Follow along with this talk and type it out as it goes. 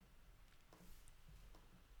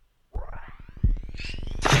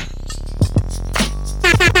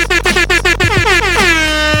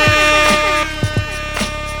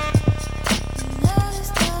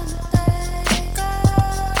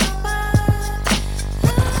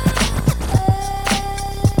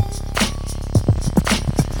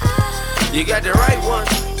You got the right one.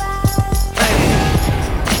 Hey.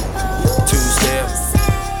 Tuesday.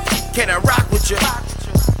 Can I rock with you?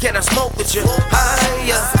 Can I smoke with you?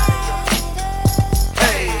 Higher.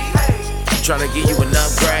 Hey. Tryna give you an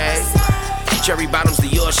upgrade. Cherry bottoms to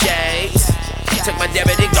your shades. Take my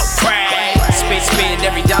debit and go crazy. Spend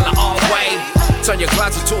every dollar all way. Turn your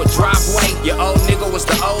closet to a driveway. Your old nigga was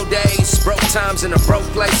the old days. Broke times in a broke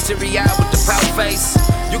place. Teary eye with the pout face.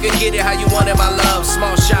 You can get it how you want it, my love.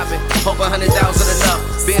 Small shopping, hope 100,000 enough.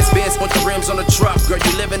 Benz with the rims on the truck. Girl,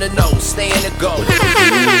 you live in the know, stay in the go.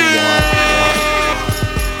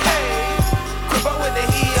 Cribbo in the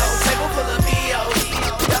heel, table full of EOs.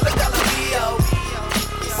 Dollar bill.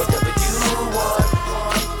 Whatever you want,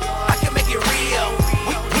 I can make it real.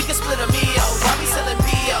 We can split a meal. Why we selling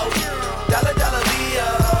PO? Dollar bill.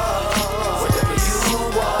 Whatever you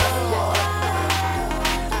want.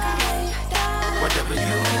 Whatever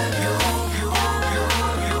you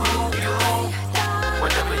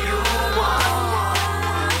whatever you want.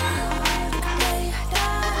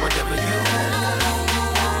 Whatever you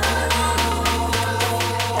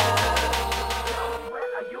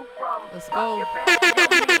Let's go.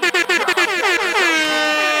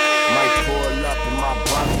 Might pull up in my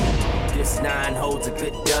bucket. This 9 holds a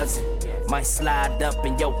good dozen. Might slide up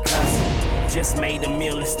in your cousin. Just made a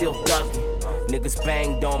meal and still thuggin'. Niggas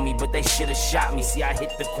banged on me, but they should've shot me. See, I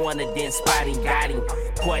hit the corner, then spotting, got him.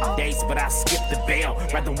 Court dates, but I skipped the bail.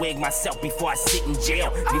 Rather wig myself before I sit in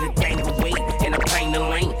jail. Need a gang of weed and a plane to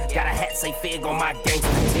lane. Got a hat, say fig on my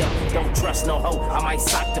gangster tail. Don't trust no hoe, I might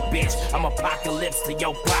sock the bitch. I'm apocalypse to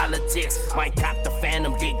your politics. Might cop the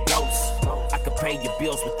phantom, get ghosts. I could pay your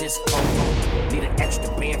bills with this coat. Need an extra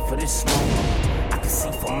band for this smoke. I can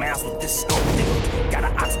see for miles with this scope, nigga. Got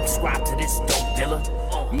an ox subscribe to this dope dealer.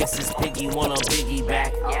 Mrs. Piggy want a biggie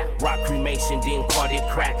back. Rock cremation, then cardiac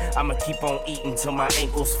crack. I'ma keep on eating till my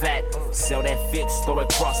ankles fat. Sell that fix, throw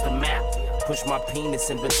it across the map. Push my penis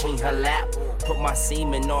in between her lap. Put my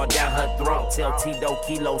semen all down her throat. Tell Tito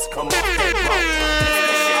kilos come off that boat. This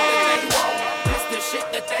the shit that they want. This the shit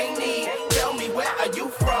that they need. Tell me where are you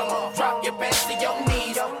from? Drop your pants to your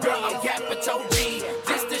knees. Girl, I'm capital G.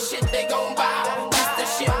 This the shit they gon' buy. This the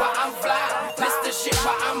shit why I'm fly. This the shit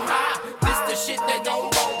why I'm high. This the shit they gon'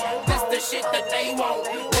 want. This the shit that they want.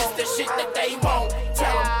 This the shit that they want.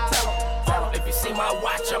 Tell them. If you see my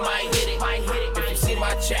watch, I might hit it. If you see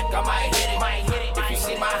my check, I might hit it. If you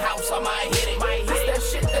see my house, I might hit it. This that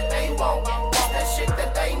shit that they want. This that shit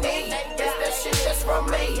that they need. This that shit that's from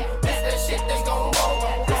me. This that shit they gon'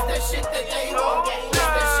 want. This that shit that they want. This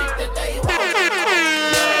that shit that they want.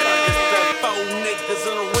 Four niggas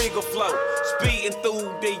in a Regal flow, speeding through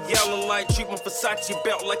the yellow light, treat my Versace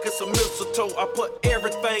belt like it's a mistletoe. I put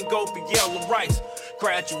everything over yellow rice,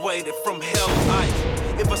 graduated from hell and ice.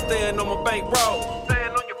 If I stand on my bankroll,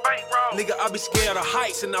 nigga, I be scared of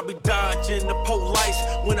heights and I be dodging the police.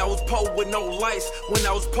 When I was poor with no lights, when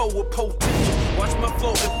I was poor with potential. Watch my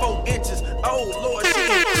flow in 4 inches. Oh Lord, she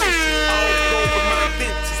increasing. All gold with my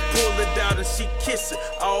benches. Pull it out and she kiss it.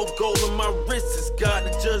 All gold in my wrists. God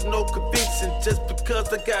the judge, no conviction. Just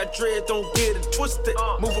because I got dread, don't get it twisted.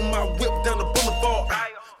 Moving my whip down the boulevard.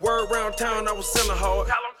 Word around town, I was selling hard.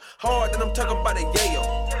 Hard, then I'm talking about a yayo.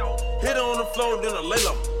 Hit on the floor, then I lay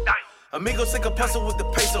low. Amigo sick of puzzle with the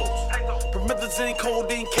pesos. Promethazine,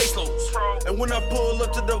 codeine, caseloads. And when I pull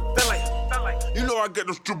up to the valet, you know I get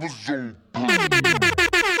the stripper zone.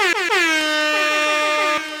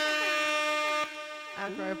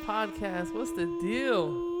 Act Right Podcast, what's the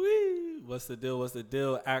deal? What's the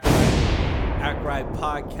deal? Act Right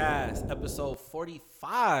Podcast, episode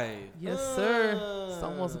 45. Yes, sir. It's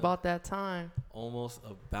almost about that time. Almost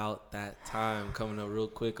about that time. Coming up real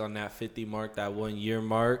quick on that 50 mark, that 1 year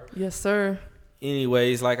mark. Yes, sir.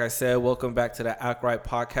 Anyways, like I said, welcome back to the Act Right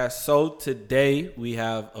Podcast. So today we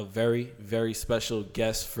have a very, very special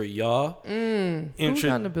guest for y'all. Who's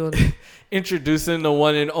in the building? Introducing the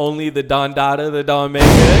one and only, the Don Dada, the Don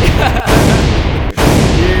Mega.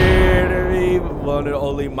 One and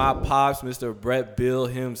only my pops, Mr. Brett Bill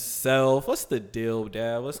himself. What's the deal,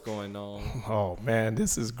 Dad? What's going on? Oh, man,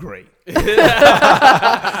 this is great. I'm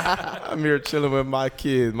here chilling with my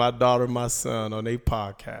kids, my daughter, my son on their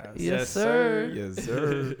podcast. Yes, sir. Yes,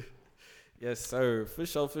 sir. Yes, sir. For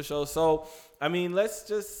sure. So, I mean, let's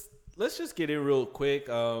just get in real quick.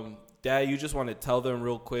 Dad, you just want to tell them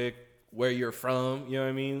real quick where you're from, you know what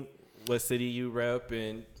I mean? What city you rep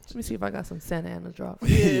and... Let me see if I got some Santa Ana drop.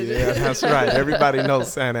 Yeah, that's right. Everybody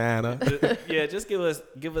knows Santa Ana. Yeah, just give us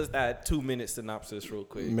that 2-minute synopsis real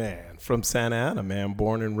quick. Man, from Santa Ana, man,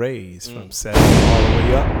 born and raised from 7 all the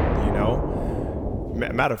way up, you know.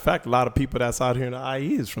 Matter of fact, a lot of people that's out here in the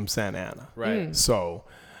IE is from Santa Ana. Right. So,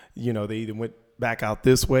 you know, they either went back out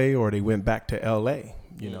this way or they went back to L.A.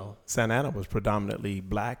 You know, Santa Ana was predominantly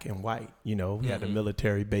black and white. You know, we had the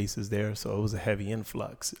military bases there, so it was a heavy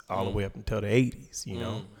influx all the way up until the 80s, you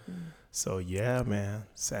know. So, yeah, man,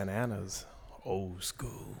 Santa Ana's old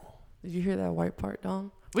school. Did you hear that white part,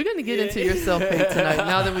 Dom? We're going to get into your self-hate tonight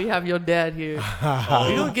now that we have your dad here.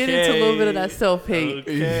 We're going to get into a little bit of that self-hate.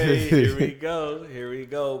 Okay, here we go. Here we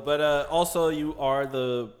go. But also, you are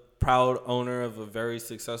the proud owner of a very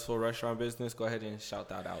successful restaurant business. Go ahead and shout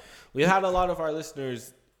that out. We had a lot of our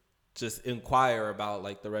listeners just inquire about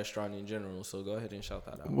like the restaurant in general. So go ahead and shout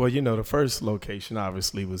that out. Well, you know, the first location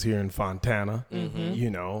obviously was here in Fontana,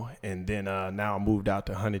 you know, and then now I moved out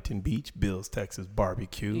to Huntington Beach, Bill's Texas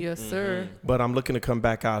Barbecue. Yes, sir. But I'm looking to come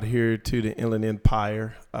back out here to the Inland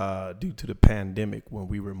Empire due to the pandemic. When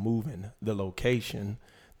we were moving the location,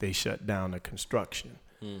 they shut down the construction.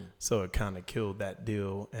 So it kind of killed that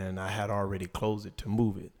deal, and I had already closed it to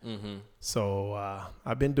move it. So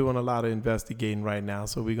I've been doing a lot of investigating right now,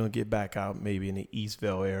 so we're going to get back out maybe in the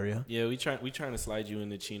Eastville area. Yeah, we trying to slide you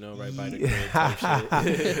into Chino right by the crib type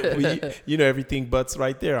shit. You know, everything butts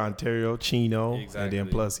right there, Ontario, Chino, Exactly. and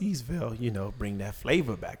then plus Eastville, you know, bring that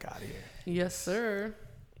flavor back out here. Yes, sir.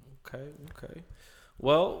 Okay.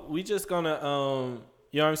 Well, we just gonna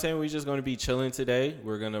you know what I'm saying? We're just going to be chilling today.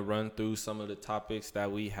 We're going to run through some of the topics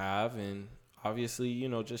that we have and obviously, you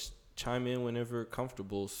know, just chime in whenever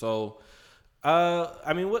comfortable. So,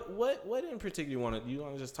 I mean, what in particular you want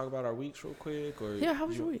to just talk about our weeks real quick? Or Yeah, how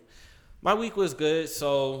was your week? My week was good.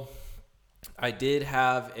 So I did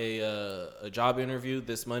have a job interview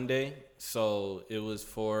this Monday. So it was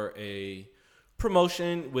for a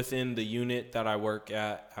promotion within the unit that I work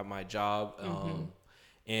at my job.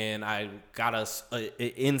 And I got an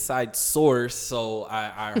inside source, so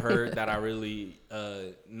I heard that I really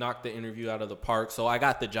knocked the interview out of the park. So I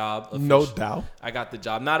got the job. No doubt. I got the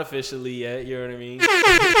job. Not officially yet, you know what I mean?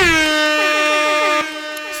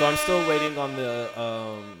 So I'm still waiting on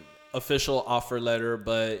the official offer letter,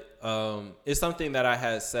 but it's something that I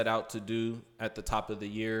had set out to do at the top of the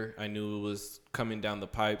year. I knew it was coming down the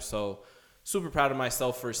pipe, so super proud of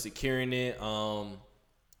myself for securing it.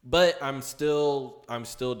 But I'm still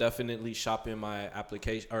definitely shopping my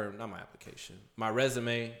my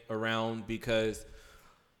resume around, because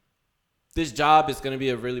this job is going to be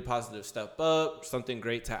a really positive step up, something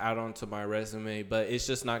great to add on to my resume, but it's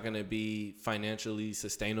just not going to be financially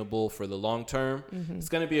sustainable for the long term. It's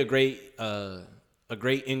going to be a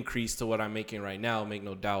great increase to what I'm making right now, make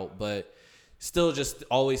no doubt, but still just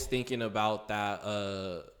always thinking about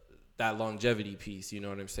that longevity piece, you know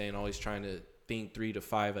what I'm saying? Always trying to think 3 to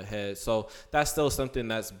 5 ahead. So that's still something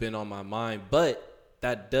that's been on my mind, but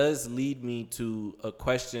that does lead me to a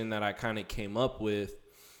question that I kind of came up with.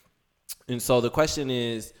 And so the question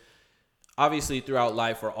is, obviously throughout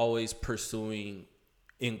life, we're always pursuing,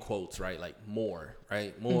 in quotes, right? Like more,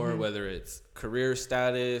 right? More, whether it's career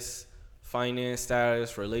status, finance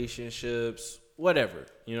status, relationships, whatever,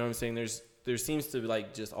 you know what I'm saying? There seems to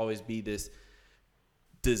like just always be this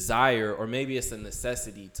desire, or maybe it's a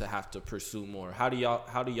necessity to have to pursue more. How do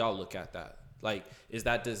y'all look at that? Like, is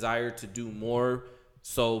that desire to do more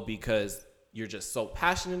so because you're just so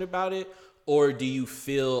passionate about it, or do you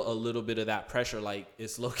feel a little bit of that pressure, like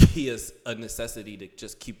it's low-key as a necessity to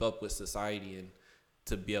just keep up with society and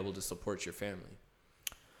to be able to support your family?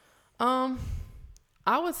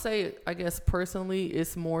 I would say, I guess personally,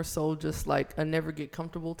 it's more so just like a never get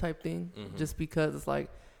comfortable type thing, just because it's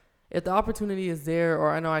like, if the opportunity is there,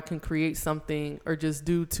 or I know I can create something or just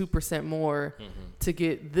do 2% more to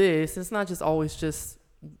get this, it's not just always just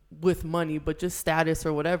with money, but just status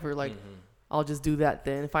or whatever. Like, I'll just do that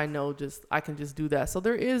then. If I know I can just do that. So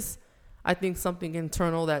there is, I think, something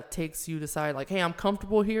internal that takes you to decide like, hey, I'm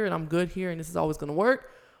comfortable here and I'm good here and this is always going to work.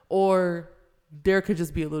 Or there could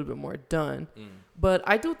just be a little bit more done. But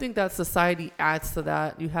I do think that society adds to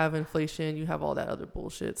that. You have inflation, you have all that other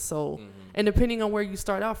bullshit. So, and depending on where you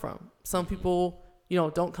start out from, some people, you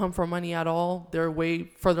know, don't come from money at all. They're way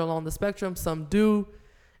further along the spectrum. Some do.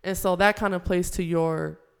 And so that kind of plays to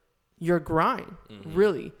your grind,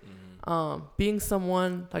 really. Being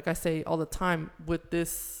someone, like I say all the time, with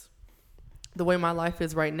this, the way my life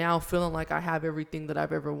is right now, feeling like I have everything that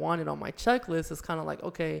I've ever wanted on my checklist, is kind of like,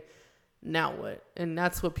 okay, now what? And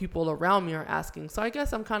that's what people around me are asking. So I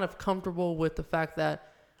guess I'm kind of comfortable with the fact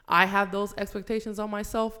that I have those expectations on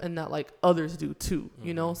myself and that like others do too,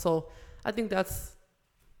 you know? So I think that's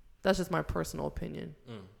just my personal opinion.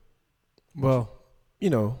 Well,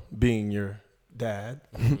 you know, being your dad,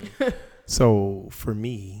 so for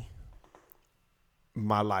me,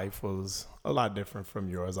 my life was a lot different from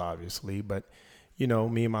yours, obviously, but you know,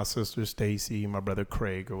 me and my sister Stacy, my brother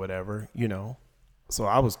Craig or whatever, you know. So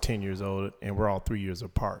I was 10 years old and we're all 3 years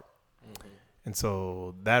apart. And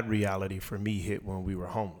so that reality for me hit when we were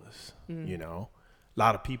homeless, you know. A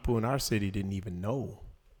lot of people in our city didn't even know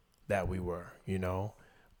that we were, you know.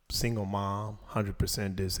 Single mom,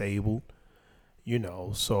 100% disabled, you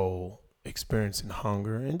know, so experiencing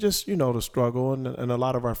hunger and just, you know, the struggle. And a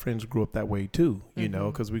lot of our friends grew up that way too, you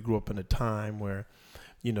know, because we grew up in a time where,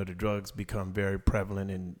 you know, the drugs become very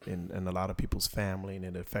prevalent in a lot of people's family, and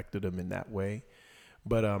it affected them in that way.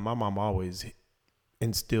 But my mom always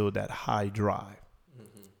instilled that high drive.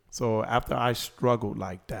 So after I struggled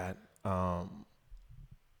like that,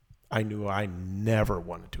 I knew I never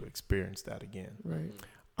wanted to experience that again. Right.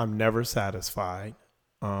 I'm never satisfied.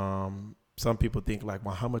 Some people think like,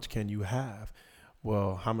 well, how much can you have?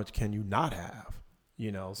 Well, how much can you not have?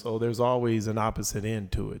 You know, so there's always an opposite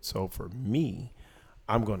end to it. So for me,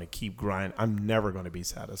 I'm going to keep grinding. I'm never going to be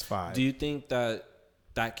satisfied. Do you think that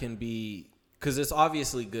can be, because it's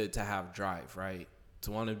obviously good to have drive, right?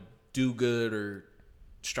 To want to do good or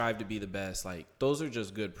strive to be the best. Like, those are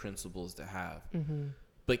just good principles to have.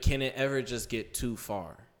 But can it ever just get too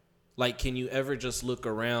far? Like, can you ever just look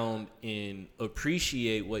around and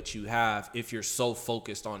appreciate what you have if you're so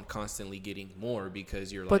focused on constantly getting more,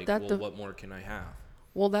 because you're like, well, what more can I have?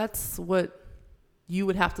 Well, that's what you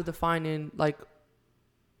would have to define in, like,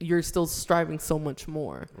 you're still striving so much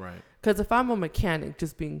more. Right. Because if I'm a mechanic,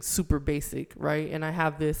 just being super basic, right, and I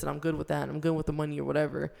have this and I'm good with that and I'm good with the money or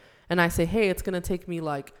whatever, and I say, hey, it's going to take me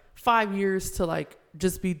like 5 years to like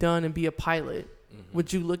just be done and be a pilot,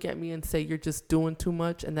 would you look at me and say you're just doing too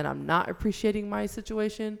much and that I'm not appreciating my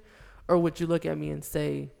situation? Or would you look at me and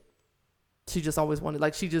say she just always wanted,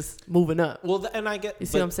 like, she just moving up? Well, and I get, you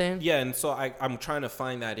see what I'm saying? Yeah, and so I'm trying to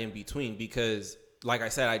find that in between, because like I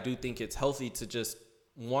said, I do think it's healthy to just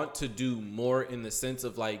want to do more, in the sense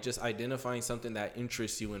of like just identifying something that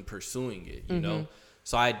interests you and pursuing it, you know?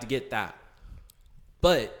 So I get that.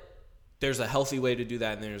 But there's a healthy way to do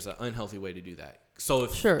that and there's an unhealthy way to do that. So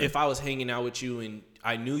if I was hanging out with you and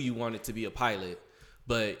I knew you wanted to be a pilot,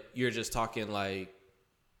 but you're just talking like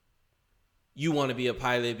you want to be a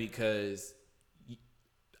pilot because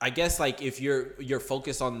I guess like if you're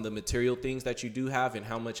focused on the material things that you do have and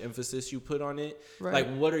how much emphasis you put on it, right.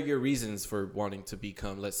 Like what are your reasons for wanting to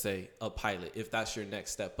become, let's say, a pilot, if that's your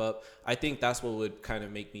next step up? I think that's what would kind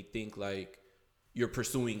of make me think like you're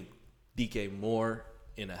pursuing DK more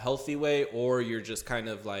in a healthy way, or you're just kind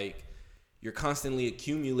of like you're constantly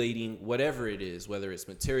accumulating whatever it is, whether it's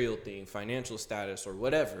material thing, financial status, or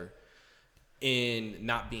whatever, and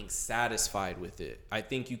not being satisfied with it. I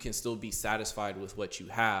think you can still be satisfied with what you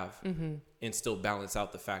have and still balance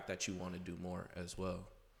out the fact that you want to do more as well.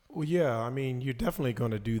 Well, yeah, I mean, you're definitely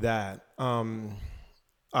going to do that.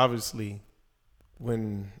 Obviously,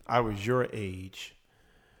 when I was your age,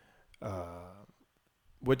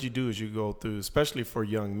 what you do is you go through, especially for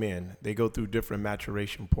young men, they go through different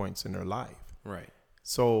maturation points in their life. Right.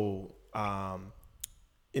 So,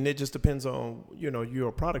 and it just depends on, you know, you're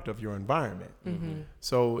a product of your environment.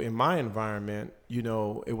 So in my environment, you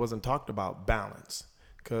know, it wasn't talked about balance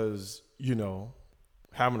because, you know,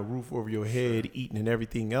 having a roof over your head, eating and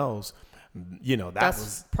everything else, you know, that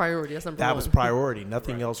was priority. That's number one. That was priority.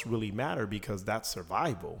 Nothing else really mattered because that's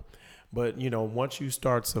survival. But, you know, once you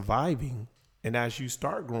start surviving and as you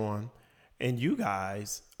start growing, and you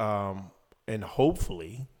guys, and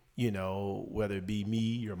hopefully, you know, whether it be me,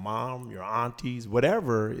 your mom, your aunties,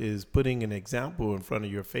 whatever, is putting an example in front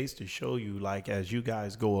of your face to show you, like, as you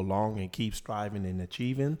guys go along and keep striving and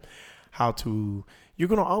achieving, you're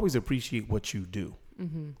going to always appreciate what you do.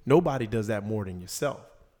 Nobody does that more than yourself,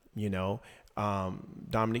 you know.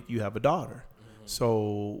 Dominic, you have a daughter.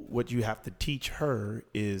 So what you have to teach her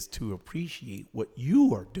is to appreciate what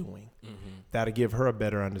you are doing. That'll give her a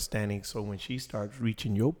better understanding. So when she starts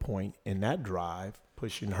reaching your point in that drive,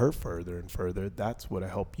 pushing her further and further, that's what'll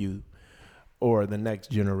help you or the next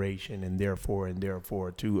generation and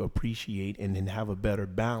therefore to appreciate and then have a better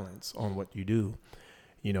balance on what you do.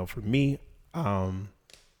 You know, for me,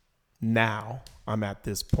 now I'm at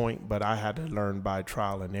this point, but I had to learn by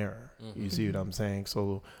trial and error. You see what I'm saying?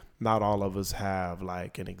 So not all of us have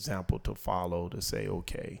like an example to follow to say,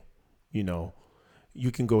 okay, you know,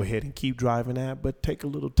 you can go ahead and keep driving that, but take a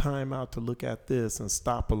little time out to look at this and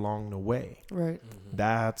stop along the way. Right.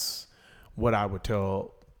 That's what I would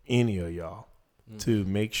tell any of y'all, to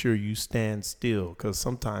make sure you stand still, because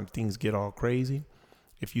sometimes things get all crazy.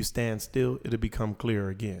 If you stand still, it'll become clear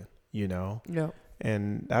again, you know? Yeah.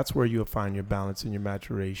 And that's where you'll find your balance and your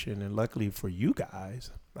maturation. And luckily for you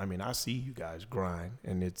guys, I mean, I see you guys grind,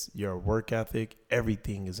 and it's your work ethic.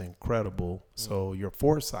 Everything is incredible. So your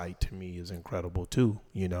foresight to me is incredible too.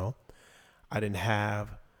 You know, I didn't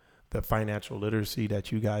have the financial literacy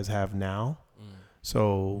that you guys have now.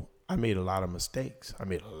 So I made a lot of mistakes. I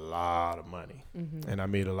made a lot of money, and I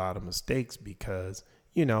made a lot of mistakes because,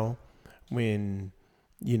 you know, when,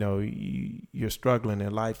 you know, you're struggling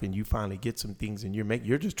in life and you finally get some things and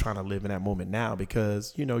you're just trying to live in that moment now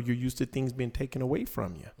because, you know, you're used to things being taken away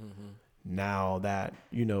from you. Now that,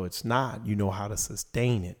 you know, it's not, you know how to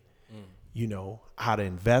sustain it, you know, how to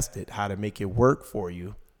invest it, how to make it work for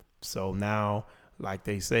you. So now, like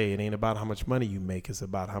they say, it ain't about how much money you make. It's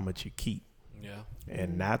about how much you keep. Yeah.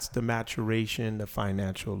 And that's the maturation, the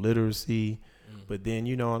financial literacy. But then,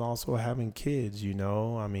 you know, and also having kids, you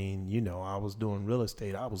know, I mean, you know, I was doing real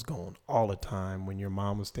estate. I was going all the time when your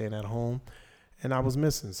mom was staying at home, and I was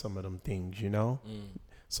missing some of them things, you know.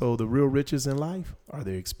 So the real riches in life are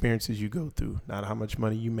the experiences you go through, not how much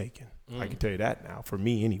money you making. I can tell you that now, for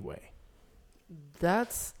me anyway.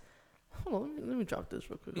 That's, hold on, let me drop this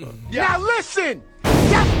real quick. Now listen,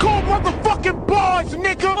 that's called motherfucking bars,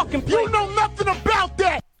 nigga. You know nothing about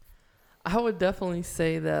that. I would definitely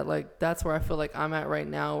say that, like, that's where I feel like I'm at right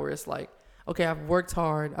now, where it's like, okay, I've worked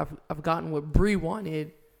hard. I've gotten what Bree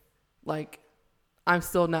wanted. Like, I'm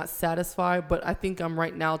still not satisfied, but I think I'm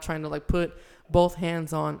right now trying to, like, put both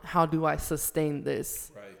hands on how do I sustain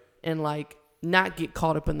this, Right. and, like, not get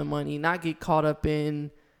caught up in the money, not get caught up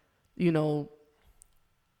in, you know,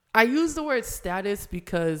 I use the word status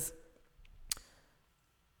because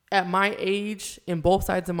at my age, in both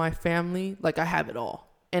sides of my family, like, I have it all.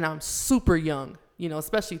 And I'm super young, you know,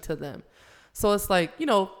 especially to them. So it's like, you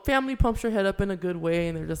know, family pumps your head up in a good way.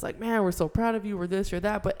 And they're just like, man, we're so proud of you. We're this, you're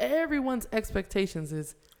that. But everyone's expectations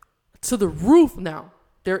is to the roof now.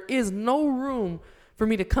 There is no room for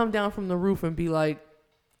me to come down from the roof and be like,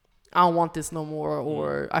 I don't want this no more,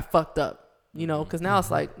 or I fucked up, you know, because now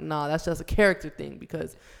it's like, nah, that's just a character thing,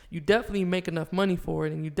 because you definitely make enough money for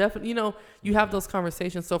it. And you definitely, you know, you have those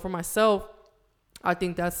conversations. So for myself, I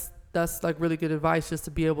think that's like really good advice, just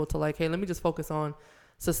to be able to, like, hey, let me just focus on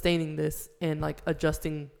sustaining this and, like,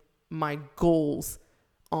 adjusting my goals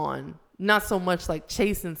on not so much like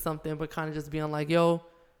chasing something, but kind of just being like, yo,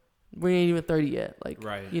 we ain't even 30 yet. Like,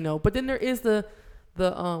 right. You know, but then there is the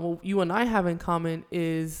what you and I have in common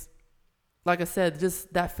is, like I said,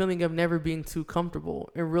 just that feeling of never being too comfortable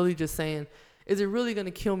and really just saying, is it really going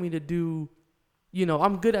to kill me to do, you know,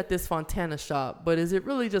 I'm good at this Fontana shop, but is it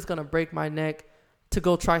really just going to break my neck to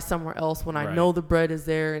go try somewhere else when I know the bread is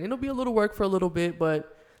there, and it'll be a little work for a little bit,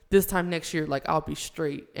 but this time next year, like, I'll be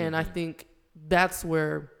straight. And I think that's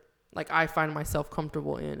where, like, I find myself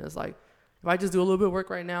comfortable in, is like, if I just do a little bit of work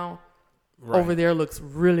right now, over there looks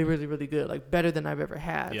really, really, really good, like better than I've ever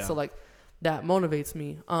had. Yeah. So, like, that motivates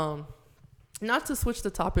me. Not to switch the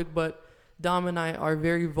topic, but Dom and I are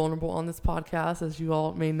very vulnerable on this podcast, as you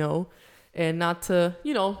all may know, and not to,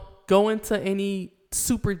 you know, go into any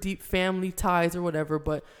super deep family ties or whatever,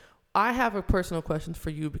 but I have a personal question for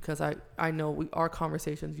you, because I know our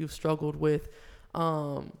conversations, you've struggled with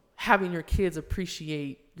having your kids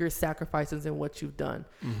appreciate your sacrifices and what you've done.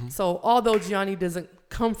 So although Gianni doesn't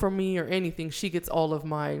come from me or anything, she gets all of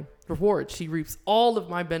my rewards. She reaps all of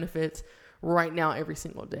my benefits right now every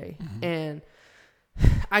single day. And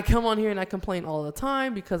I come on here and I complain all the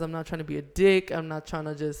time because I'm not trying to be a dick. I'm not trying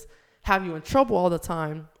to just have you in trouble all the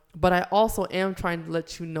time. But I also am trying to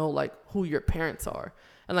let you know, like, who your parents are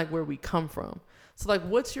and, like, where we come from. So, like,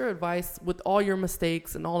 what's your advice with all your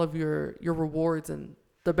mistakes and all of your rewards and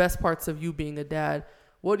the best parts of you being a dad?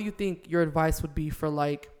 What do you think your advice would be for,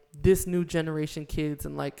 like, this new generation kids,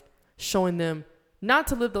 and, like, showing them not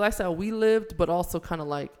to live the lifestyle we lived, but also kind of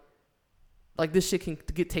like this shit can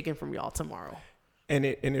get taken from y'all tomorrow? And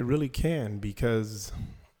it really can, because,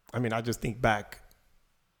 I mean, I just think back,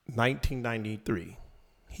 1993.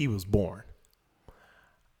 He was born.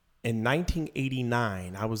 In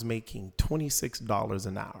 1989, I was making $26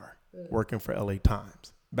 an hour working for LA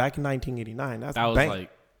Times. Back in 1989, that was like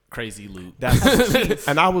crazy loot. And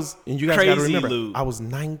you guys got to remember, loot. I was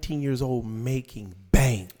 19 years old making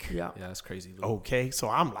bank. Yeah, that's crazy loot. Okay, so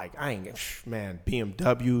I'm like,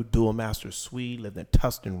 BMW, dual master suite, lived in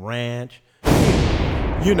Tustin Ranch.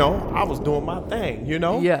 You know, I was doing my thing, you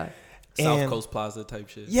know? Yeah. South Coast Plaza type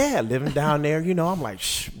shit. Yeah, living down there, you know, I'm like,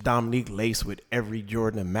 Dominique laced with every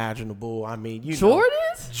Jordan imaginable. I mean, you know.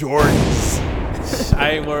 Jordans? I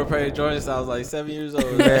ain't more pair of Jordans. I was like 7 years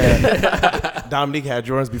old. Yeah. Dominique had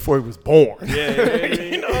Jordans before he was born. Yeah.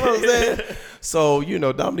 You know what I'm saying? So, you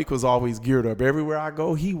know, Dominique was always geared up. Everywhere I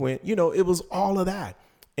go, he went, you know, it was all of that.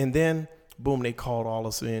 And then, boom, they called all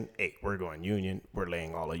us in. Hey, we're going union. We're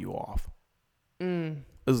laying all of you off. It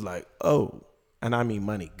was like, oh, and I mean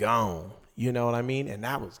money gone. You know what I mean? And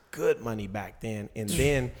that was good money back then. And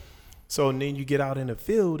then, so then you get out in the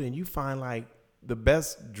field and you find like the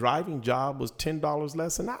best driving job was $10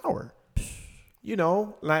 less an hour. You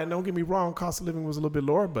know, like, don't get me wrong, cost of living was a little bit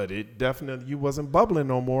lower, but it definitely, you wasn't bubbling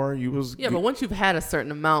no more. You was Yeah, but once you've had a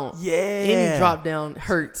certain amount, yeah, any drop down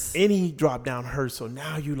hurts. Any drop down hurts. So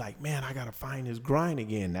now you like, man, I gotta find this grind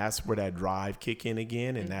again. That's where that drive kick in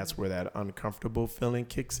again, and that's where that uncomfortable feeling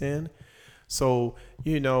kicks in. So,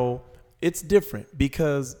 you know, it's different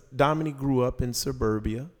because Dominique grew up in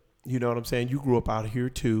suburbia. You know what I'm saying? You grew up out here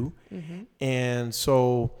too. And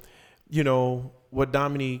so, you know, what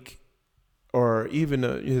Dominique or even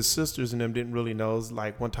his sisters and them didn't really know is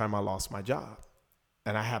like one time I lost my job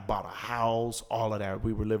and I had bought a house, all of that.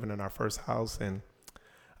 We were living in our first house and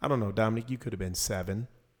I don't know, Dominique, you could have been 7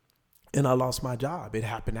 and I lost my job. It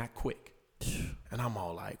happened that quick. And I'm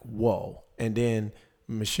all like, whoa. And then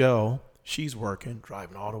Michelle, she's working,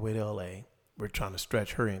 driving all the way to LA. We're trying to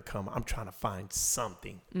stretch her income. I'm trying to find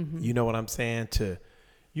something, you know what I'm saying? To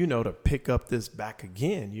pick up this back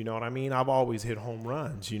again. You know what I mean? I've always hit home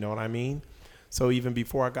runs. You know what I mean? So even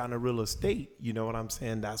before I got into real estate, you know what I'm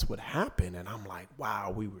saying? That's what happened. And I'm like,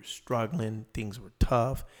 wow, we were struggling. Things were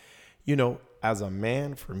tough. You know, as a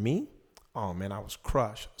man, for me, oh man, I was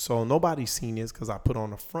crushed. So nobody's seen this because I put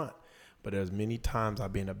on the front. But there's many times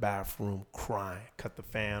I've been in the bathroom crying, cut the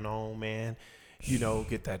fan on, man. You know,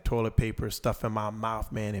 get that toilet paper stuff in my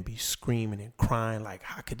mouth, man, and be screaming and crying like,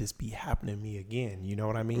 how could this be happening to me again? You know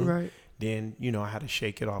what I mean? Right. Then, you know, I had to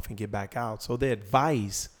shake it off and get back out. So the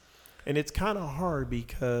advice, and it's kind of hard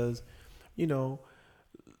because, you know,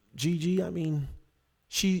 Gigi, I mean,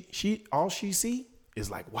 she all she see is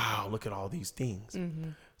like, wow, look at all these things.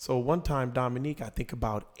 So one time, Dominique, I think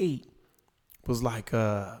about 8, was like,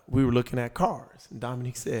 we were looking at cars. And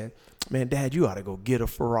Dominique said, man, Dad, you ought to go get a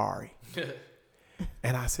Ferrari.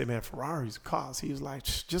 And I said, man, Ferraris cost. He was like,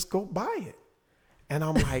 just go buy it. And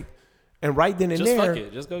I'm like, and right then and Just there. fuck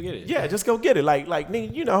it. Just go get it. Yeah, just go get it. Like,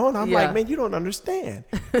 nigga, you know, and I'm like, man, you don't understand.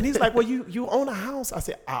 And he's like, well, you own a house. I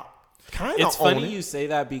said, I kind of own it. It's funny you say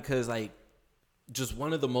that because, like, just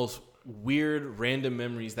one of the most weird, random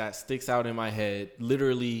memories that sticks out in my head,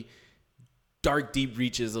 literally dark, deep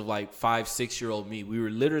reaches of, like, 5-6-year-old me. We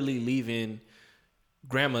were literally leaving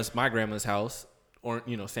my grandma's house, or,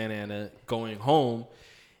 you know, Santa Ana, going home.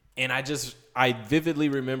 And I vividly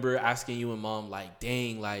remember asking you and Mom, like,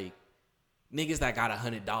 dang, like, niggas that got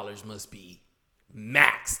 $100 must be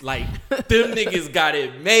max. Like, them niggas got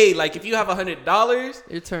it made. Like, if you have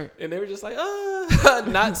 $100, Your turn. and they were just like,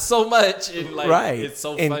 not so much. And, like, Right. it's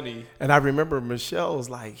so And- funny. And I remember Michelle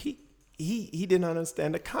was like, he didn't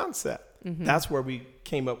understand the concept. That's where we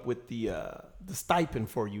came up with the stipend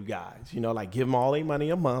for you guys. You know, like, give them all their money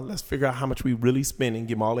a month. Let's figure out how much we really spend and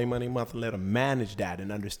give them all their money a month and let them manage that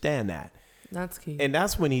and understand that. That's key. And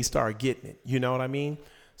that's when he started getting it. You know what I mean?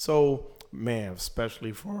 So, man,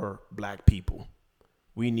 especially for Black people,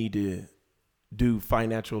 we need to do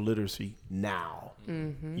financial literacy now.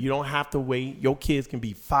 You don't have to wait. Your kids can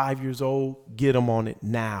be 5 years old. Get them on it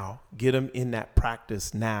now. Get them in that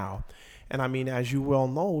practice now. And I mean, as you well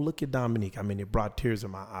know, look at Dominique. I mean, it brought tears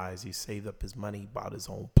in my eyes. He saved up his money, bought his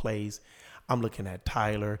own place. I'm looking at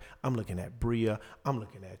Tyler. I'm looking at Bria. I'm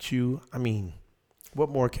looking at you. I mean, what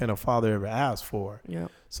more can a father ever ask for? Yeah.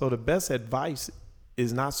 So the best advice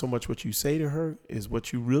is not so much what you say to her, is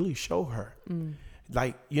what you really show her.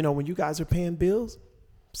 Like, you know, when you guys are paying bills,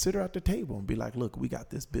 sit her at the table and be like, look, we got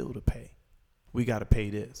this bill to pay. We got to pay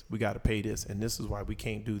this. We got to pay this. And this is why we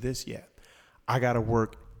can't do this yet. I got to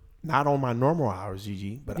work not on my normal hours,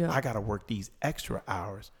 Gigi, but I got to work these extra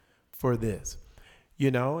hours for this. You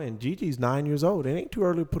know, and Gigi's 9 years old. It ain't too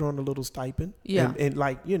early to put on a little stipend. Yeah. And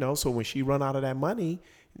like, you know, so when she run out of that money,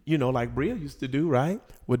 you know, like Bria used to do, right?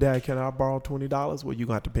 Well, Dad, can I borrow $20? Well, you're going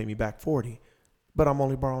to have to pay me back $40. But I'm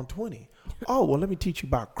only borrowing $20. Oh, well, let me teach you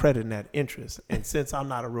about credit and that interest. And since I'm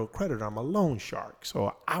not a real creditor, I'm a loan shark.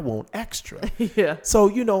 So I want extra. Yeah. So,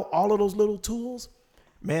 you know, all of those little tools,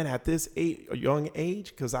 man, at this young age,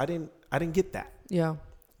 because I didn't get that. Yeah.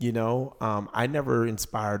 You know, I never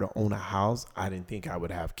inspired to own a house. I didn't think I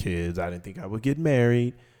would have kids. I didn't think I would get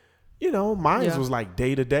married. You know, mine was like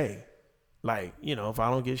day to day. Like, you know, if I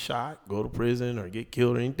don't get shot, go to prison or get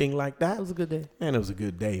killed or anything like that. It was a good day. Man, it was a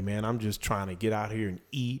good day, man. I'm just trying to get out here and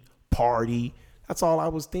eat, party. That's all I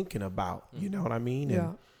was thinking about. You know what I mean? Yeah.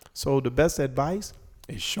 And so the best advice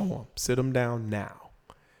is show them. Sit them down now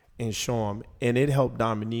and show them. And it helped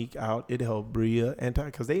Dominique out. It helped Bria and Ty,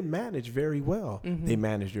 because they manage very well. They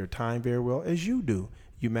manage their time very well, as you do.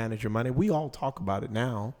 you manage your money. We all talk about it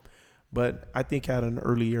now, but I think at an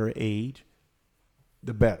earlier age,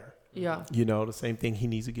 the better. Yeah. You know, the same thing he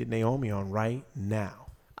needs to get Naomi on right now.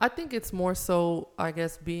 I think it's more so, I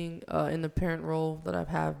guess, being in the parent role that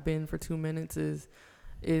I've been for 2 minutes is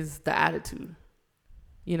the attitude.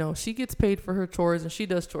 You know, she gets paid for her chores and she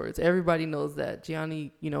does chores. Everybody knows that.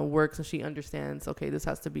 Gianni, you know, works and she understands, okay, this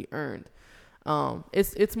has to be earned.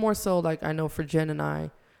 It's more so like, I know for Jen and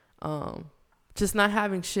I, just not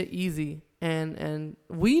having shit easy. And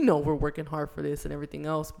we know we're working hard for this and everything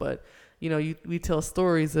else, but you know, we tell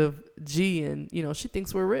stories of G and, you know, she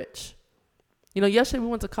thinks we're rich. You know, yesterday we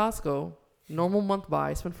went to Costco, normal month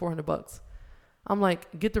buy, spent $400. I'm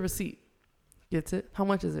like, get the receipt. Gets it. How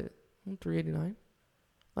much is it? $389.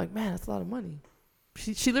 Like, man, that's a lot of money.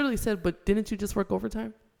 She literally said, but didn't you just work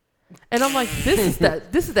overtime? And I'm like, this is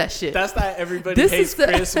that shit. That's not everybody hates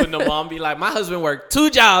Chris when the mom be like, my husband worked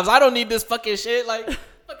 2 jobs. I don't need this fucking shit. Like,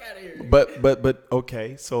 fuck out of here. But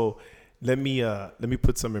okay, so let me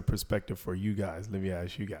put some in perspective for you guys. Let me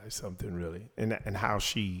ask you guys something really, and how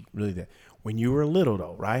she really did. When you were little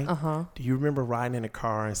though, right? Do you remember riding in a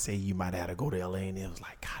car and say you might have to go to LA and it was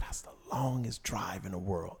like, God, that's the longest drive in the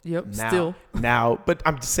world. Yep. Now, but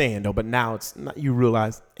I'm just saying though. But now it's not. You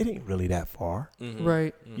realize it ain't really that far,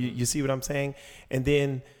 right? You see what I'm saying? And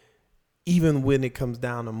then even when it comes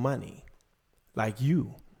down to money, like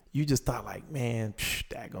you just thought like, man,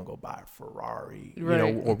 Dad gonna go buy a Ferrari, right.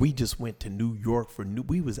 You know, or we just went to New York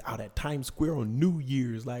we was out at Times Square on New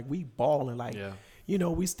Year's, like we balling, like, you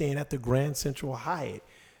know, we staying at the Grand Central Hyatt.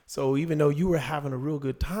 So even though you were having a real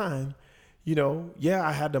good time, you know, yeah,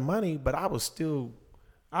 I had the money, but I was still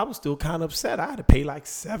kind of upset. I had to pay like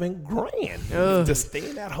 $7,000 to stay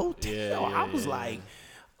in that hotel. I was like,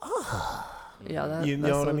 yeah, you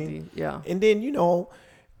know what I mean? Deep. Yeah. And then, you know,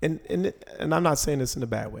 and I'm not saying this in a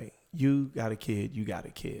bad way. You got a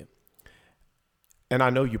kid. And I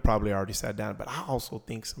know you probably already sat down, but I also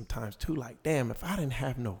think sometimes too, like, damn, if I didn't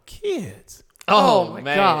have no kids. Oh my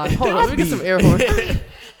God. Hold on, let me get some air horns. You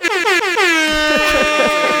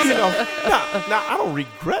know, now I don't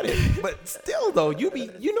regret it, but still though, you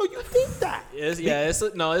think that.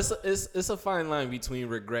 It's a fine line between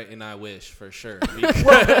regret and I wish, for sure.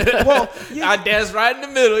 Well, yeah. I dance right in the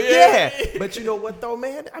middle. Yeah. But you know what though,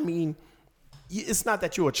 man? I mean, it's not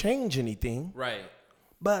that you'll change anything. Right.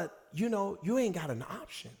 But you know, you ain't got an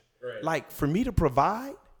option. Right. Like for me to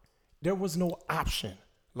provide, there was no option.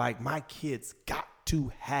 Like my kids got to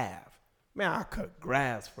have. Man, I cut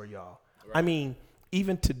grass for y'all. Right. I mean,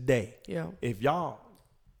 even today, if y'all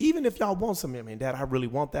want something, I mean, Dad, I really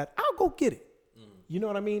want that, I'll go get it. You know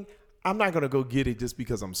what I mean? I'm not going to go get it just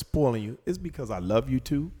because I'm spoiling you. It's because I love you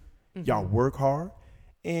too. Y'all work hard.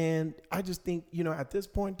 And I just think, you know, at this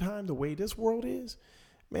point in time, the way this world is,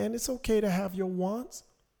 man, it's okay to have your wants.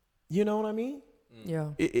 You know what I mean?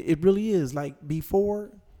 Yeah. It really is. Like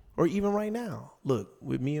before, or even right now, look,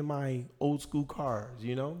 with me and my old school cars,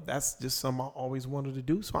 you know, that's just something I always wanted to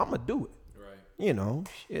do. So I'm going to do it. Right. You know,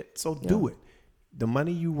 shit. So do it. The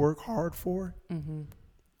money you work hard for,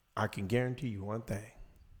 I can guarantee you one thing.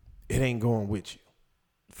 It ain't going with you.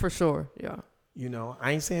 For sure. Yeah. You know,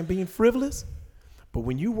 I ain't saying being frivolous, but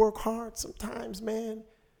when you work hard, sometimes, man,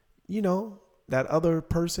 you know, that other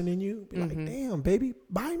person in you be like, damn, baby,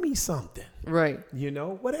 buy me something. Right. You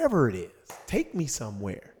know, whatever it is. Take me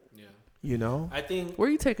somewhere. Yeah. You know? I think. Where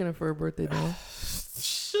are you taking her for her birthday, though?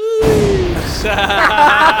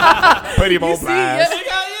 Put him on blast.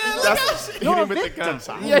 Hit him with the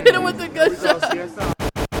gunshot. Yeah, hit him with the gunshot.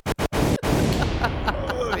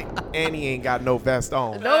 And he ain't got no vest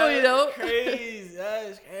on. No, you don't. Crazy.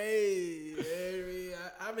 That's crazy, baby.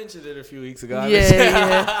 I mentioned it a few weeks ago.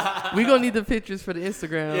 Yeah. We gonna need the pictures for the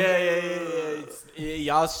Instagram. Yeah.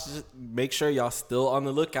 Y'all should make sure y'all still on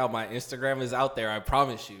the lookout. My Instagram is out there. I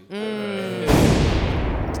promise you.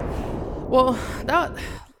 Well, that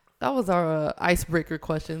was our icebreaker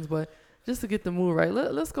questions, but just to get the mood right,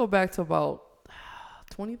 let's go back to about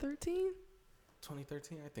 2013.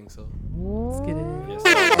 2013, I think so. Let's get it in. Yes,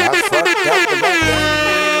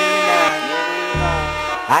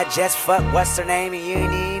 I just fucked, what's her name, and you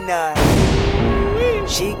ain't even know.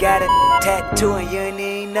 She got a tattoo and you ain't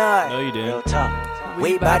even know. No, you didn't. Real talk.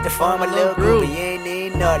 We bout to form a little group, and you ain't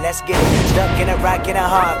even know. Let's get it. Stuck in a rock in a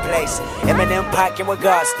hard place. Eminem pockin' where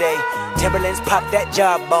God stay. Timberlands pop that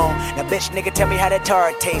jawbone. Now bitch nigga tell me how that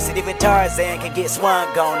tar tastes. And even Tarzan can get swung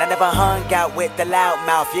on. I never hung out with the loud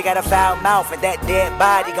mouth. You got a foul mouth and that dead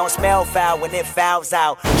body gon' smell foul when it fouls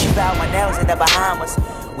out. She fouled my nails in the Bahamas.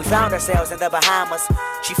 We found ourselves in the Bahamas.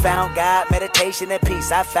 She found God, meditation, and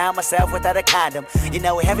peace. I found myself without a condom. You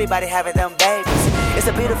know, everybody having them babies. It's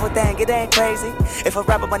a beautiful thing, it ain't crazy. If a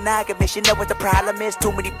rapper monogamous, you know what the problem is.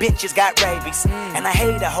 Too many bitches got rabies. And I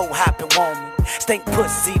hate a hoe hopping woman. Stink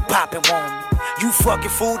pussy popping woman. You fucking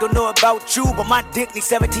fool, don't know about you, but my dick needs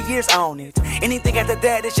 17 years on it. Anything after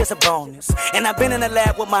that is just a bonus. And I've been in the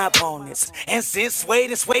lab with my opponents. And since Sway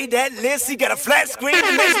that list, he got a flat screen the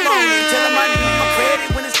next morning. Tell him I need my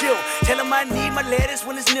credit when it's due. Tell him I need my lettuce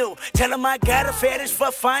when it's new. Tell him I got a fetish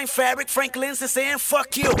for fine fabric. Franklin's and saying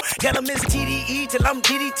fuck you. Tell him it's TDE till I'm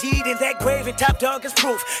DDT'd in that grave and top dog is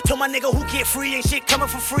proof. Tell my nigga who get free ain't shit coming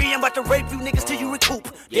for free. I'm about to rape you niggas till you recoup.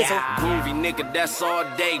 Yeah, groovy nigga, that's all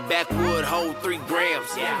day. Backwood, hold 3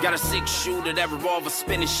 grams. Got a 6-shooter, that revolver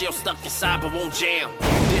spinning shell stuck inside but won't jam.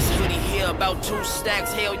 This hoodie here about 2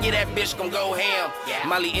 stacks. Hell yeah, that bitch gon' go ham.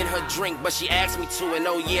 Molly in her drink, but she asked me to, and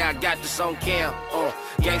oh yeah, I got this on cam.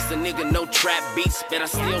 Gangsta nigga, no trap beats, but I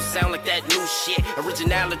still sound like that new shit.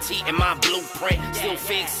 Originality in my blueprint. Still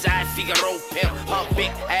fig side, Figaro pimp. Her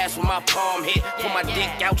big ass with my palm hit. Pull my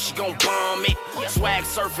dick out, she gon' bomb it. Swag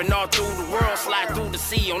surfing all through the world, slide through the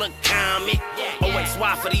sea on a comet.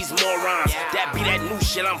 OXY for these morons. That be that new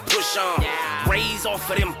shit I'm push on. Raise off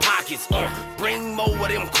of them pockets. Bring more of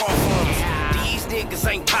them coffins. These niggas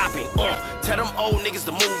ain't popping. Tell them old niggas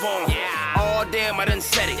to move on. All damn, I done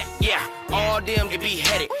said it. Yeah, all damn get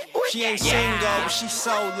beheaded. She ain't single, but she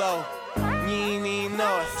solo. You ain't even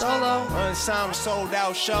know it. Solo. Unsigned sold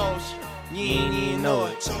out shows. You ain't even know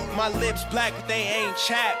it. My lips black, but they ain't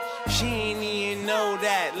chapped. She ain't even know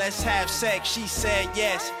that. Let's have sex. She said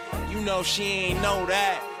yes. You know she ain't know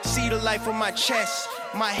that. See the life on my chest.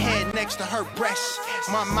 My head next to her breast.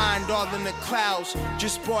 My mind all in the clouds.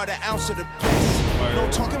 Just bought an ounce of the best. No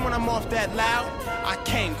talking when I'm off that loud. I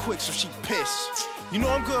came quick, so she pissed. You know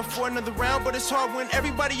I'm good for another round, but it's hard when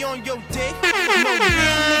everybody on your dick. I know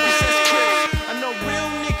real niggas that's crips. I know real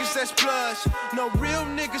niggas that's bloods. No real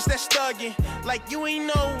niggas that's thuggin'. Like you ain't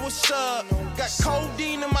know what's up. Got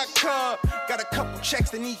codeine in my cup. Got a couple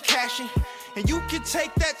checks that need cashing. And you can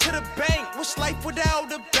take that to the bank. What's life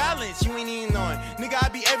without a balance? You ain't even knowing. Nigga, I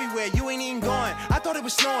be everywhere. You ain't even going. I thought it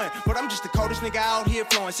was snowing, but I'm just the coldest nigga out here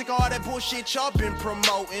flowing. Sick of all that bullshit y'all been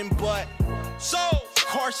promoting, but so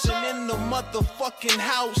Carson in the motherfucking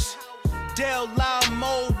house. Del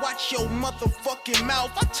Lamo, watch your motherfucking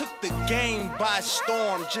mouth. I took the game by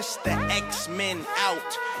storm, just the X-Men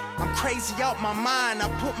out. I'm crazy out my mind, I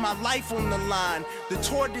put my life on the line. The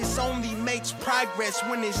tortoise only makes progress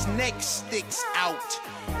when his neck sticks out.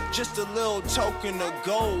 Just a little token of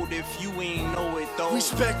gold if you ain't know it though.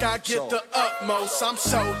 Respect, I get the utmost. I'm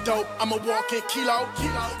so dope. I'm a walking kilo.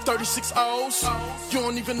 36 O's. You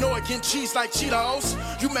don't even know it, getting cheese like Cheetos.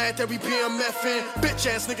 You mad that we PMFing? Bitch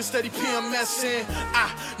ass niggas steady PMSing.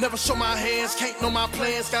 I never show my hands, can't know my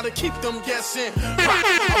plans. Gotta keep them guessing. Rock,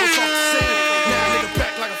 I was off the scene. Now nigga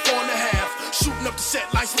back like a 4.5. Shooting up the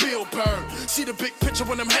set like Spielberg. See the big picture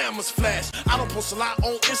when them hammers flash. I don't post a lot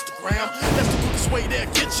on Instagram. That's the quickest way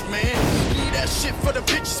they'll get you, man. Leave that shit for the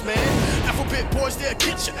bitches, man. Alphabet boys, they'll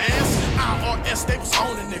get your ass. IRS, they was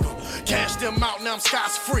on a nigga. Cash them out, now I'm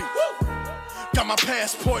skies free. Woo! Got my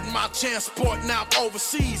passport and my transport, now I'm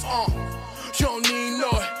overseas. You don't need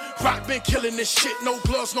know it. Rock been killing this shit, no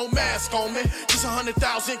gloves, no mask on me. Just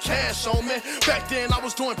 100,000 cash on me. Back then I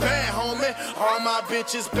was doing bad, homie. All my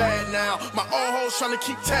bitches bad now. My old hoes trying to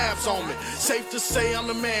keep tabs on me. Safe to say I'm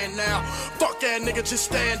the man now. Fuck that nigga, just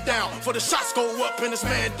stand down. For the shots go up and it's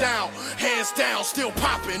man down. Hands down, still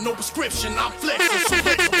popping, no prescription. I'm flexing, so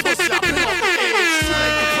flex some pussy. I've been on the edge. Too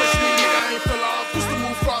late to push me, nigga, I ain't fell off. Used to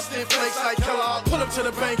move frosted flakes like Kellogg. Pull up to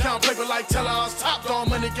the bank, count paper like tellers. Top dog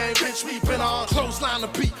money game, bitch, we been on. Clothesline the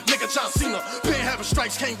beat, nigga John Cena. Been having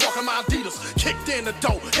strikes, can't walk in my Adidas. Kicked in the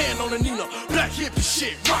dough, hand on the Nina. Black hippie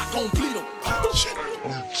shit, rock gon' bleed them.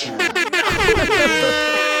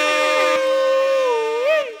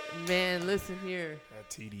 Man, listen here. That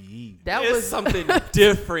TDE. That It's was something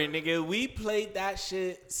different, nigga. We played that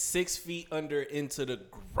shit 6 feet under into the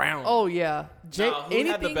ground. Oh yeah. Now, who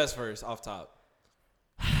had the best verse off top?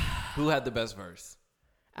 Who had the best verse?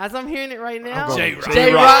 As I'm hearing it right now, J-Rock.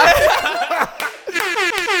 J-Rock.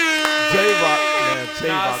 J-Rock, man. Nah,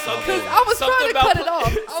 J-Rock. something- I was something trying to about cut it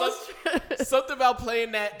off. Something about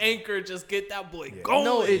playing that anchor, just get that boy going.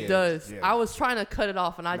 No, it does. yeah. I was trying to cut it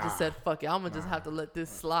off, and I just said, "Fuck it, I'm gonna just have to let this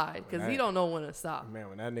slide because he Right. don't know when to stop." Man,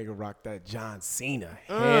 when that nigga rocked that John Cena,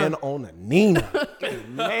 hand on a Nina,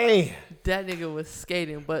 man. That nigga was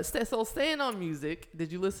skating. But so staying on music, did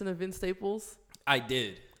you listen to Vince Staples? I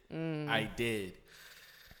did. I did.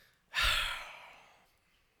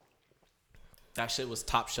 That shit was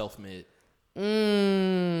top shelf mid.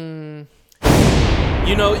 You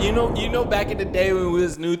know, back in the day when we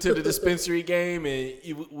was new to the dispensary game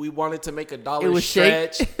and we wanted to make $1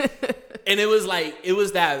 stretch, and it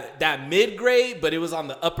was that mid grade, but it was on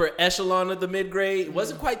the upper echelon of the mid grade. It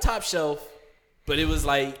wasn't quite top shelf, but it was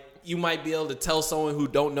like you might be able to tell someone who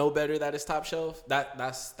don't know better that it's top shelf.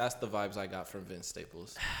 That's the vibes I got from Vince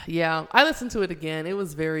Staples. Yeah, I listened to it again. It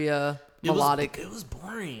was very melodic. It was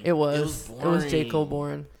boring. It was J. Cole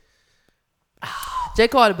boring. J.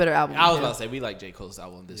 Cole had a better album. I was about to say we like J. Cole's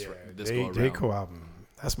album this go around. J. Cole album,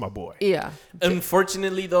 that's my boy. Yeah.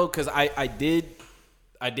 Unfortunately though, because I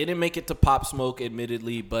didn't make it to Pop Smoke,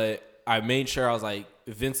 admittedly, but I made sure I was like,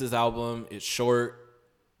 Vince's album is short,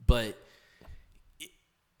 but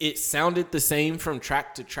it sounded the same from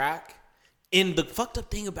track to track. And the fucked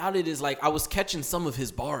up thing about it is like I was catching some of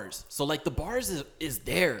his bars. So like the bars is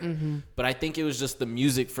there. But I think it was just the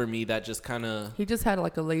music for me that just kind of... He just had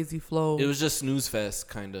like a lazy flow. It was just snooze fest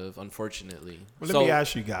kind of, unfortunately. Well, let me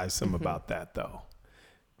ask you guys something about that though.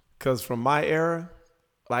 Because from my era,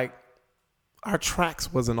 like our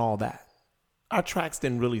tracks wasn't all that. Our tracks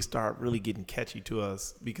didn't really start really getting catchy to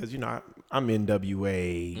us because, you know, I'm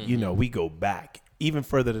NWA, you know, we go back. Even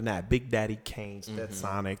further than that, Big Daddy Kane,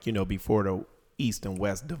 Stetsonic, you know, before the East and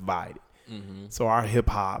West divided. So our hip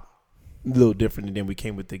hop, a little different than then we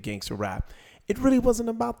came with the gangster rap. It really wasn't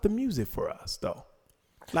about the music for us, though.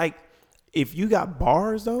 Like, if you got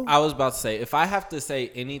bars, though. I was about to say, if I have to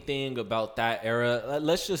say anything about that era,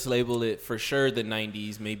 let's just label it for sure the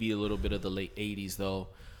 90s, maybe a little bit of the late 80s, though.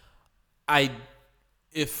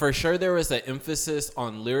 If for sure there was an emphasis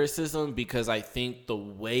on lyricism, because I think the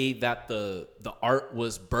way that the art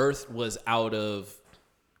was birthed was out of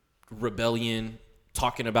rebellion,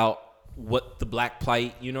 talking about what the black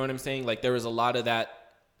plight, you know what I'm saying? Like there was a lot of that.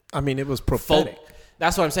 I mean, it was prophetic.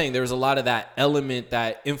 That's what I'm saying. There was a lot of that element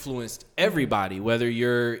that influenced everybody, whether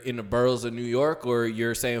you're in the boroughs of New York or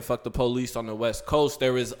you're saying fuck the police on the West Coast.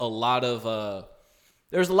 There was a lot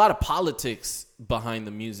of politics behind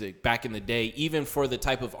the music back in the day, even for the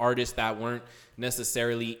type of artists that weren't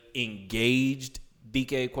necessarily engaged,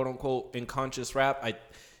 DK, quote unquote, in conscious rap.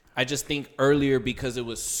 I just think earlier, because it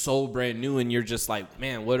was so brand new and you're just like,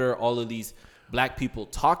 man, what are all of these black people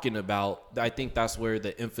talking about? I think that's where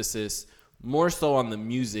the emphasis more so on the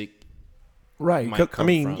music. Right. I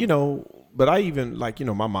mean, from. You know, but I even like, you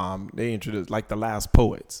know, my mom, they introduced like the Last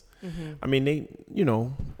Poets. I mean, they, you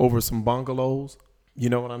know, over some bungalows. You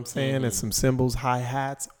know what I'm saying? And some cymbals,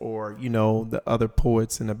 hi-hats, or, you know, the other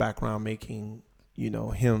poets in the background making, you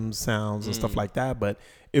know, hymns, sounds, and stuff like that. But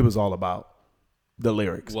it was all about the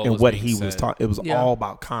lyrics and what he was talking. It was all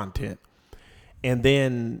about content. And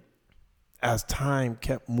then as time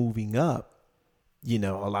kept moving up, you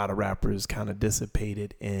know, a lot of rappers kind of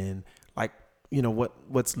dissipated and like, you know,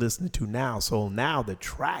 what's listening to now. So now the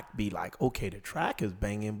track be like, okay, the track is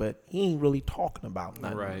banging, but he ain't really talking about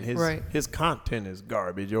nothing. Right. His content is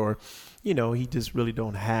garbage, or, you know, he just really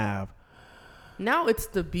don't have. Now it's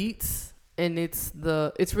the beats, and it's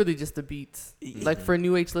really just the beats. Like for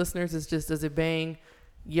new age listeners, it's just, does it bang?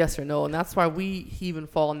 Yes or no? And that's why we even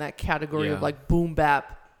fall in that category of like boom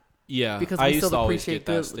bap. Yeah, because we still appreciate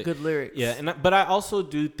good lyrics. Yeah, but I also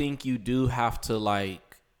do think you do have to like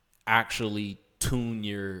actually tune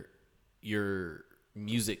your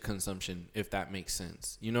music consumption, if that makes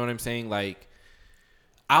sense. You know what I'm saying? Like,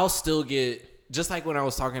 I'll still get, just like when I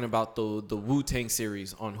was talking about the Wu-Tang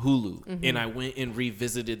series on Hulu, and I went and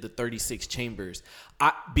revisited the 36 Chambers.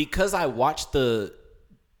 Because I watched the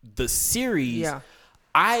series,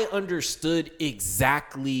 I understood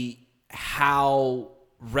exactly how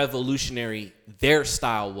revolutionary their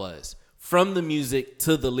style was. From the music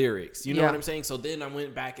to the lyrics. You know what I'm saying? So then I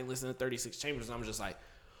went back and listened to 36 Chambers, and I'm just like,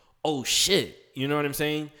 oh shit. You know what I'm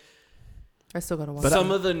saying? I still gotta watch. But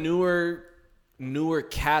some of the newer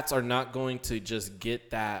cats are not going to just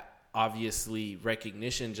get that obviously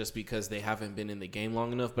recognition just because they haven't been in the game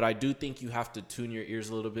long enough. But I do think you have to tune your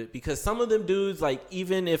ears a little bit, because some of them dudes, like,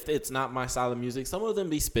 even if it's not my style of music, some of them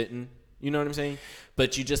be spitting. You know what I'm saying?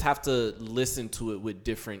 But you just have to listen to it with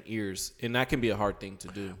different ears. And that can be a hard thing to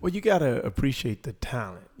do. Well, you got to appreciate the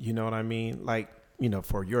talent. You know what I mean? Like, you know,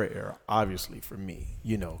 for your era, obviously for me,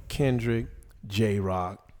 you know, Kendrick,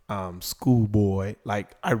 J-Rock, Schoolboy,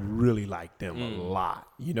 like, I really like them a lot.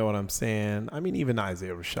 You know what I'm saying? I mean, even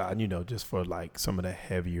Isaiah Rashad, you know, just for like some of the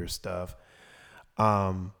heavier stuff.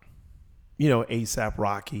 You know, A$AP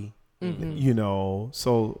Rocky, you know,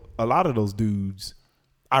 so a lot of those dudes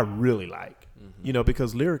I really like, you know,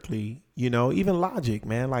 because lyrically, you know, even Logic,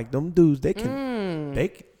 man, like them dudes, they can,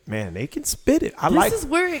 Man, they can spit it. This is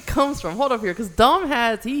where it comes from. Hold up here, because Dom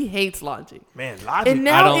he hates Logic. Man, Logic. And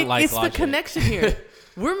now I don't like it's Logic. the connection here.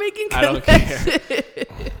 We're making I don't connections.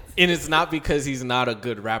 And it's not because he's not a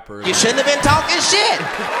good rapper. You shouldn't have been talking shit.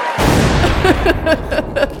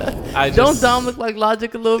 Don't Dom look like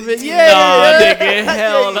Logic a little bit? Nah, Yeah. nigga,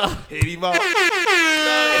 hell no. Hit him up.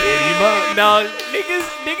 No,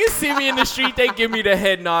 niggas see me in the street, they give me the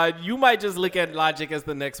head nod. You might just look at Logic as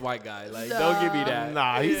the next white guy. Like, don't give me that.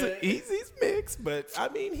 Nah, he's mixed, but I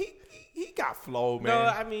mean he got flow, man. No,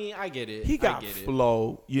 I mean, I get it. He got I get it.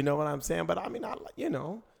 flow. You know what I'm saying? But I mean,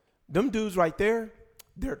 them dudes right there,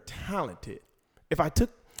 they're talented.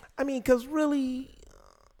 Because really,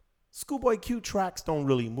 Schoolboy Q tracks don't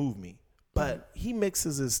really move me. But he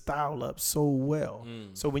mixes his style up so well.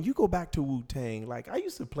 So when you go back to Wu-Tang, like I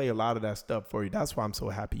used to play a lot of that stuff for you. That's why I'm so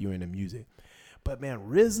happy you're into music. But man,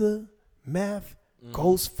 RZA, Meth,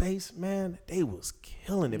 Ghostface, man, they was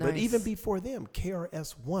killing it. But Nice. even before them,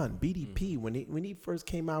 KRS-One, BDP, when he first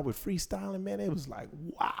came out with freestyling, man, it was like,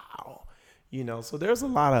 wow. So there's a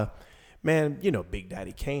lot of, man, Big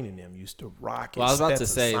Daddy Kane and them used to rock. Well, I was about to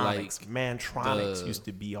say, Stetsasonics, Mantronics used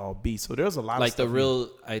to be all beat. So there's a lot of like stuff.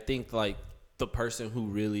 I think like the person who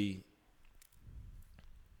really,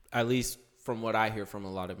 at least from what I hear from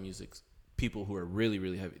a lot of people who are really,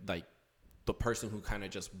 really heavy, like the person who kind of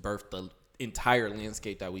just birthed the entire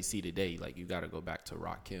landscape that we see today. Like you got to go back to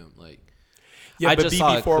Rakim. Like, Yeah, I but just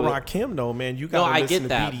saw a before clip- Rakim though, man, you got to I listen get to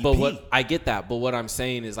that, BDP. I get that, but what I'm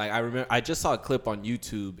saying is like I just saw a clip on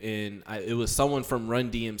YouTube and it was someone from Run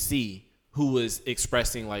DMC who was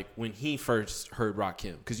expressing like when he first heard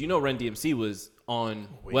Rakim, because Run DMC was on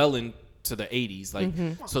well into the 80s, like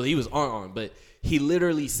so he was on, but he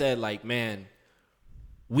literally said like, man,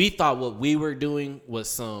 we thought what we were doing was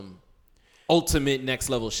some ultimate next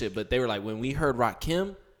level shit, but they were like, when we heard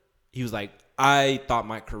Rakim, he was like, I thought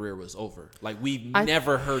my career was over. Like we've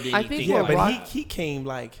never heard anything. I think Yeah, what but Rock- he came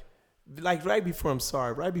like right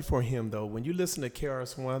before him though. When you listen to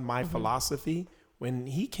KRS-One, My Philosophy, when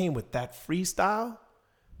he came with that freestyle,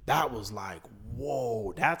 that was like,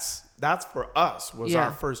 whoa, that's for us was Yeah.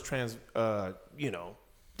 our first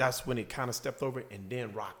that's when it kind of stepped over, and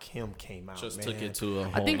then Rakim came out. just man. took it to a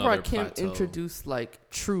whole I think nother Rakim plateau. introduced like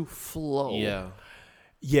true flow. Yeah.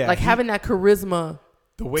 Yeah, Like having that charisma.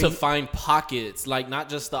 the way To he- find pockets, like not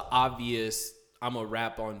just the obvious I'm a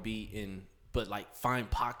rap on beat but like find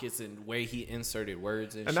pockets and where he inserted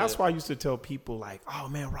words and shit. that's why I used to tell people like, oh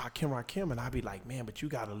man, Rakim, and I'd be like, man, but you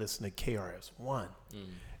got to listen to KRS-One.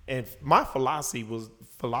 And my philosophy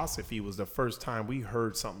was the first time we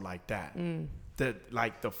heard something like that. That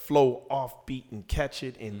like the flow off beat and catch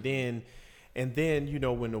it, and then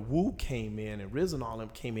when the Wu came in and RZA and all them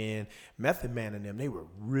came in, Method Man and them, they were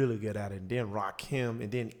really good at it. And then Rakim, and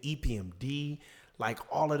then EPMD, like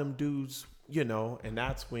all of them dudes, and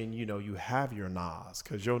that's when you have your Nas,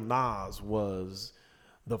 because your Nas was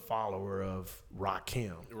the follower of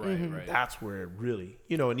Rakim. Right. That's where it really,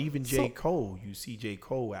 and even J. Cole, you see J.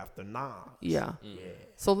 Cole after Nas. Yeah.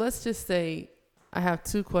 So let's just say I have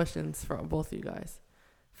two questions for both of you guys.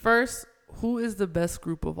 First, who is the best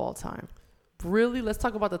group of all time? Really, let's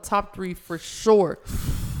talk about the top 3 for sure.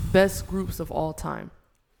 Best groups of all time.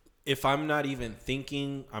 If I'm not even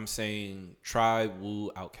thinking, I'm saying Tribe,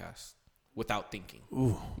 Wu, Outkast without thinking.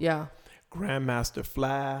 Ooh. Yeah. Grandmaster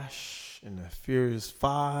Flash and the Furious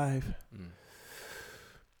 5.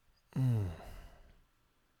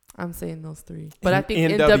 I'm saying those 3. But I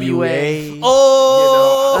think NWA. NWA.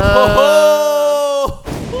 Oh!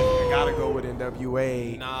 I gotta go with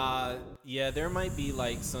NWA. Nah, yeah, there might be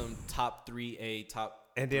like some top 3A, top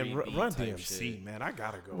And then 3B Run type DMC, shit. man, I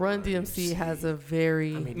gotta go. Run DMC has a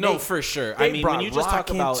very... No, for sure. They I mean, when brought you just talk rock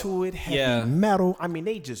about into it, heavy metal. I mean,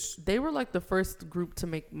 they just They were like the first group to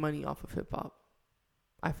make money off of hip hop.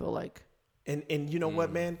 I feel like. and you know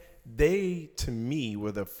what, man? They to me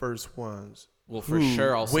were the first ones. well, for who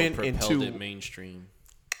sure, also went propelled into it mainstream.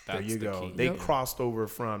 There That's you the go. key. They crossed over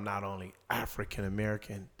from not only African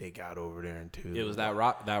American, they got over there into It was that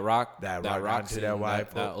rock got into scene that white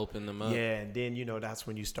that folk. opened them up. Yeah, and then that's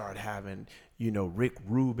when you start having Rick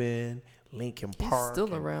Rubin, Linkin He's Park.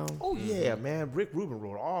 still around. Oh yeah, man, Rick Rubin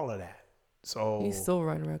wrote all of that. So He's still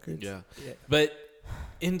writing records. Yeah. But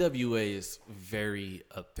NWA is very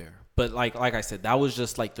up there. But like I said, that was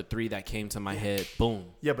just like the 3 that came to my head. Boom.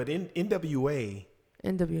 yeah, but in NWA,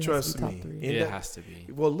 NWA trust has to be me, top 3. It has to be.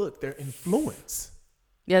 well, look, their influence.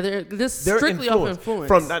 Yeah, they're just They're strictly off influence.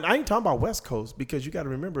 From I ain't talking about West Coast, because you got to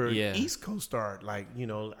remember Yeah. East Coast started like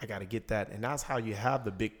I got to get that, and that's how you have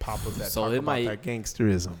the big poppers that So talk it about might- that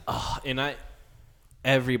gangsterism. And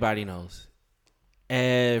everybody knows.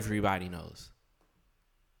 Everybody knows.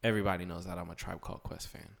 everybody knows that I'm a Tribe Called Quest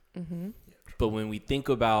fan. Mm-hmm. But when we think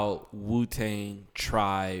about Wu-Tang,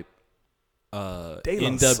 Tribe, De La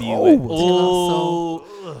NWA, Soul.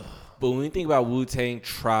 but when we think about Wu-Tang,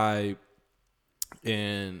 Tribe,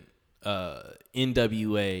 and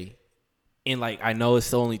NWA, and like I know it's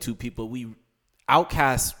still only two people,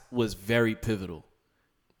 Outkast was very pivotal.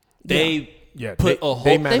 They put a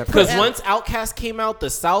whole because once Outkast came out, the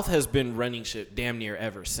South has been running shit damn near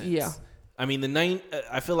ever since. Yeah. I mean,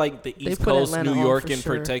 I feel like the East put Coast, Atlanta New on York for in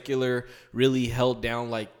sure. particular, really held down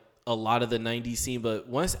like a lot of the 90s scene. But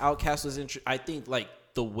once Outkast was I think like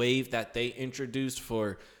the wave that they introduced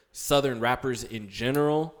for Southern rappers in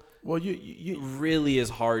general, well, you really is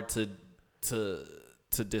hard to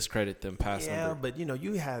discredit them past yeah, number. but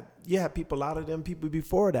you had people out of them people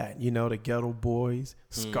before that. The Ghetto Boys,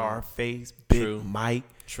 Scarface, Big True. Mike.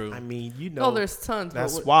 True. I mean, there's tons. That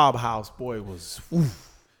but what- Swab House boy was.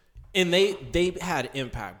 And they had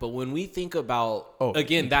impact, but when we think about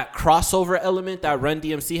again that crossover element that Run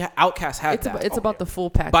DMC Outkast had, it's about the full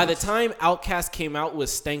package. By the time Outkast came out with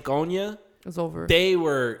Stankonia, it's over. They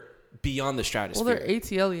were beyond the stratosphere. Well, they're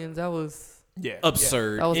ATLians. That was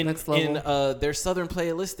absurd. That was next level. And they're Southern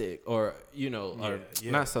playalistic, or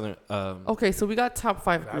not Southern. Okay, so we got top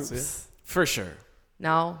 5 That's groups for sure.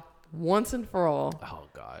 Now, once and for all, Oh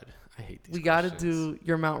God, I hate these. we got to do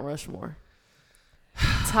your Mount Rushmore.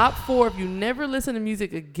 Top 4. If you never listen to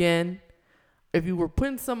music again, if you were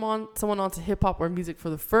putting someone onto hip hop or music for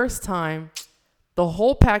the first time, the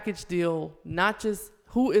whole package deal, not just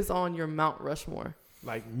who is on your Mount Rushmore.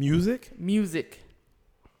 Like music? Music.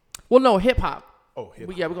 Well, no, hip hop. Oh, hip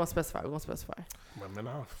hop. Yeah, we're gonna specify. Man,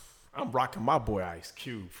 I'm rocking my boy Ice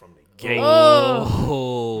Cube from the gate.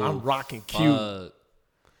 Oh, I'm rocking Cube.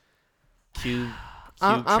 Cube.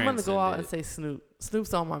 I'm gonna go out and say Snoop.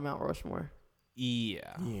 Snoop's on my Mount Rushmore. Yeah.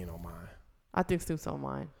 You ain't on mine. I think Snoop's on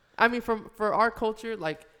mine. I mean, for our culture,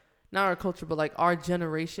 like not our culture, but like our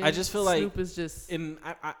generation. I just feel like Snoop is just. And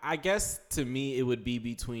I guess to me it would be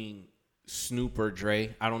between Snoop or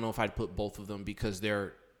Dre. I don't know if I'd put both of them because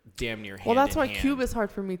they're damn near hand Well, that's in why hand. Cube is hard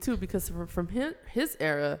for me too, because from his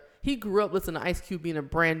era, he grew up listening to Ice Cube being a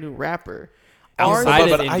brand new rapper. Outside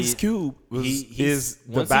but of Ice Indie, Cube is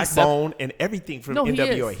the once he backbone and everything from No, he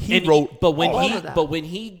NWA. is. He And wrote but when all he of that. but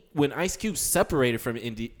when Ice Cube separated from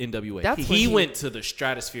NWA, That's he when went to the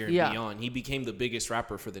stratosphere and Yeah. beyond. He became the biggest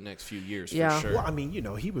rapper for the next few years Yeah. for sure. Well, I mean,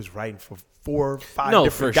 he was writing for 4 or 5 No,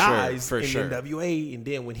 different for sure, guys for in sure. NWA, and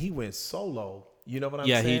then when he went solo, you know what I'm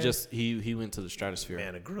yeah, saying? he went to the stratosphere.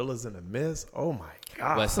 Man, the Gorillas and the Mist. Oh my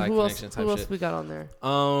God. West So Side who else? Connection type Who else shit. we got on there?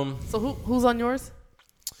 Um, So who's on yours?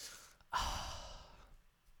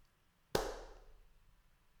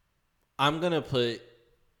 I'm gonna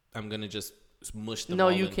just mush them. No,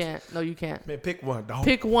 all you in. can't. No, you can't. Man, pick one, dog.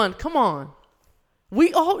 Pick one. Come on.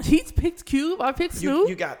 He's picked Cube. I picked Snoop.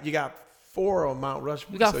 You got 4 on Mount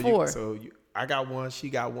Rushmore. You got 4. I got one.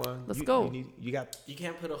 She got one. Let's go. You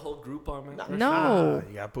can't put a whole group on me. No.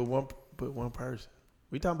 You got to put one person.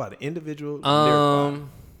 We talking about the individual.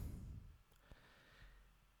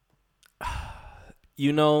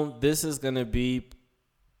 This is gonna be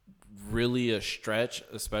really a stretch,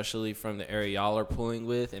 especially from the area y'all are pulling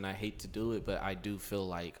with, and I hate to do it, but I do feel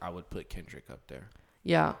like I would put Kendrick up there.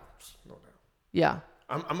 Yeah. Yeah.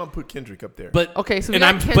 I'm gonna put Kendrick up there. But Okay, so we and got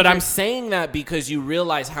I'm but Kendrick. I'm saying that because you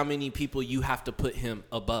realize how many people you have to put him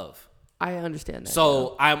above. I understand that.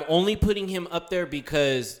 So I'm only putting him up there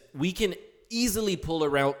because we can easily pull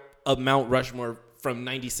around a Mount Rushmore from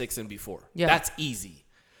 96 and before. Yeah. That's easy.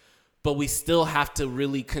 But we still have to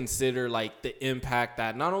really consider like the impact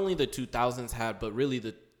that not only the 2000s had, but really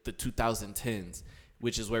the 2010s,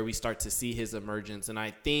 which is where we start to see his emergence. And I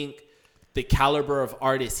think the caliber of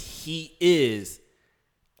artist he is,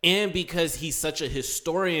 and because he's such a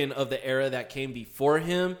historian of the era that came before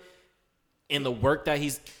him and the work that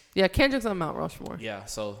he's... Yeah, Kendrick's on Mount Rushmore. Yeah,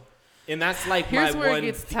 so... And that's like Here's my where it one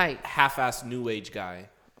gets tight. half-ass new age guy.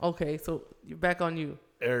 Okay, so you're back on you.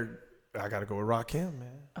 Eric, I gotta go with Rakim,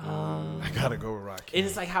 man. I gotta go with Rakim. And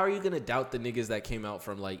it's like, how are you going to doubt the niggas that came out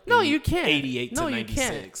from like No, you can't. 88 No, to you 96?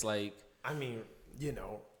 can't. Like, I mean,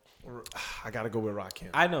 I gotta go with Rakim.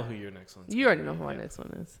 I know who your next one's You already know who my next one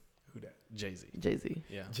is. Who that? Jay-Z. Jay-Z.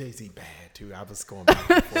 Yeah. Jay-Z bad too. I was going back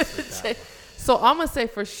and forth with that one. So I'm going to say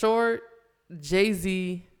for sure,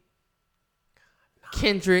 Jay-Z,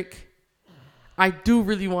 Kendrick. I do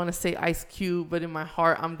really want to say Ice Cube, but in my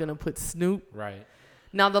heart, I'm going to put Snoop. Right.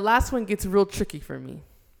 Now, the last one gets real tricky for me.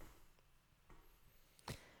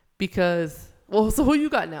 Because, so who you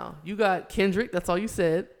got now? You got Kendrick. That's all you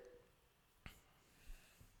said.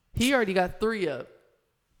 He already got 3 up.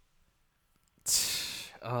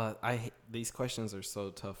 These questions are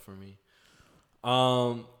so tough for me.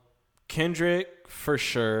 Kendrick for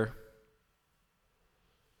sure.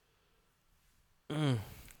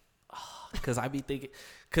 Because I be thinking,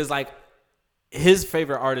 because like his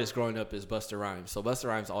favorite artist growing up is Busta Rhymes, so Busta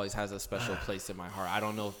Rhymes always has a special place in my heart. I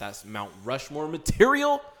don't know if that's Mount Rushmore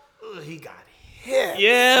material. He got hit.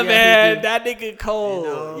 Yeah, man, that nigga cold. You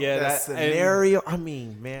know, yeah, that scenario. I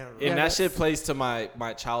mean, man, and that shit plays to my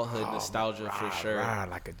childhood nostalgia for sure.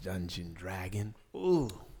 Like a Dungeon Dragon. Ooh,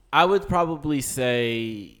 I would probably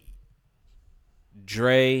say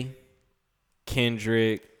Dre,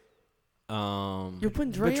 Kendrick. You're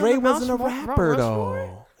putting Dre. But Dre on the wasn't a Mount rapper Rushmore?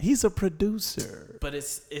 though. He's a producer. But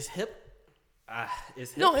it's hip.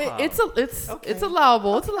 It's hip. No, it's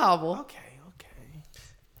allowable. It's allowable. Okay.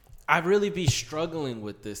 I'd really be struggling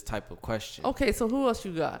with this type of question. Okay, so who else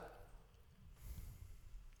you got?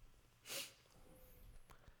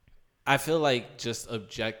 I feel like just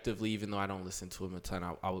objectively, even though I don't listen to him a ton,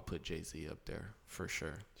 I would put Jay-Z up there for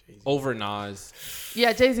sure. Jay-Z. Over Nas.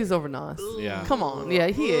 Yeah, Jay-Z's over Nas. Yeah. Come on. Yeah,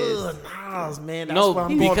 he is. Nas, man. That's No, what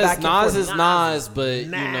I'm because going back Nas and is forth. Nas, but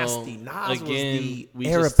nasty. you know, Nas again, was the we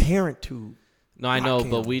heir just apparent to. No, I know,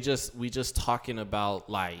 Rakim. but we just talking about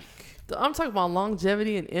like I'm talking about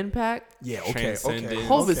longevity and impact. Yeah, okay. Transcendence.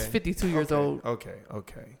 Hov is 52 years old. Okay.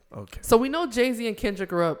 So we know Jay-Z and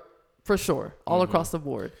Kendrick are up for sure, all across the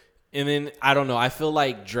board. And then I don't know. I feel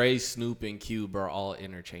like Dre, Snoop, and Cube are all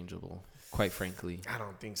interchangeable. Quite frankly, I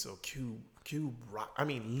don't think so. Cube rock. I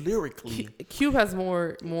mean, lyrically, Cube has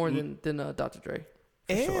more than Dr. Dre.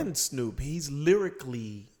 and Snoop. He's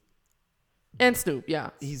lyrically. And Snoop, yeah.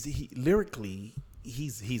 Lyrically,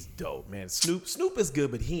 he's dope, man. Snoop is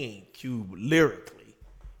good, but he ain't Cube lyrically.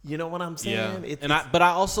 You know what I'm saying? Yeah. But I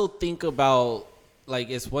also think about like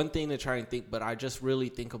it's one thing to try and think, but I just really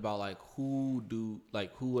think about like who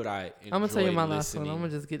would I enjoy I'm gonna tell you my last listening? one. I'm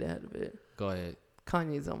gonna just get ahead of it. Go ahead.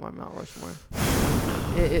 Kanye's on my Mount Rushmore.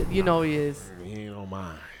 You know he is. He ain't on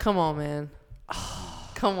mine. Come on, man.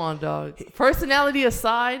 Come on, dog. Personality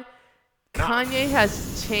aside, Kanye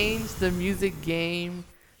has changed the music game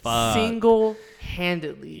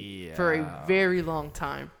single-handedly for a very long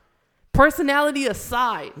time. Personality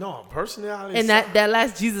aside. No, personality. And that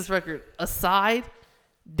last Jesus record aside,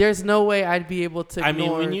 there's no way I'd be able to ignore I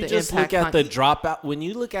mean, when you the just impact look at the dropout, when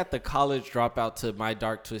you look at the college dropout to My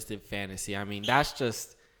Dark Twisted Fantasy, I mean, that's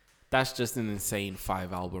just an insane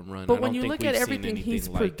 5-album run. But when you look at everything he's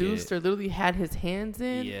produced or literally had his hands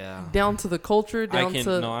in, down to the culture,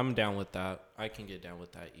 I'm down with that. I can get down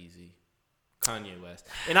with that easy. Kanye West,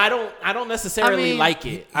 and I don't necessarily like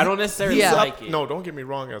it. I don't necessarily like it. No, don't get me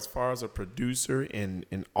wrong. As far as a producer and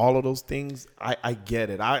all of those things, I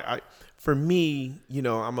get it. I for me, you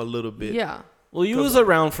know, I'm a little bit. Yeah. Well, you was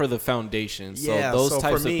around for the foundation, so those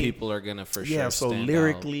types of people are gonna for sure. Yeah. So stand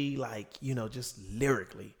lyrically, like just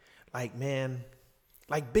lyrically, like man,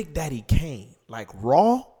 like Big Daddy Kane, like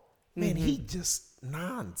Raw, man, he just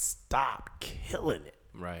nonstop killing it.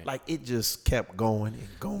 Right. Like it just kept going and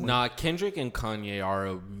going. Nah, Kendrick and Kanye are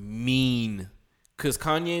a mean, because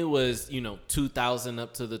Kanye was 2000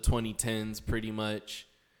 up to the 2010s pretty much,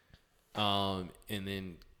 and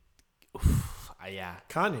then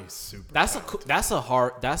Kanye's super. That's a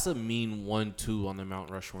mean 1-2 on the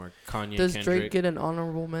Mount Rushmore. Kanye. Does Kendrick. Drake get an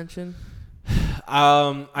honorable mention?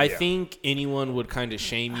 I think anyone would kind of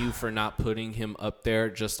shame you for not putting him up there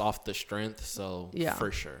just off the strength. So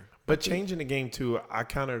for sure. But changing the game too, I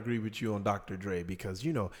kind of agree with you on Dr. Dre because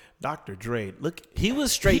Dr. Dre, look, he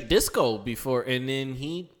was straight disco before, and then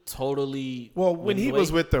he totally. Well, when he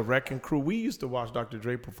was with the Wrecking Crew, we used to watch Dr.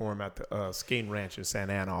 Dre perform at the Skating Ranch in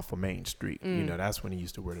Santa Ana off of Main Street. That's when he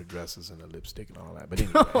used to wear the dresses and the lipstick and all that. But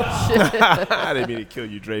anyway, I didn't mean to kill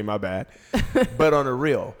you, Dre. My bad. But on the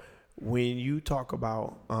real, when you talk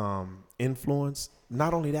about influence.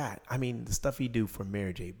 Not only that, I mean, the stuff he do for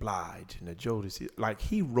Mary J. Blige and the Jodeci, like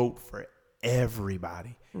he wrote for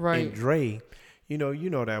everybody. Right. And Dre, you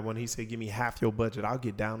know that when he said, give me half your budget, I'll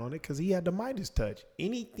get down on it because he had the Midas touch.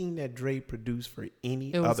 Anything that Dre produced for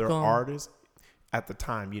any other artist at the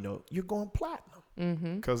time, you're going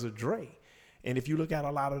platinum because of Dre. And if you look at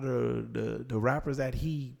a lot of the rappers that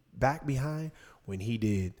he backed behind, when he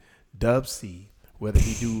did Dub C, whether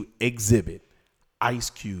he do Exhibit, Ice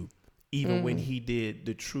Cube, even when he did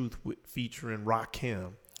The Truth featuring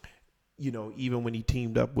Rakim, even when he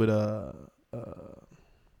teamed up with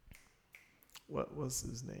what was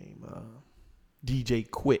his name?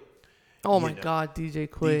 DJ Quick. Oh my God,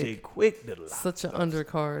 DJ Quick. DJ Quick did a lot. Such an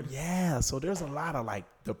undercard. Yeah, so there's a lot of like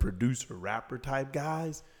the producer rapper type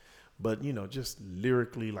guys, but just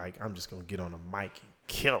lyrically, like I'm just gonna get on a mic and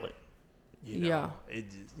kill it. It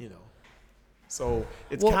just, So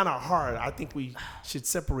it's Well- kind of hard. I think we should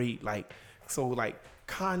separate like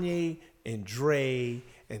Kanye and Dre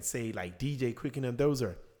and say like DJ Quick and them. Those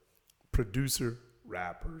are producer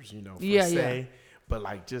rappers, you know, per Yeah, se. yeah. But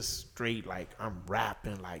like just straight like I'm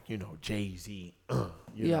rapping like, you know, Jay-Z, you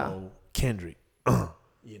Yeah. know, Kendrick,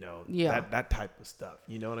 you know, Yeah. that type of stuff.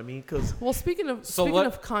 You know what I mean? Because Well, speaking of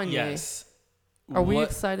Kanye, Yes. are we What-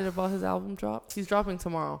 excited about his album drop? He's dropping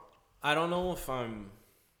tomorrow. I don't know if I'm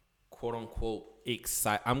quote unquote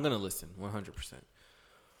excited. I'm gonna listen 100%.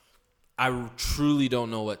 I truly don't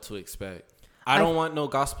know what to expect. I don't want no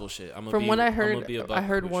gospel shit. From what I I'm heard, gonna be a buck I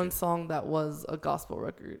heard with one you. song that was a gospel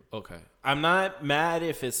record. Okay, I'm not mad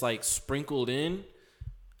if it's like sprinkled in.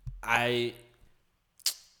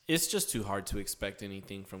 It's just too hard to expect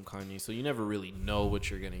anything from Kanye, so you never really know what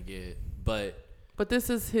you're gonna get. But this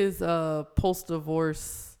is his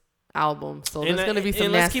post-divorce album, so there's gonna be some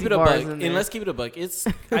and let's nasty keep it a bars buck. in there. And let's keep it a buck. It's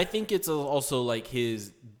I think it's also like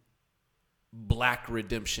his Black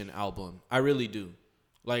Redemption album. I really do.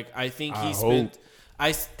 Like I think he spent.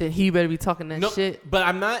 Then he better be talking that shit. But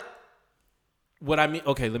I'm not. What I mean,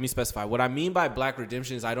 okay, let me specify. What I mean by Black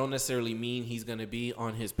Redemption is I don't necessarily mean he's gonna be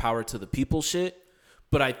on his Power to the People shit,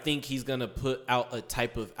 but I think he's gonna put out a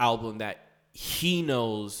type of album that he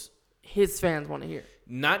knows His fans want to hear.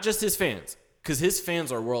 not just his fans, because his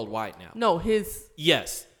fans are worldwide now. No, his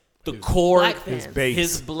Yes, the core, black fans. his base.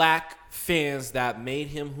 his black fans that made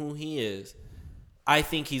him who he is. I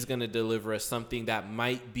think he's gonna deliver us something that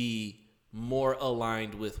might be more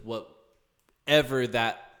aligned with whatever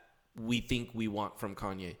that we think we want from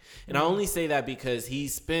Kanye. And I only say that because he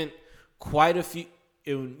spent quite a few,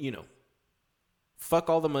 you know, fuck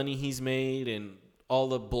all the money he's made and all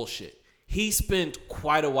the bullshit. He spent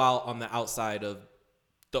quite a while on the outside of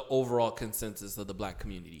the overall consensus of the black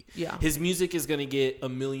community. Yeah. His music is going to get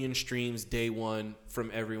 1 million streams day one from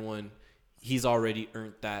everyone. He's already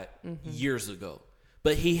earned that years ago.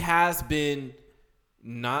 But he has been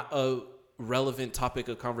not a relevant topic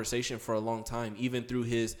of conversation for a long time, even through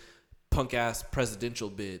his punk ass presidential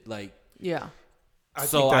bid. Like, yeah. I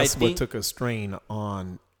So think that's I what think- took a strain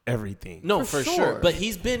on everything. no, For for sure. sure. But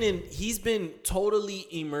he's been totally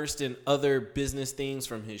immersed in other business things,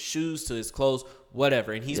 from his shoes to his clothes,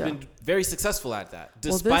 whatever. And he's Yeah. been very successful at that, Well,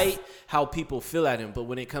 despite this- how people feel at him. But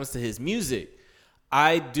when it comes to his music,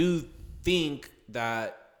 I do think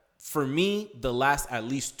that for me, the last at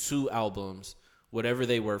least 2 albums, whatever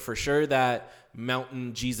they were, for sure that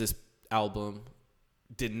Mountain Jesus album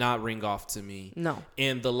did not ring off to me. No.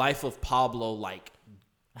 And The Life of Pablo, like,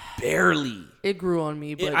 barely. It grew on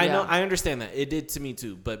me, but I yeah. know, I understand that. It did to me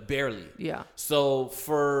too, but barely. Yeah. So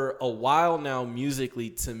for a while now, musically,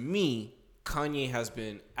 to me, Kanye has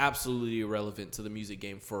been absolutely irrelevant to the music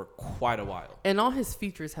game for quite a while. And all his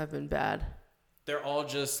features have been bad. They're all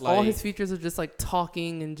just like All his features are just like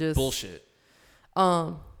talking and just bullshit.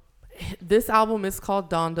 This album is called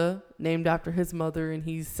Donda, named after his mother, and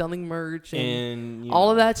he's selling merch And you all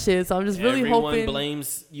know, of that shit. So I'm just really everyone hoping.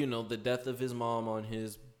 blames, you know, the death of his mom on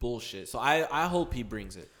his bullshit. So I hope he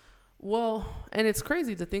brings it. Well, and it's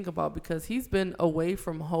crazy to think about because he's been away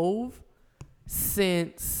from Hove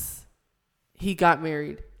since he got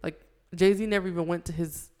married. Like Jay-Z never even went to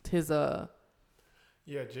his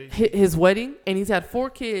Yeah, Jay. his wedding, and he's had 4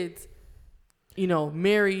 kids. You know,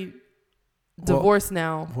 married, divorced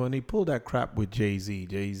now. When he pulled that crap with Jay-Z,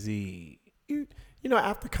 you know,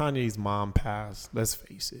 after Kanye's mom passed, let's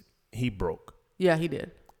face it, he broke. Yeah, he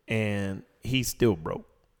did. And he's still broke.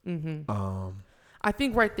 I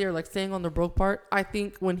think right there, like staying on the broke part, I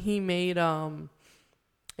think when he made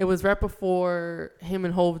it was right before him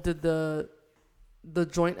and Hove did the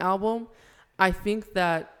joint album. I think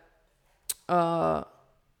that I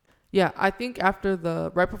think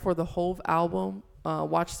after right before the Hove album,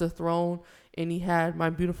 Watch the Throne, and he had My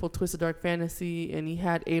Beautiful Twisted Dark Fantasy, and he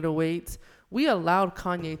had 808s, we allowed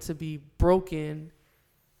Kanye to be broken,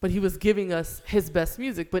 but he was giving us his best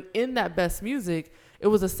music. But in that best music, it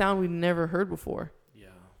was a sound we never heard before. Yeah.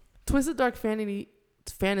 Twisted Dark Fantasy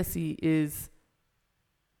is,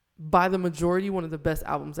 by the majority, one of the best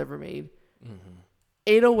albums ever made.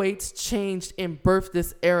 808s changed and birthed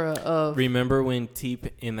this era of... Remember when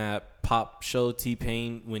in that pop show,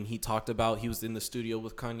 T-Pain, when he talked about he was in the studio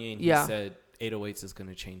with Kanye and he said 808s is going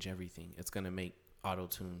to change everything. It's going to make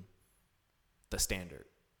auto-tune the standard.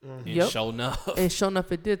 And sure enough. And sure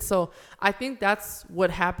enough, it did. So I think that's what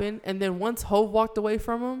happened. And then once Hove walked away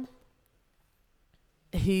from him,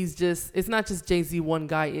 it's not just Jay-Z one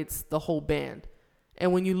guy, it's the whole band.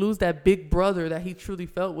 And when you lose that big brother that he truly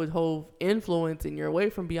felt with Hove influence, and you're away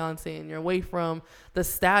from Beyonce and you're away from the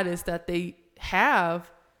status that they have,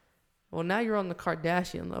 Well, now you're on the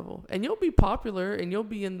Kardashian level, and you'll be popular, and you'll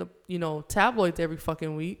be in the tabloids every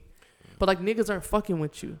fucking week. But like niggas aren't fucking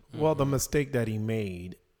with you. Well, the mistake that he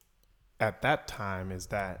made at that time is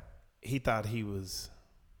that he thought he was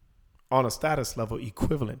on a status level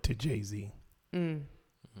equivalent to Jay-Z. And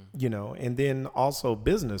then also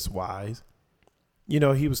business wise,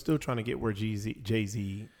 he was still trying to get where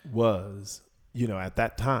Jay-Z was, at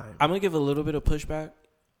that time. I'm going to give a little bit of pushback.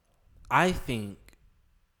 I think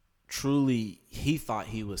truly he thought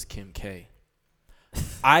he was Kim K.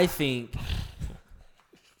 I think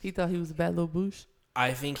he thought he was a bad little boosh.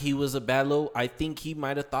 I think he was a bad little. I think he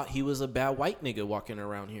might have thought he was a bad white nigga walking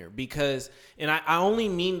around here because, and I only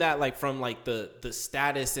mean that like from like the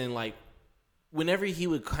status and like whenever he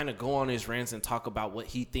would kind of go on his rants and talk about what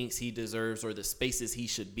he thinks he deserves or the spaces he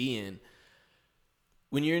should be in.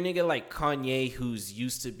 When you're a nigga like Kanye who's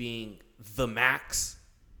used to being the max,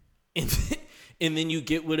 and then you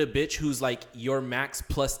get with a bitch who's like your max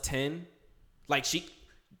plus 10, like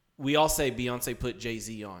we all say Beyonce put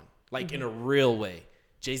Jay-Z on. Like in a real way.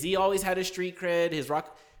 Jay-Z always had his street cred, his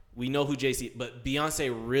rock. We know who Jay-Z, but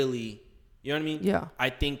Beyonce really, you know what I mean? Yeah. I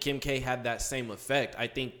think Kim K had that same effect. I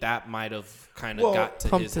think that might have kind of got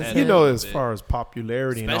to his head. As far as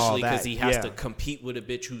popularity and all that. Especially because he has to compete with a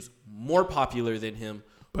bitch who's more popular than him,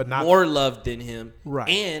 but not more loved than him, right?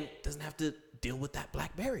 And doesn't have to deal with that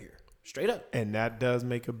black barrier. Straight up. And that does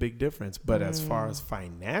make a big difference. But as far as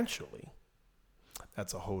financially,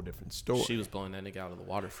 that's a whole different story. She was blowing that nigga out of the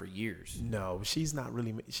water for years. No, she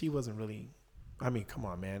wasn't really. I mean, come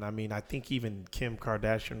on, man. I mean, I think even Kim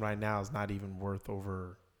Kardashian right now is not even worth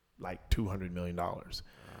over like $200 million.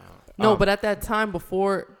 No, but at that time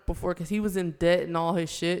before, because he was in debt and all his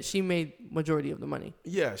shit, she made majority of the money.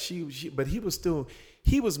 Yeah, but he was making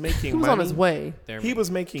he was money. On his way. He was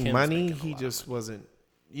making Kim's money. making He just wasn't,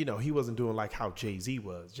 he wasn't doing like how Jay-Z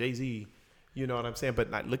was. Jay-Z, you know what I'm saying? But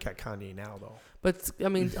look at Kanye now, though. But, I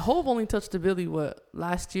mean, Hov only touched the Billy,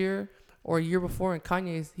 last year or a year before,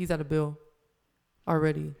 and he's at a bill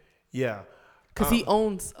already. Yeah. Because he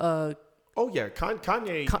owns... Oh, yeah.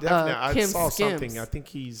 Kanye, definitely. I saw Skims. something. I think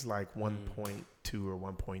he's like 1.2 or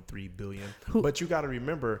 1.3 billion. But you got to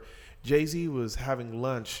remember, Jay-Z was having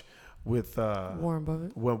lunch with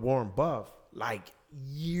Warren Buffett, like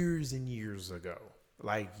years and years ago.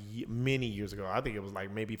 Like many years ago. I think it was like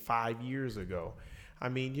maybe 5 years ago. I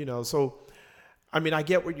mean, so... I mean, I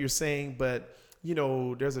get what you're saying, but,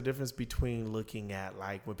 there's a difference between looking at,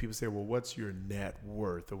 like, when people say, well, what's your net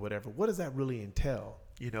worth or whatever? What does that really entail?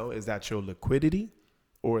 Is that your liquidity?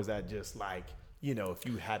 Or is that just like, if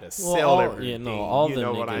you had to sell everything? Yeah, no, all you them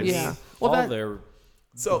know niggas, what I mean? Yeah. Well, all their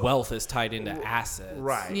wealth is tied into assets.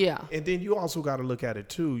 Right. Yeah. And then you also got to look at it,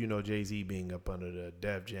 too, Jay-Z being up under the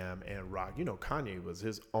Def Jam and Rock. Kanye was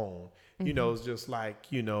his own. It's just like,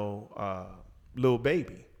 Lil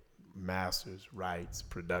Baby. Masters, rights,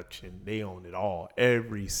 production, they own it all.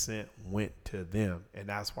 Every cent went to them, and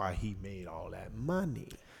that's why he made all that money.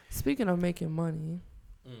 Speaking of making money,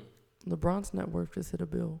 LeBron's net worth just hit a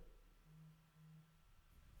bill.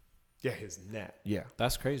 Yeah, his net. Yeah,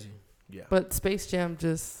 that's crazy. Yeah, but Space Jam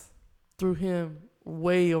just threw him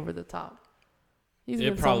way over the top. He's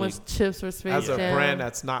getting so much chips for Space Jam. As a brand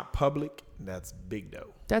that's not public, that's big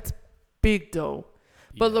dough. That's big dough.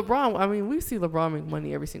 But LeBron, I mean, we see LeBron make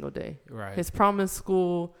money every single day. Right. His Promise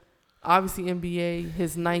School, obviously NBA,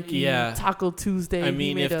 his Nike, Taco Tuesday. I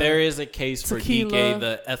mean, if there is a case for DK,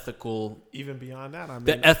 the ethical, even beyond that, I mean,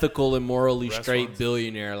 the ethical and morally straight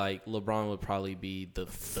billionaire, like LeBron would probably be the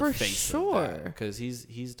face of that, because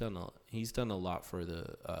he's done a lot for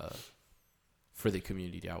the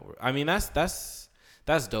community outward. I mean, that's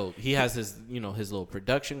dope. He has his his little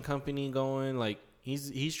production company going, like.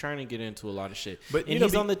 He's trying to get into a lot of shit, and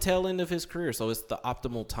he's on the tail end of his career, so it's the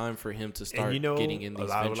optimal time for him to start getting in these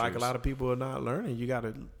ventures. Like a lot of people are not learning. You got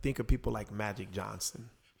to think of people like Magic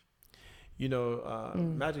Johnson.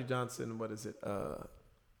 Magic Johnson. What is it?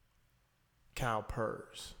 Cal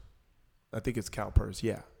Purse. I think it's Cal Purse.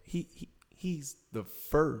 Yeah, he's the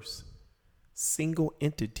first single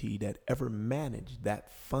entity that ever managed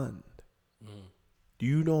that fund. Do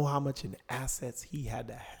you know how much in assets he had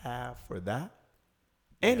to have for that?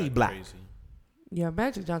 And he black. Crazy. Yeah,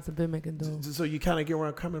 Magic Johnson been making dough. So you kind of get where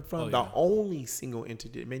I'm coming from. The only single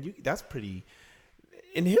entity, man, that's pretty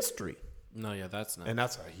in history. No, yeah, that's not. And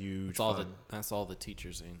that's a huge. That's all the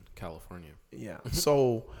teachers in California. Yeah.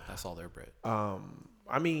 So that's all their bread.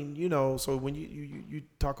 I mean, so when you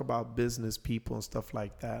talk about business people and stuff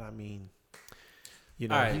like that, I mean, all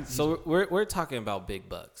right. So we're talking about big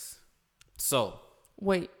bucks. So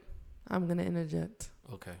wait, I'm gonna interject.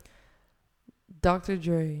 Okay. Dr.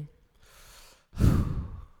 Dre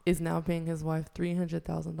is now paying his wife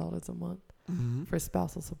 $300,000 a month for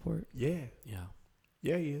spousal support. Yeah. Yeah.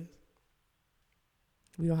 Yeah, he is.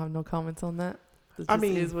 We don't have no comments on that. It I just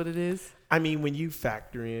mean- is what it is. I mean, when you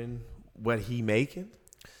factor in what he making,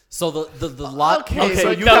 So the lot. Okay,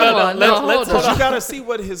 so you you come gotta- on. No, hold because on. you got to see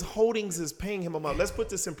what his holdings is paying him a month. Let's put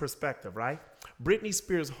this in perspective, right? Britney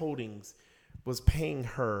Spears' holdings was paying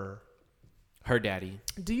her, her daddy.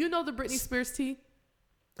 Do you know the Britney Spears tea?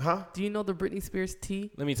 huh? Do you know the Britney Spears tea?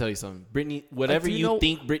 Let me tell you something. Britney, whatever do you you know-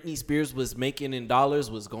 think Britney Spears was making in dollars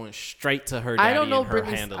was going straight to her daddy I don't know and her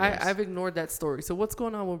Britney. handlers. I've ignored that story. So what's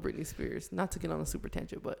going on with Britney Spears? Not to get on a super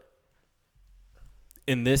tangent, but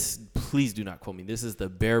And this, please do not quote me. This is the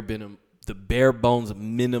bare bones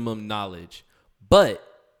minimum knowledge. But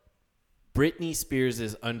Britney Spears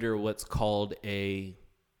is under what's called a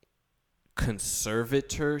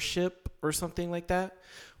conservatorship or something like that,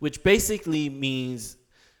 which basically means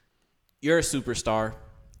you're a superstar.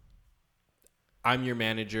 I'm your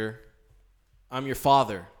manager. I'm your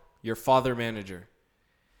father manager.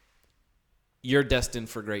 You're destined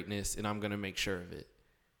for greatness, and I'm going to make sure of it.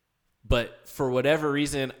 But for whatever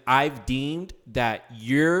reason, I've deemed that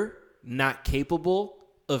you're not capable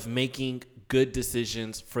of making good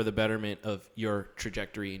decisions for the betterment of your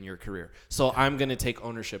trajectory in your career. So I'm going to take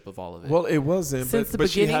ownership of all of it. Well, it wasn't. Since the but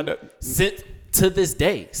she had beginning?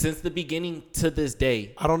 to, Since the beginning to this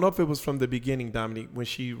day, I don't know if it was from the beginning, Dominique, when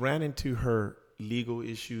she ran into her legal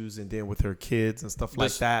issues and then with her kids and stuff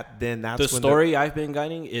like that. Then that's the when story I've been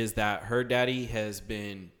guiding is that her daddy has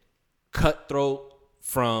been cutthroat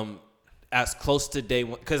from as close to day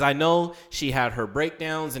one. Because I know she had her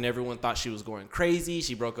breakdowns and everyone thought she was going crazy.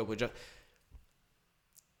 She broke up with Joe.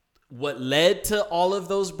 What led to all of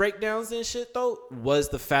those breakdowns and shit, though, was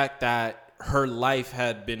the fact that her life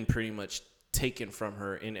had been pretty much taken from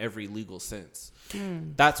her in every legal sense.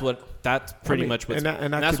 That's pretty much what, and that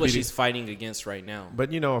that's could what be she's fighting against right now.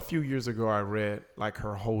 But, a few years ago, I read like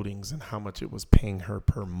her holdings and how much it was paying her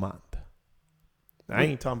per month. I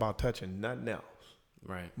ain't talking about touching nothing else,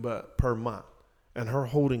 Right. but per month. And her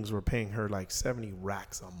holdings were paying her like 70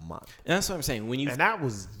 racks a month. And that's what I'm saying. When you And that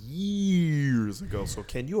was years ago. So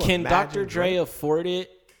can you can imagine Dr. Dre afford it?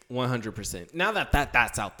 100%. Now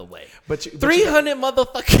that's out the way. But you- $300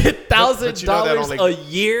 motherfucking but you know that $1,000 only- a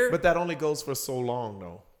year But that only goes for so long,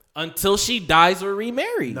 though. until she dies or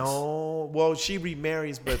remarries. No, well, she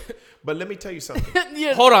remarries, but let me tell you something.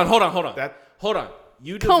 yeah, Hold on. Hold on.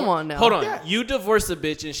 You Come on now. Hold on. Yeah. You divorce a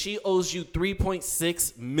bitch and she owes you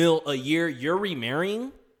 $3.6 million a year. You're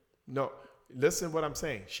remarrying? No, listen what I'm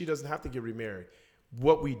saying. She doesn't have to get remarried.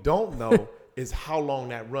 What we don't know is how long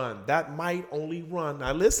that run. That might only run.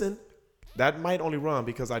 Now listen, that might only run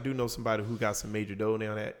because I do know somebody who got some major dough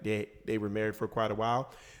now that they were married for quite a while.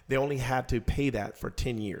 They only had to pay that for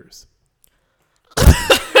 10 years.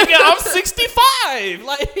 Nigga, I'm 65.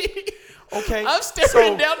 Like, Okay. I'm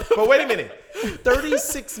staring down the But wait a minute.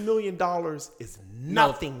 $36 million is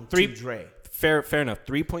nothing three- to Dre. fair enough.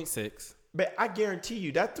 3.6. But I guarantee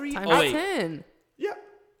you that three. times Oh, wait. 10. Yeah.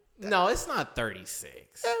 No, it's not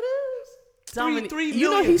 36. That is. Dominic, Three you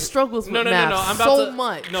know million. he struggles with No. math I'm about so to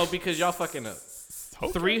much. No, because y'all fucking up.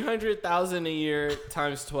 300,000 a year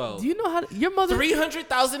times 12. Do you know how to, your mother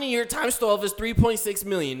 300,000 a year times 12 is 3.6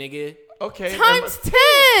 million, nigga. Okay. times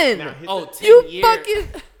 10? Now hit Oh, the- 10 You years.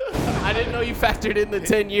 fucking I didn't know you factored in the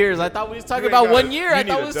 10 years. I thought we was talking You ain't about gotta- 1 year. you I need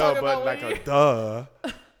thought a we was duh talking button about 1 like year. a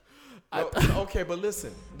duh. No, okay, but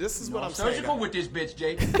listen. This is what I'm saying. Surgical with this bitch,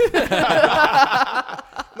 Jay.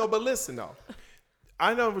 No, but listen though.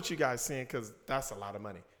 I know what you guys saying because that's a lot of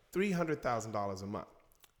money. $300,000 a month.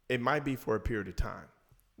 It might be for a period of time.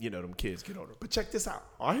 Them kids get older. But check this out.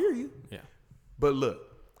 I hear you. Yeah. But look,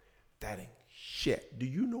 that ain't shit. Do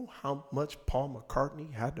you know how much Paul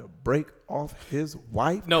McCartney had to break off his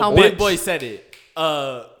wife? No, How Big much? Boy said it.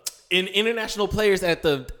 In international players at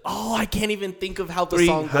the I can't even think of how the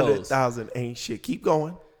song goes. 300,000 ain't shit. Keep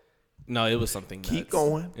going. No, it was something. Keep nuts.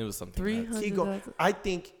 going. It was something. 300. nuts. Keep going. I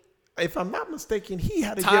think, if I'm not mistaken, he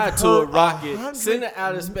had to Tied give to her a rocket. 100 Send it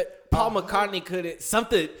out of space. Paul McCartney couldn't.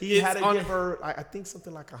 Something. He had to on give her, I think,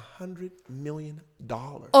 something like $100 million.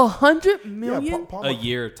 $100 million? Paul a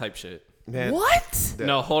year type shit. Man, What?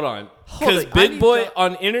 No, hold on. Hold Because it. I Big need Boy to-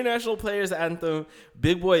 on International Players Anthem,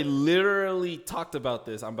 Big Boy literally talked about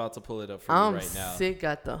this. I'm about to pull it up for you I'm right now. sick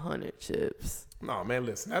at the 100 chips. No, man,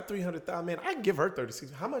 listen. That 300,000, man, I can give her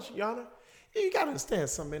 36. How much, Yana? You got to understand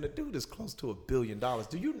something, man. The dude is close to $1 billion.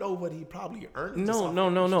 Do you know what he probably earned? just No, off no,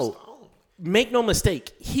 of no, Rolling no. Stone? Make no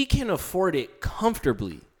mistake, he can afford it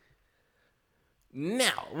comfortably.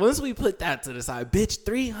 Now, once we put that to the side, bitch,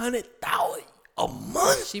 300,000 a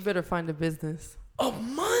month. She better find a business. A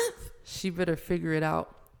month. She better figure it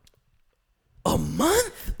out.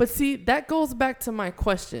 month? But see, that goes back to my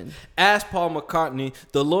question. Ask Paul McCartney.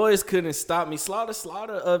 The lawyers couldn't stop me.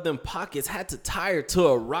 Slaughter of them pockets had to tie her to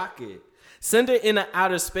a rocket. Send her into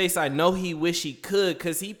outer space. I know he wish he could,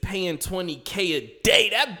 cause he paying $20K a day.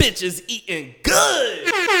 That bitch is eating good. You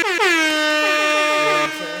know what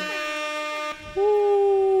I'm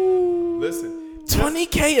saying? Listen,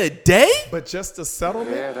 $20K a day? but just the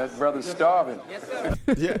settlement. Yeah, that brother's starving.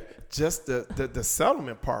 Yeah, just the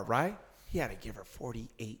settlement part, right? He had to give her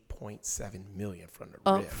 $48.7 million from the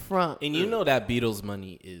Up rip. front. And you know that Beatles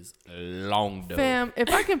money is long dough. Fam, if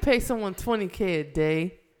I can pay someone $20K a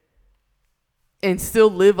day and still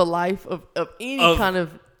live a life of any kind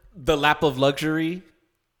of... The lap of luxury.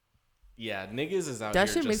 Yeah, niggas is out That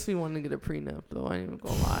here shit just... makes me want to get a prenup, though. I ain't even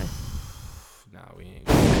gonna lie. Nah, we ain't.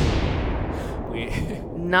 We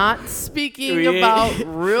Not speaking We- about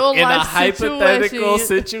real in a life hypothetical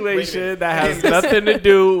situation that has nothing to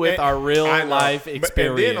do with our real I know. life But-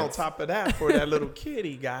 experience. And then on top of that, for that little kid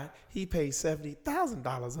he got, he paid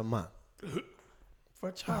 $70,000 a month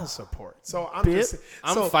for child support. So I'm Bip. just,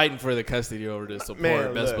 I'm so, fighting for the custody over the support.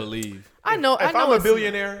 Man, best look. believe. I know. If I know. I'm a it's-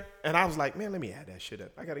 billionaire and I was like, man, let me add that shit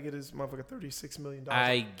up. I got to get this motherfucker $36 million.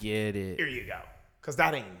 I get it. Here you go. Because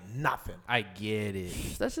that ain't nothing. I get it.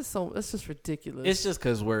 That's just ridiculous. It's just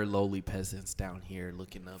because we're lowly peasants down here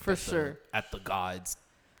looking up For at sure. at the gods,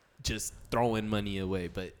 just throwing money away.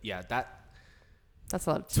 But yeah, That's a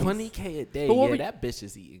lot of cheese. $20K a day. But what Yeah, were- that bitch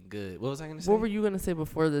is eating good. What was I gonna say? What were you gonna say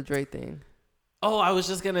before the Dre thing? Oh, I was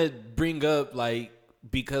just gonna bring up, like,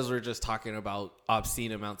 because we're just talking about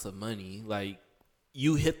obscene amounts of money. Like,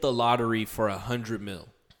 you hit the lottery for $100 mil.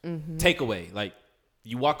 Takeaway, like,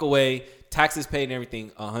 you walk away, taxes paid and everything,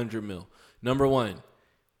 $100 mil. Number one,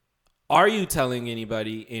 are you telling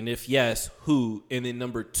anybody? And if yes, who? And then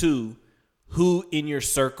number two, who in your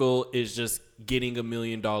circle is just getting $1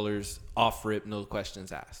 million off rip, no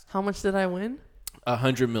questions asked? How much did I win?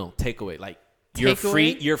 100 mil takeaway. Like, you're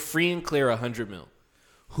free. Takeaway? You're free and clear 100 mil.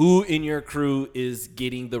 Who in your crew is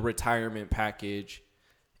getting the retirement package,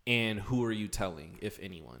 and who are you telling, if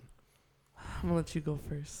anyone? I'm gonna let you go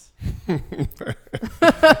first.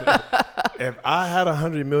 If I had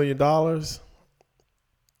 $100 million, y'all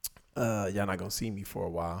not gonna see me for a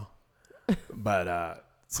while. But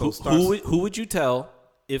Who would you tell,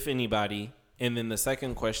 if anybody? And then the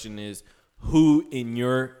second question is, who in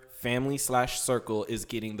your family / circle is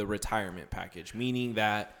getting the retirement package? Meaning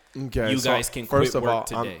that you guys can quit work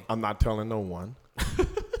today. I'm not telling no one.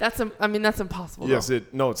 That's impossible. Yes,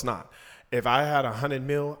 though. it's not. If I had $100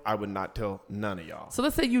 million, I would not tell none of y'all. So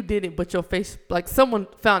let's say you did it, but your face, like someone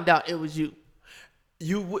found out it was you.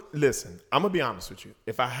 You would listen. I'm gonna be honest with you.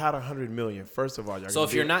 If I had $100 million, first of all, y'all. So gonna if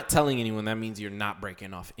do you're it. not telling anyone, that means you're not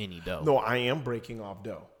breaking off any dough. No, I am breaking off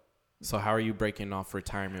dough. So how are you breaking off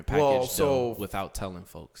retirement package Well, dough without telling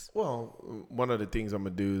folks? Well, one of the things I'm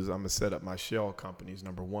gonna do is I'm gonna set up my shell companies.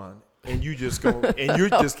 Number one, and you just go and you're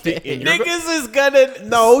just thinking. Niggas is gonna.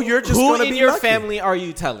 No, you're just Who gonna in be your lucky. family are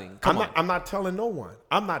you telling? Come on. I'm not telling no one.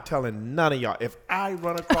 I'm not telling none of y'all. If I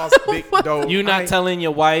run across big dough, You not telling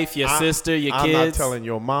your wife, your I- sister, your I'm kids. not telling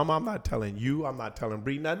your mama. I'm not telling you. I'm not telling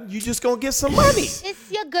Bree nothing. You just gonna get some money. It's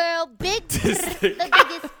your girl, Big the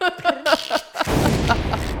biggest.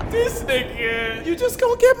 This nigga. You just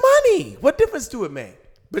gonna get money. What difference do it make?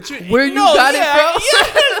 But you Where you got it from? Yeah,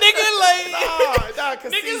 nigga, like Nah,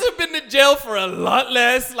 'cause niggas see- have been to jail for a lot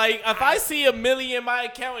less. Like, if I see $1 million in my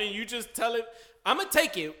account and you just tell it, I'm gonna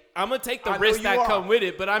take it. I'm gonna take the I know risk you that are. come with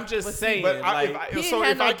it. But I'm just saying, but like, He ain't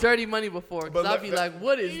had no dirty money before. Cause But I'd be look, like,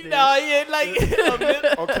 what is you this? know, yeah,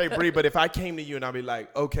 like, okay, Bree, but if I came to you and I'd be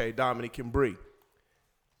like, okay, Dominic and Bree,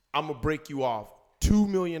 I'm gonna break you off $2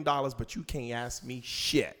 million, but you can't ask me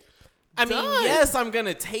shit. I mean, yes, I'm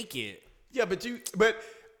gonna take it. Yeah,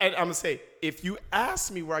 and I'm gonna say, if you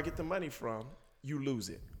ask me where I get the money from, you lose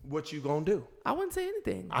it. What you gonna do? I wouldn't say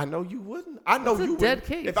anything. I know you wouldn't. I know That's a you dead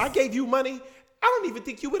wouldn't. case. If I gave you money, I don't even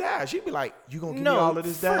think you would ask. You'd be like, you gonna give me all of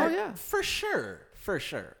this, Dad? Oh, yeah. For sure.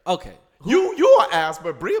 Okay. You'll ask,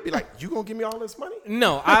 but Bree will be like, you gonna give me all this money?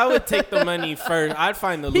 No, I would take the money first. I'd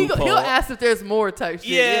find the loophole. He'll ask if there's more type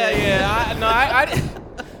shit. I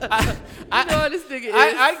You know what this nigga is.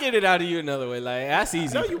 I get it out of you another way. Like, that's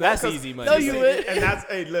easy. No, you That's won't, 'cause- easy money. No, you would. And that's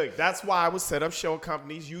hey, look, that's why I would set up shell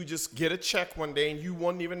companies. You just get a check one day and you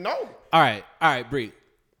wouldn't even know. All right, Bree.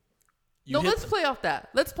 You No, hit let's play off that.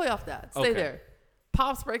 Stay Okay. there.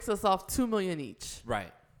 Pops breaks us off $2 million each.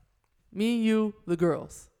 Right. Me, you, the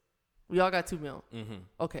girls. We all got $2 million. Mm-hmm.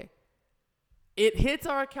 Okay. It hits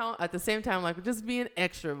our account at the same time, like we're just being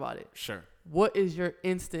extra about it. Sure. What is your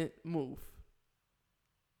instant move?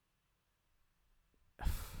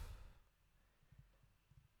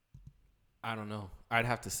 I don't know. I'd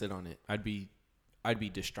have to sit on it. I'd be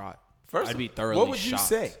distraught. First, I'd be thoroughly what would you shocked.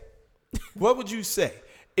 say? What would you say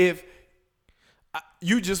if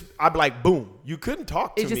I'd be like, boom, you couldn't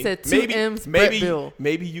talk to It me. just said 2 M's, Brett Bill.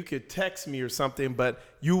 Maybe you could text me or something, but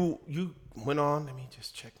you went on. Let me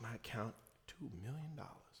just check my account. $2 million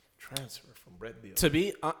transfer from Brett Bill. To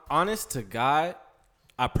be honest to God,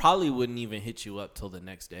 I probably wouldn't even hit you up till the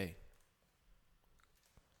next day.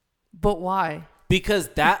 But why? Because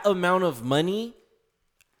that amount of money,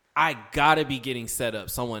 I gotta be getting set up.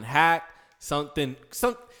 Someone hacked something.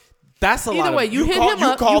 That's a lot. Either way, of, you hit him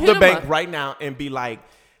up. Call you the hit him bank up. right now and be like,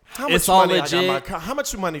 how much It's all money I got in my legit. account? How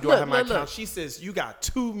much money do I have in my Look, account? look. She says you got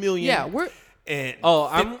 $2 million. Yeah, we're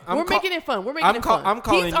I'm making it fun. We're making it fun. I'm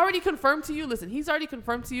calling. He's already confirmed to you. Listen, he's already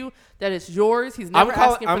confirmed to you that it's yours. He's never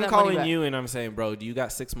asking for I'm that calling money back. you and I'm saying, bro, do you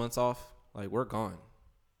got 6 months off? Like, we're gone.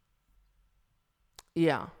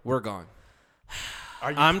 Yeah, We're gone.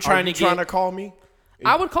 I'm trying to call me.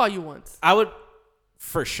 I would call you once. I would,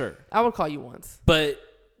 for sure. I would call you once. But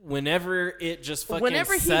whenever it just fucking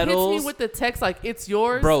Whenever settles, he hits me with the text like it's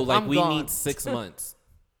yours, bro, like I'm we gone. need 6 months.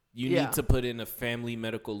 You Yeah. need to put in a family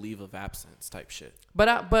medical leave of absence type shit.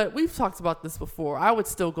 But we've talked about this before. I would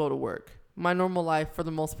still go to work. My normal life, for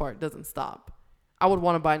the most part, doesn't stop. I would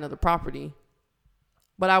want to buy another property,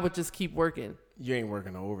 but I would just keep working. You ain't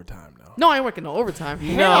working no overtime though. No, I ain't working no overtime.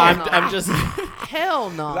 No, I'm just. Hell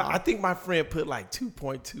no. I think my friend put like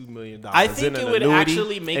 $2.2 million. I think in it an would annuity,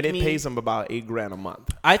 actually make and it me- pays him about $8,000 a month.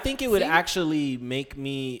 I think it would See? actually make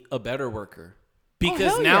me a better worker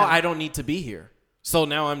because hell now yeah. I don't need to be here. So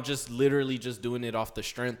now I'm just literally just doing it off the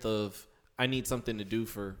strength of I need something to do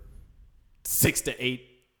for 6 to 8,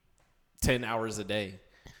 10 hours a day.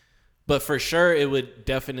 But for sure, it would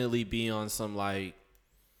definitely be on some like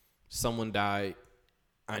someone died,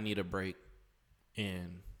 I need a break,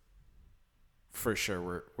 and for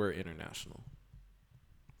sure we're international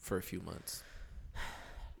for a few months.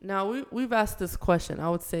 Now we've asked this question. I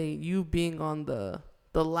would say you being on the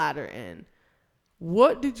latter end.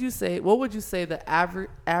 What would you say the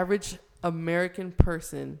average American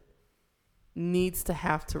person needs to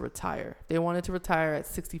have to retire? They wanted to retire at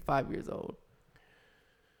 65 years old.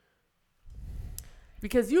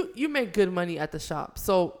 Because you make good money at the shop.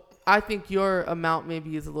 So I think your amount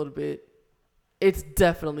maybe is a little bit, it's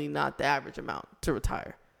definitely not the average amount to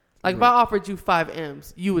retire. Like if I offered you 5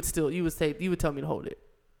 M's, you would tell me to hold it.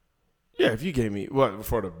 Yeah, if you gave me what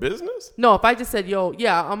for the business? No, if I just said, yo,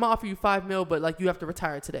 yeah, I'm gonna offer you $5 million, but like you have to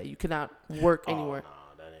retire today. You cannot work anywhere.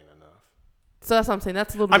 No, that ain't enough. So that's what I'm saying.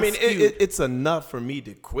 That's a little I bit mean, skewed. it's enough for me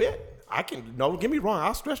to quit. Don't get me wrong.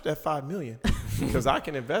 I'll stretch that $5 million because I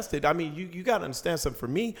can invest it. I mean, you got to understand something. For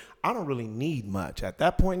me, I don't really need much at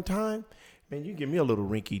that point in time. Man, you give me a little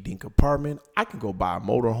rinky-dink apartment. I can go buy a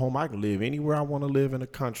motorhome. I can live anywhere I want to live in the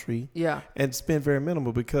country. Yeah. And spend very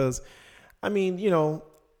minimal because, I mean,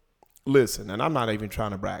 listen, and I'm not even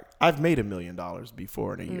trying to brag. I've made $1 million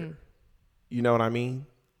before in a year. You know what I mean?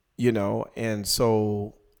 And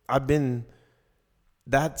so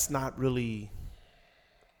that's not really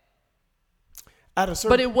at a certain.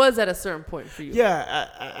 But it was at a certain point for you. Yeah,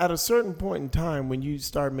 at a certain point in time when you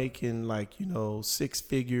start making like 6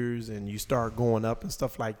 figures and you start going up and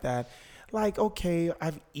stuff like that, like okay,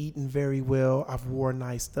 I've eaten very well, I've worn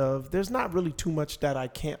nice stuff. There's not really too much that I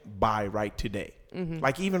can't buy right today.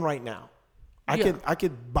 Like even right now, I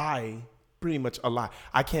could buy pretty much a lot.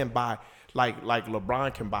 I can't buy like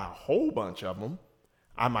LeBron can buy a whole bunch of them.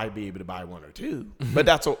 I might be able to buy 1 or 2, but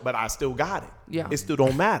but I still got it. Yeah. It still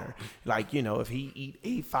don't matter. Like, if he eat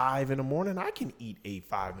A5 in the morning, I can eat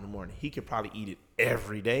A5 in the morning. He could probably eat it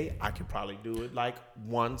every day. I could probably do it like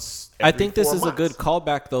once every I think this 4 is months. a good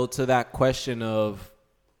callback though to that question of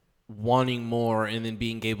wanting more and then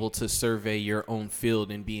being able to survey your own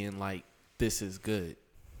field and being like, this is good.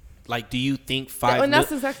 Like, do you think And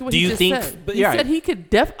that's exactly what he just said. But he said he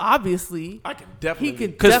could obviously. I can definitely. He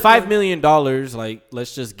could because $5 definitely- million, like,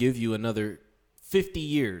 let's just give you another 50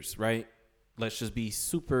 years, right? Let's just be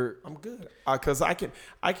super. I'm good because I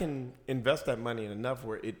can invest that money in enough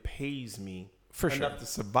where it pays me For enough sure. to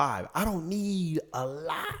survive. I don't need a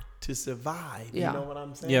lot to survive. Yeah. You know what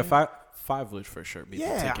I'm saying? Yeah, five would for sure be the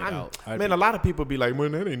ticket out. a lot of people be like,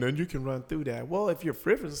 "Man, that ain't nothing. You can run through that." Well, if you're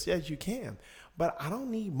frivolous, yes, you can. But I don't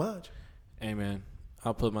need much. Hey man,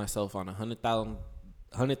 I'll put myself on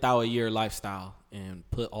 $100,000 a year lifestyle and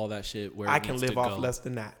put all that shit where I it can needs live to off go. less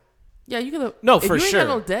than that. Yeah, you can. No, if for you ain't sure.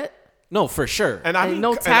 got no debt. No, for sure. And I And mean,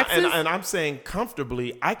 no taxes? And I'm saying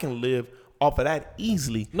comfortably, I can live off of that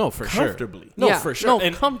easily. No, for sure. comfortably. No, Yeah, for sure. no,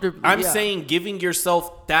 And comfortably, I'm yeah. saying giving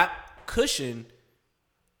yourself that cushion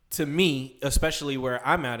to me, especially where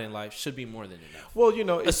I'm at in life, should be more than enough. Well, you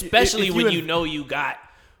know, Especially when you know you got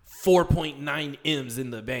 4.9 M's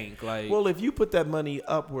in the bank. Like, well, if you put that money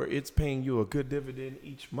up where it's paying you a good dividend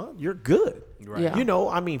each month, you're good. Right. Yeah. You know,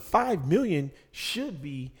 I mean, 5 million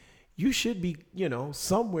you should be, you know,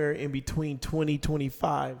 somewhere in between 20,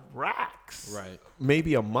 25 racks. Right.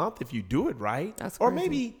 Maybe a month if you do it right. That's or crazy.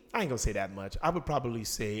 maybe, I ain't gonna say that much. I would probably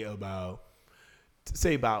say about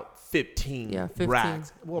 15, Yeah, 15.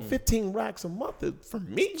 racks. Well, 15 racks a month is, for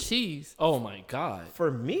me. Jeez. oh my God. For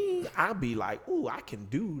me, I'd be like, ooh, I can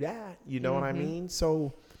do that. You know what I mean?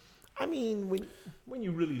 So, I mean, when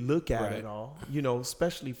you really look at Right. it all, you know,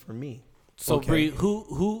 especially for me. So, Okay. Bree,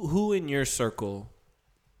 who in your circle,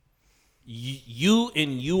 you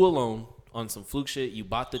and you alone on some fluke shit, you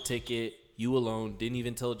bought the ticket, you alone, didn't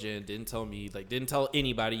even tell Jen, didn't tell me, like didn't tell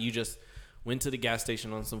anybody, you just went to the gas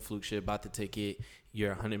station on some fluke shit, bought the ticket,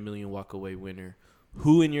 you're a 100 million walk away winner.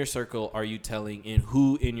 Who in your circle are you telling, and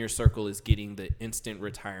who in your circle is getting the instant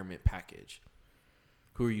retirement package?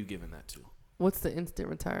 Who are you giving that to? What's the instant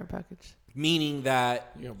retirement package? Meaning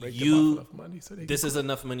that You know, break them off enough money so they this can- is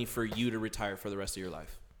enough money for you to retire for the rest of your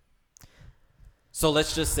life. So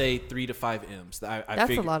let's just say 3 to 5 M's. That's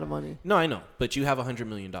a lot of money. No, I know, but you have $100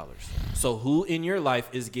 million. So who in your life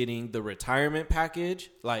is getting the retirement package?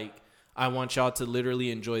 Like, I want y'all to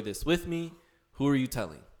literally enjoy this with me. Who are you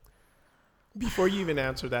telling? Before you even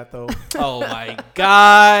answer that, though, Oh my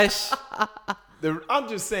gosh. I'm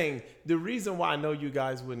just saying the reason why I know you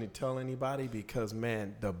guys wouldn't tell anybody because,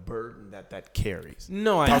 man, the burden that carries.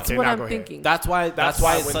 No, I That's Okay, what now I'm go ahead. thinking. That's why That's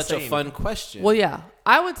why I it's wouldn't such a say fun question. Well, yeah,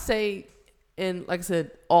 I would say, and like I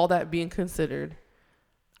said, all that being considered,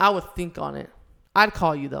 I would think on it. I'd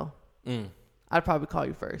call you though. I'd probably call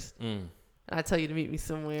you first. And I'd tell you to meet me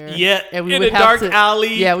somewhere. Yeah, and we in would a have dark to-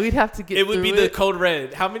 alley. Yeah, we'd have to get. It would be through the it. code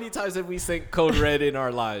red. How many times have we seen code red in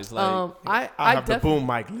our lives? Like, I I have the definitely. boom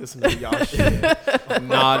mic listening to y'all shit.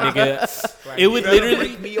 nah, nigga. Right. It would You better literally,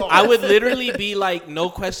 break me off. I would literally be like, no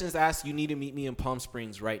questions asked. You need to meet me in Palm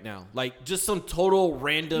Springs right now. Like, just some total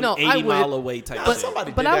random No, 80 I would. mile away type Now, shit.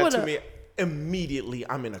 somebody but did I that would've- to me. Immediately,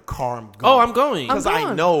 I'm in a car. I'm going. Oh, I'm going. I'm Because I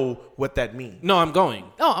gone. know what that means. No, I'm going.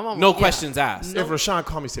 Oh, I'm on. No yeah. questions asked. If Rashawn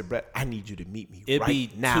called me and said, Brett, I need you to meet me It'd right be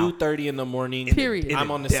now. 2:30 in the morning. Period. I'm In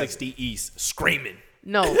the on the desert. 60 East screaming.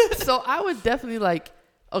 No. So I would definitely like,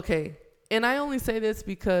 okay. And I only say this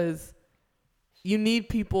because you need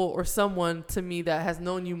people or someone to me that has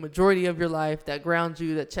known you majority of your life, that grounds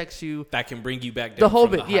you, that checks you, That can bring you back down the whole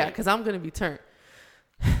from bit. the Yeah, height. because I'm going to be turned.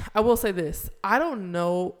 I will say this. I don't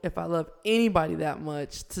know if I love anybody that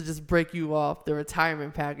much to just break you off the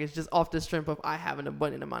retirement package just off the strength of I have an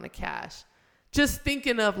abundant amount of cash. Just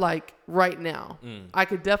thinking of like right now, I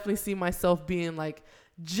could definitely see myself being like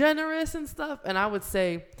generous and stuff. And I would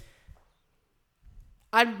say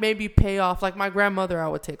I'd maybe pay off, like my grandmother I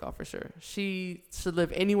would take off for sure. She should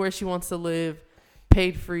live anywhere she wants to live,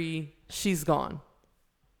 paid free. She's gone.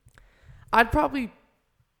 I'd probably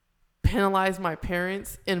penalize my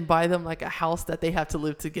parents and buy them like a house that they have to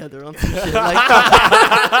live together on some shit. Like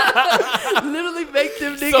literally make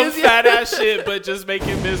them Some niggas fat ass shit, but just make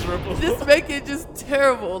it miserable. just make it just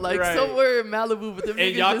terrible. Like Right. somewhere in Malibu with them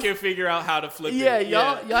and niggas y'all just, can figure out how to flip yeah, it.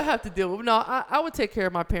 y'all have to deal with it. No, I would take care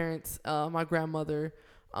of my parents, my grandmother,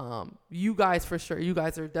 you guys for sure. You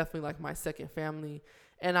guys are definitely like my second family.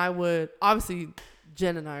 And I would, obviously,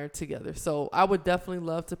 Jen and I are together. So I would definitely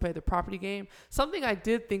love to play the property game. Something I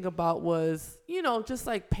did think about was, you know, just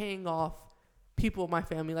like paying off people in my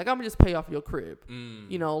family. Like I'm gonna just pay off your crib.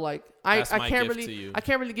 You know, like I That's my can't gift really to you. I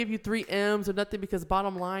can't really give you 3 M's or nothing because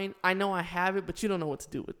bottom line, I know I have it, but you don't know what to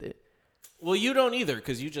do with it. Well, you don't either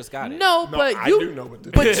because you just got it. No, No, but I you do know what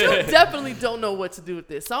to do. But you definitely don't know what to do with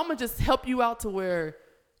this. So I'm gonna just help you out to where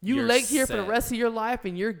you You're lay here for the set. rest of your life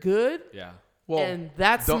and you're good. Yeah. Well, And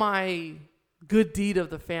that's don't- my good deed of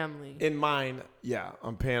the family. In mine, yeah,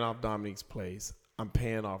 I'm paying off Dominique's place. I'm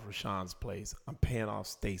paying off Rashawn's place. I'm paying off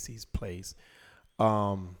Stacy's place.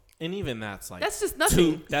 And even that's like That's just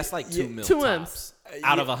nothing. That's like 2 mil 2 tops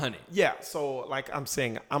out of 100. Yeah, so like I'm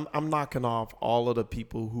saying, I'm knocking off all of the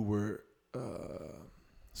people who were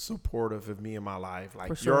supportive of me in my life. Like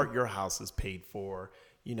For sure. your house is paid for.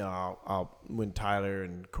 You know, I'll when Tyler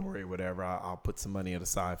and Corey, whatever, I'll put some money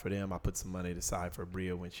aside for them. I'll put some money aside for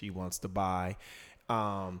Bria when she wants to buy.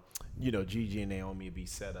 Gigi and Naomi be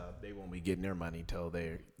set up. They won't be getting their money till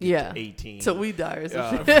they're 18. Till we die or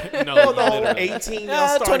something. No, 18. They'll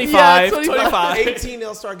start 25. 18,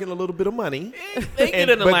 they'll start getting a little bit of money. They get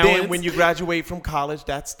an but allowance. then when you graduate from college,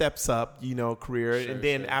 that steps up, career. Sure, and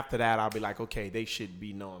then sure. after that, I'll be like, okay, they should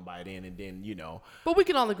be knowing by then. And then, But we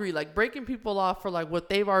can all agree, like breaking people off for like what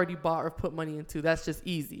they've already bought or put money into, that's just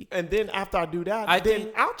easy. And then after I do that,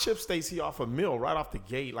 I'll chip Stacey off a meal right off the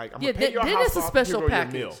gate. Like, I'm going to pay your then house it's a off, special here go your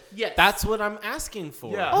package. meal. Yes. That's what I'm asking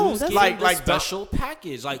for. Yeah. Oh, Who's that's getting the like special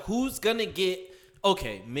package? Like, who's gonna get?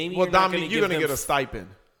 Okay, maybe Well, you're not Dominique, gonna you're going to get a stipend.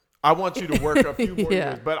 I want you to work a few more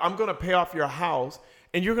Yeah. years, but I'm going to pay off your house,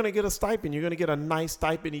 and you're going to get a stipend. You're going to get a nice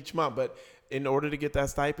stipend each month. But in order to get that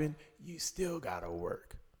stipend, you still got to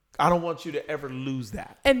work. I don't want you to ever lose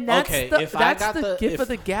that. And that's Okay, the, if I that's got the the- gift if- of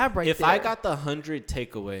the gab right If there. I got the 100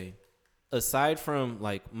 takeaway, aside from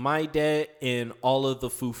like my debt and all of the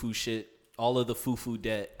foo-foo shit, all of the foo-foo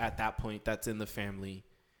debt at that point that's in the family,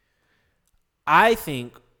 I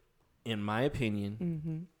think, in my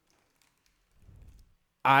opinion,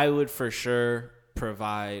 I would for sure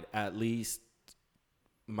provide at least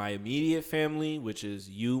my immediate family, which is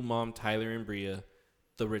you, Mom, Tyler, and Bria,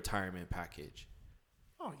 the retirement package.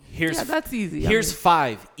 Oh, Here's Yeah, that's easy. Here's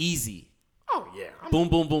 5, easy. Oh, yeah. Boom,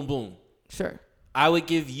 boom, boom, boom. Sure. I would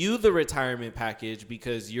give you the retirement package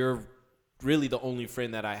because you're really the only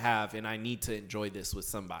friend that I have, and I need to enjoy this with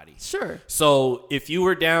somebody. Sure. So if you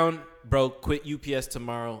were down, bro, quit UPS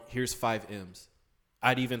tomorrow. Here's 5 M's.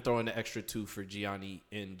 I'd even throw in the extra 2 for Gianni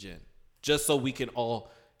and Jen, just so we can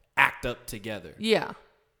all act up together. Yeah.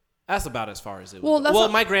 That's about as far as it Well, would go. that's Well,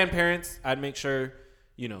 not- my grandparents, I'd make sure,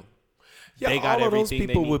 Yeah, they got all of those everything they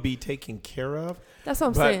people need. would be taken care of. That's what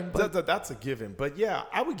I'm But saying. But that's a given. But yeah,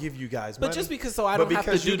 I would give you guys But money. just because I But don't have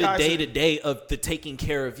to because do you the guys are- day-to-day of the taking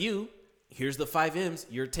care of you, here's the 5 M's.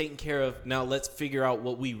 You're taken care of. Now let's figure out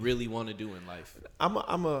what we really want to do in life.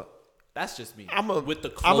 That's just me. With the I'm gonna be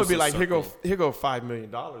closest like, circle. here go $5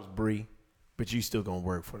 million, Bree, but you still gonna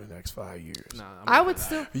work for the next 5 years. Nah, I would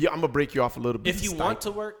still. Yeah, I'm gonna break you off a little bit. If you want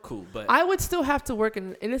to work, cool. But I would still have to work,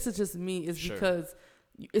 and this is just me, is Sure. because,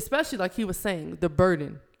 especially like he was saying, the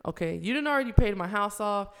burden. Okay, you didn't already paid my house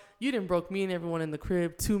off. You didn't broke me and everyone in the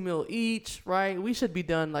crib $2 million each, right? We should be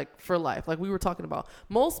done like for life, like we were talking about.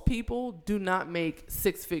 Most people do not make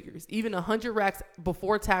 6 figures, even 100 racks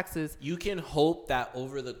before taxes. you can hope that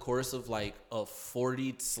over the course of like a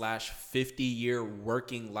 40/50 year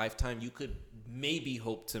working lifetime, you could maybe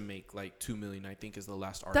hope to make like $2 million. I think is the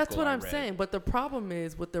last article. That's what I I'm read. saying. But the problem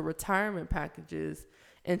is with the retirement packages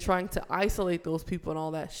and trying to isolate those people and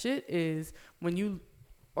all that shit is when you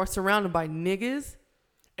are surrounded by niggas,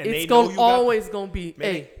 And they it's know gonna you got- always gonna be,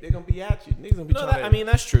 Man, hey, they're gonna be at you. Niggas gonna be No, trying to. I mean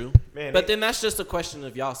that's true. Man, but they- then that's just a question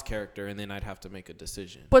of y'all's character, and then I'd have to make a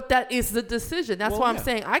decision. but that is the decision. That's Well, why I'm yeah.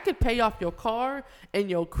 saying I could pay off your car and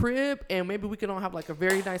your crib, and maybe we can all have like a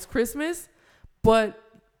very nice Christmas. But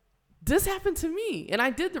this happened to me, and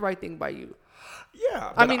I did the right thing by you.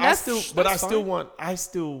 Yeah, I but mean, I that's still, fine. but I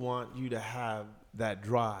still want you to have that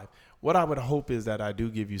drive. What I would hope is that I do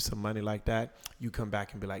give you some money like that. You come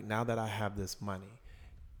back and be like, now that I have this money,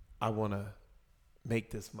 I want to make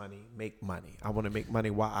this money, make money. I want to make money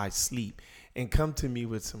while I sleep, and come to me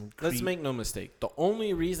with some. Let's make no mistake. The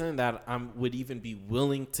only reason that I would even be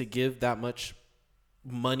willing to give that much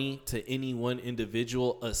money to any one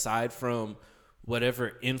individual, aside from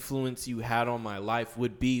whatever influence you had on my life,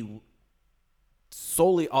 would be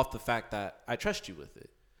solely off the fact that I trust you with it.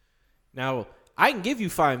 Now, I can give you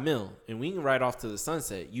 $5 million and we can ride off to the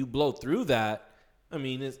sunset. You blow through that, I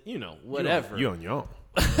mean, it's, whatever. You on your own.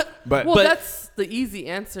 But Well, that's the easy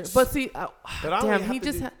answer. But see, But I only damn, have he to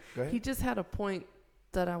just do- had Go ahead. he just had a point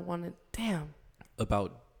that I wanted. Damn.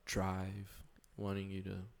 About drive, wanting you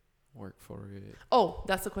to work for it. Oh,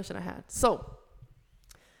 that's the question I had. So,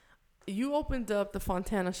 you opened up the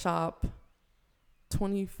Fontana shop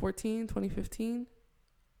 2014, 2015?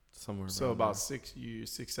 Somewhere so around about there.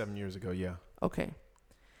 7 years ago, yeah. Okay.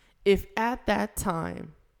 If at that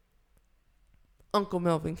time Uncle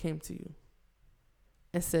Melvin came to you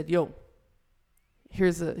and said, "Yo,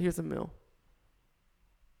 here's a mill,"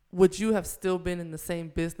 would you have still been in the same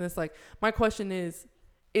business? Like, my question is,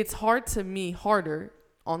 it's harder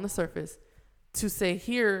on the surface to say,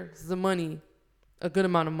 here's the money, a good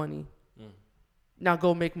amount of money. Now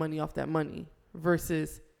go make money off that money,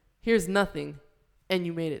 versus here's nothing and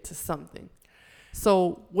you made it to something.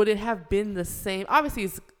 So would it have been the same? Obviously,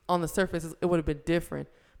 it's on the surface, it would have been different,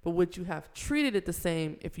 but would you have treated it the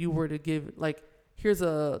same if you were to give, like, here's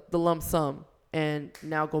the lump sum and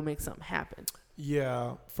now go make something happen?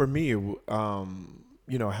 Yeah, for me,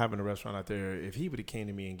 having a restaurant out there, if he would have came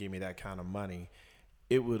to me and gave me that kind of money,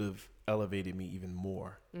 it would have elevated me even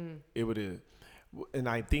more. It would have, and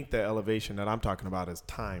I think the elevation that I'm talking about is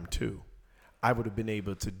time too. I would have been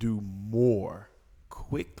able to do more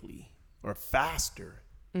quickly or faster,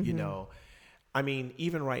 you know. I mean,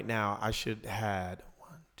 even right now, I should had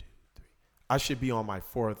I should be on my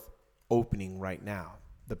 4th opening right now.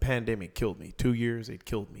 The pandemic killed me. 2 years, it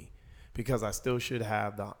killed me. Because I still should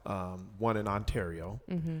have the one in Ontario.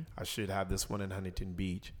 I should have this one in Huntington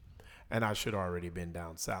Beach. And I should already been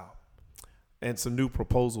down south. And some new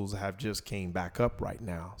proposals have just came back up right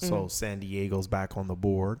now. So San Diego's back on the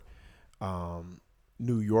board.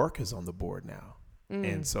 New York is on the board now.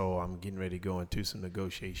 And so I'm getting ready to go into some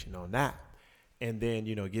negotiation on that. And then,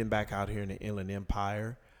 you know, getting back out here in the Inland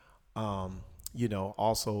Empire. You know,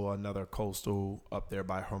 also another coastal up there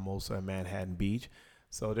by Hermosa and Manhattan Beach.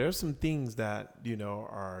 So there's some things that, you know,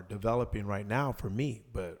 are developing right now for me.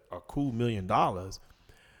 But a cool $1 million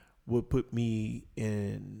would put me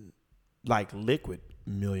in, like, liquid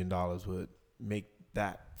 $1 million would make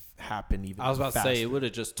that happen even faster. I was about to say, it would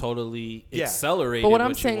have just totally accelerated. But what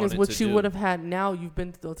I'm saying is what what you would have had now, you've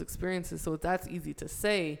been through those experiences, so that's easy to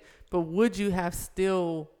say. But would you have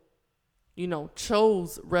still, you know,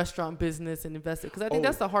 chose restaurant business and invested? Because I think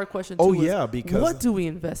that's the hard question too. Because what do we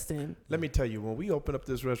invest in? Let me tell you, when we opened up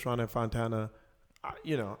this restaurant in Fontana,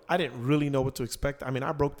 you know, I didn't really know what to expect. I mean,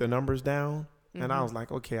 I broke the numbers down, and I was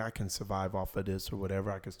like, okay, I can survive off of this or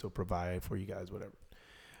whatever. I can still provide for you guys, whatever.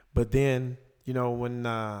 But then, you know, when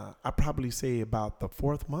I probably say about the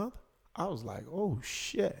 4th month, I was like, oh,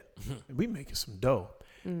 shit, we making some dough.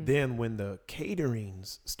 Then when the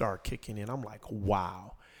caterings start kicking in, I'm like,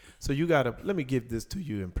 wow. So you got to, let me give this to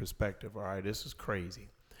you in perspective, all right? This is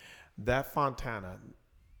crazy. That Fontana,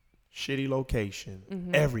 shitty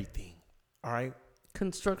location, everything, all right?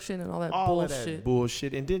 Construction and all that all bullshit. Of that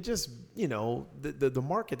bullshit. And then just, you know, the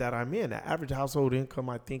market that I'm in, the average household income,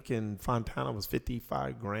 I think in Fontana was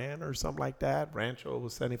 $55,000 or something like that. Rancho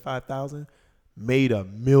was $75,000. Made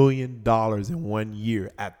 $1 million in 1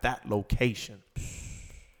 year at that location.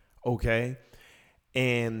 Okay.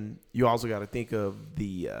 And you also got to think of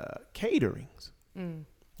the caterings.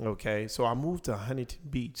 Okay. So I moved to Huntington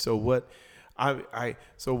Beach. So what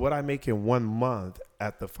I make in 1 month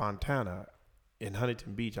at the Fontana, in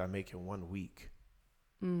Huntington Beach, I make in 1 week.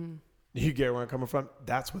 You get where I'm coming from?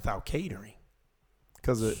 That's without catering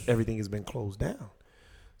because everything has been closed down.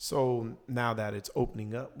 So now that it's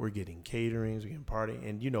opening up, we're getting caterings, we're getting party,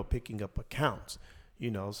 and, you know, picking up accounts, you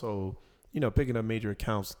know, so, you know, picking up major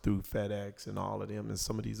accounts through FedEx and all of them and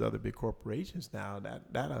some of these other big corporations now,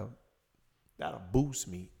 that'll boost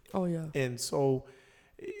me. Oh, yeah. And so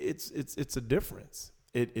it's a difference.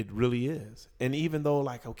 It really is. And even though,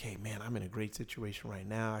 like, okay, man, I'm in a great situation right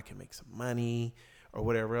now. I can make some money or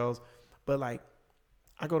whatever else. But, like,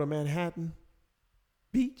 I go to Manhattan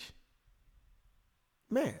Beach.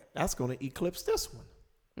 Man, that's going to eclipse this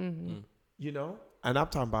one. You know? And I'm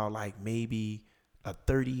talking about, like, maybe a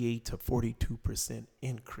 38 to 42%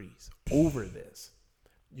 increase over this.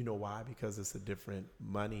 You know why? Because it's a different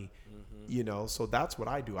money, you know. So that's what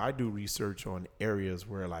I do. I do research on areas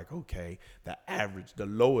where, like, okay, the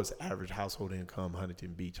lowest average household income,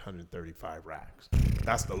 Huntington Beach, 135 racks.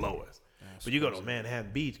 That's the lowest. But you go to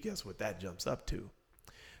Manhattan Beach, guess what that jumps up to?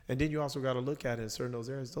 And then you also got to look at it in certain those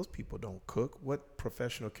areas. Those people don't cook. What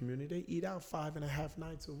professional community? They eat out 5.5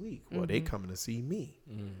 nights a week. Well, they coming to see me.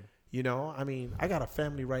 You know, I mean, I got a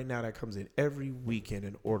family right now that comes in every weekend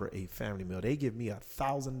and order a family meal. They give me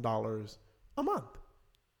 $1,000 a month.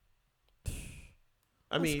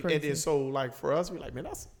 I mean, and then so, like, for us, we're like, man,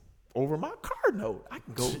 that's over my car note. I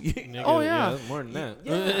can go. Oh, yeah. More than that.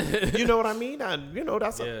 Yeah. You know what I mean? And, you know,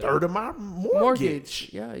 that's a third of my mortgage.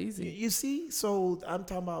 Yeah, easy. You see? So I'm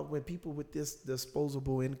talking about when people with this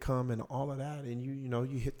disposable income and all of that, and you know,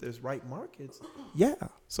 you hit this right markets. Yeah.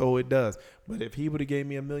 So it does. But if he would have gave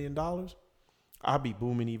me $1 million, I'd be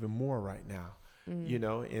booming even more right now. You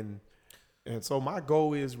know, and so my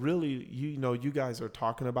goal is really, you know, you guys are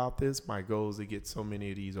talking about this. My goal is to get so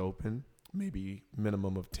many of these open, maybe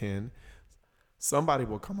minimum of 10. Somebody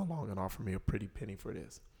will come along and offer me a pretty penny for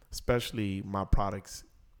this, especially my products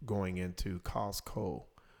going into Costco,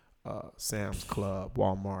 Sam's Club,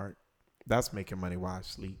 Walmart. That's making money while I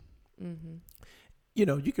sleep. You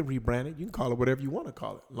know, you can rebrand it. You can call it whatever you want to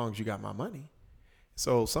call it, as long as you got my money.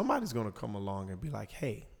 So somebody's going to come along and be like,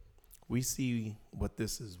 hey, we see what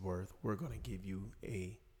this is worth. We're going to give you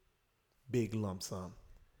a big lump sum.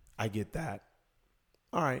 I get that.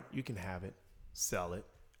 All right, you can have it. Sell it.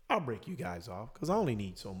 I'll break you guys off because I only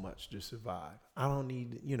need so much to survive. I don't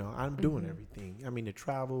need, you know, I'm doing everything. I mean, to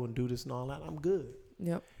travel and do this and all that, I'm good.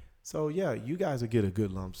 Yep. So, yeah, you guys will get a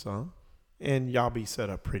good lump sum. and y'all be set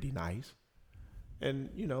up pretty nice. And,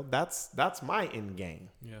 you know, that's my end game.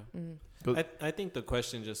 Yeah. I think the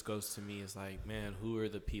question just goes to me is like, man, who are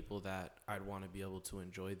the people that I'd want to be able to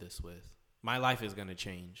enjoy this with? My life is going to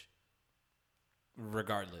change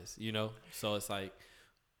regardless, you know? So it's like.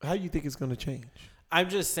 How do you think it's going to change? I'm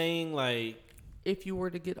just saying, like. If you were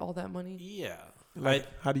to get all that money? Yeah. Like,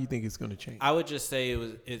 how do you think it's going to change? I would just say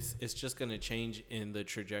it's just going to change in the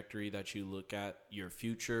trajectory that you look at your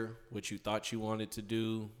future, what you thought you wanted to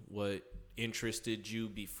do, what interested you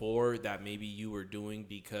before that maybe you were doing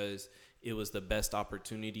because it was the best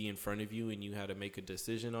opportunity in front of you and you had to make a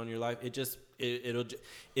decision on your life. It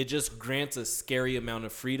just grants a scary amount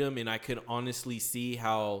of freedom, and I could honestly see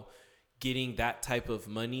how getting that type of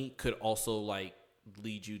money could also like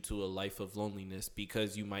lead you to a life of loneliness,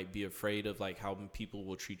 because you might be afraid of like how people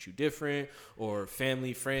will treat you different or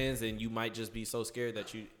family, friends, and you might just be so scared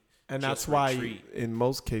that you. And that's why in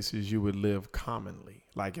most cases you would live commonly.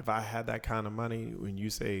 Like if I had that kind of money, when you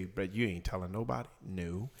say, but you ain't telling nobody,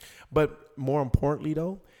 no. But more importantly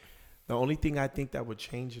though, the only thing I think that would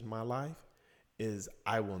change in my life is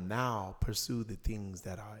I will now pursue the things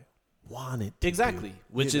that I wanted to do,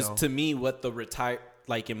 which is to me what the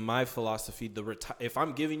like in my philosophy, if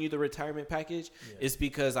I'm giving you the retirement package, it's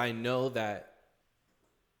because I know that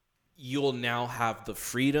you'll now have the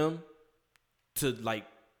freedom to like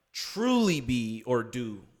truly be or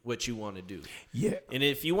do what you want to do. Yeah. And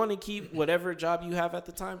if you want to keep whatever job you have at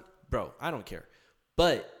the time, bro, I don't care.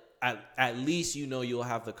 But at least you know you'll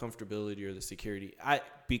have the comfortability or the security.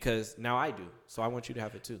 Because now I do. So I want you to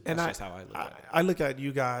have it too. That's just how I look at it. I look at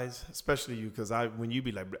you guys, especially you, because when you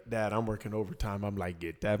be like, Dad, I'm working overtime, I'm like,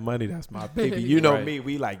 get that money. That's my baby. You know me.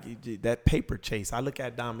 We like that paper chase. I look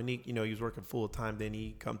at Dominique, you know, he was working full time. Then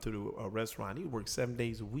he come to a restaurant. He works 7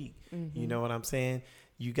 days a week. Mm-hmm. You know what I'm saying?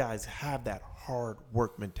 You guys have that hard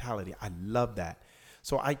work mentality. I love that.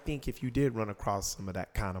 So I think if you did run across some of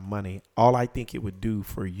that kind of money, all I think it would do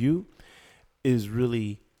for you is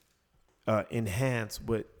really enhance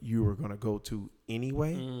what you were going to go to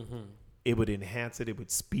anyway. Mm-hmm. It would enhance it. It would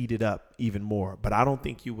speed it up even more. But I don't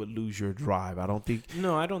think you would lose your drive. I don't think.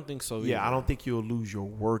 No, I don't think so either. Yeah, I don't think you'll lose your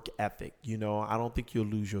work ethic. You know, I don't think you'll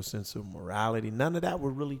lose your sense of morality. None of that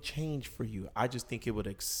would really change for you. I just think it would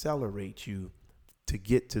accelerate you to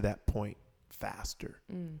get to that point faster.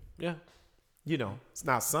 Yeah. You know, it's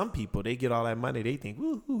not some people, they get all that money, they think,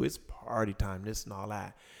 woohoo, it's party time, this and all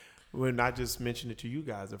that. When I just mentioned it to you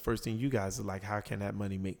guys, the first thing you guys are like, how can that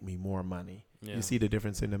money make me more money? Yeah. You see the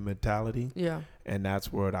difference in the mentality? Yeah. And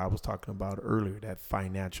that's what I was talking about earlier, that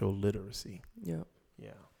financial literacy. Yeah.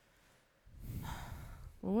 Yeah.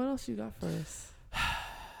 Well, what else you got for us?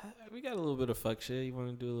 We got a little bit of fuck shit. You want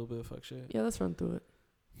to do a little bit of fuck shit? Yeah, let's run through it.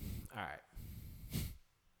 All right.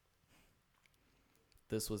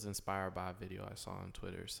 This was inspired by a video I saw on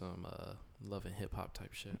Twitter, some love and hip hop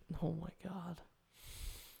type shit. Oh my God.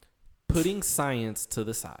 Putting science to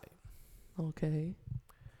the side. Okay.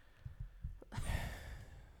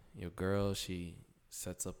 Your girl, she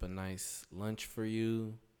sets up a nice lunch for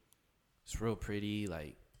you. It's real pretty.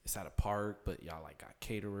 Like, it's at a park, but y'all like got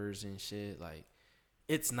caterers and shit. Like,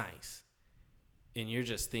 it's nice. And you're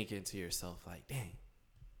just thinking to yourself, like, dang.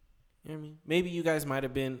 You know what I mean? Maybe you guys might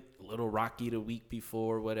have been a little rocky the week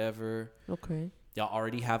before, whatever. Okay. Y'all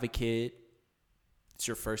already have a kid. It's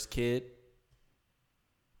your first kid.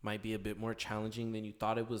 Might be a bit more challenging than you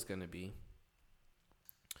thought it was going to be.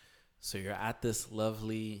 So you're at this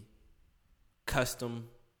lovely custom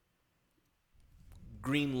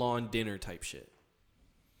green lawn dinner type shit.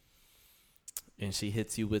 And she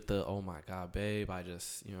hits you with the, oh my God, babe,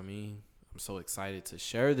 you know what I mean? I'm so excited to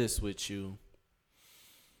share this with you.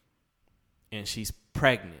 And she's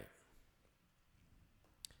pregnant.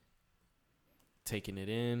 Taking it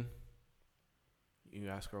in. You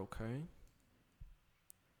ask her, okay.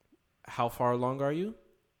 How far along are you?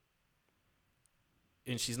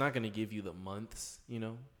 And she's not going to give you the months, you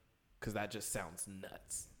know, because that just sounds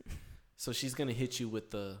nuts. So she's going to hit you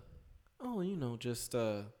with the, just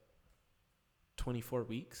 24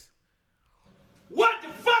 weeks. What the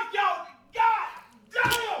fuck, y'all? God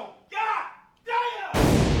damn!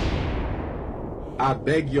 I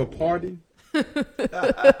beg your pardon.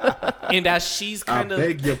 And as she's I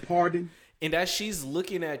beg your pardon. And as she's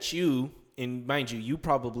looking at you, and mind you, you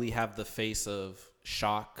probably have the face of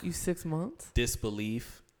shock. You 6 months?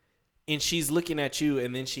 Disbelief. And she's looking at you,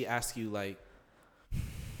 and then she asks you, like,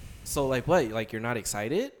 so, like, what? Like, you're not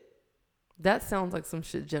excited? That sounds like some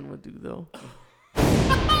shit Jen would do, though.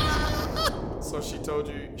 So she told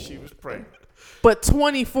you she was pregnant. But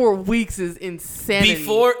 24 weeks is insanity.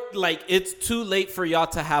 Before, like, it's too late for y'all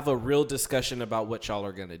to have a real discussion about what y'all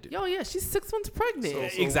are gonna do. Yo, yeah, she's 6 months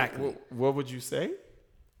pregnant. So Exactly. What would you say?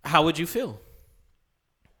 How would you feel?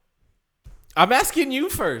 I'm asking you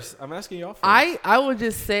first. I'm asking y'all first. I would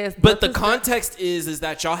just say as But the much as context is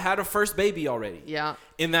that y'all had a first baby already. Yeah.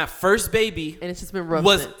 And that first baby And it's just been rough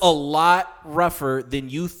was since. a lot rougher than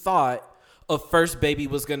you thought a first baby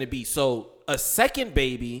was going to be. So a second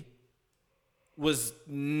baby was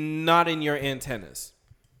not in your antennas.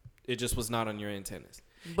 It just was not on your antennas.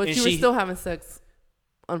 But And you were still having sex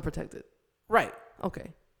unprotected. Right.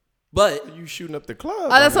 Okay. But You shooting up the club.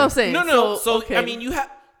 That's what I'm saying. no. So okay. I mean, you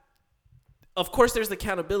have. Of course, there's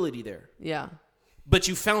accountability there. Yeah. But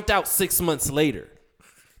you found out 6 months later.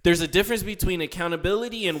 There's a difference between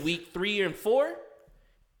accountability in week 3 and 4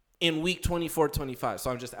 in week 24, 25.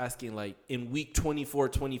 So I'm just asking, like, in week 24,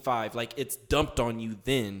 25, like, it's dumped on you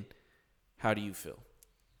then. How do you feel?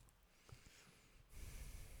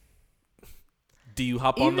 Do you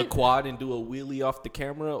hop on the quad and do a wheelie off the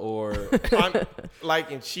camera, or I'm,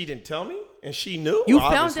 like, and she didn't tell me, and she knew. You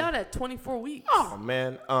obviously. found out at 24 weeks. Oh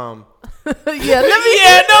man. Yeah, let me.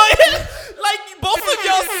 Yeah, no, like both of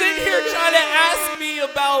y'all sit here trying to ask me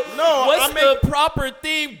about No, what's I the proper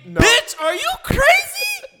thing. Bitch, are you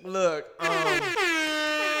crazy? Look. And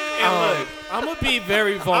look, I'm gonna be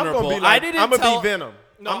very vulnerable. I'm gonna be like, I'm be Venom.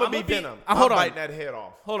 No, I'm gonna be Venom. Hold I'm on. biting that head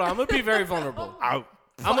off. Hold on, I'm gonna be very vulnerable. Out.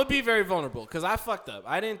 I'm gonna be very vulnerable because I fucked up.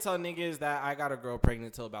 I didn't tell niggas that I got a girl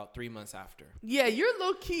pregnant until about 3 months after. Yeah, you're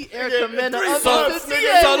low key Erica Mena. 3 of months, the- nigga.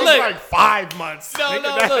 yeah. So It was look. like 5 months. No,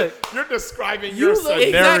 nigga. no, look. You're describing You your look-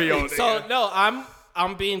 scenario. Exactly. nigga. So no,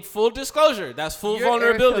 I'm being full disclosure. That's full You're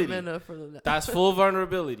vulnerability. Erica Mena for the- That's full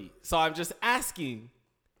vulnerability. So I'm just asking,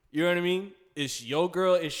 you know what I mean? It's your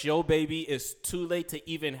girl, it's your baby. It's too late to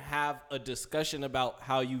even have a discussion about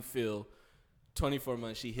how you feel. 24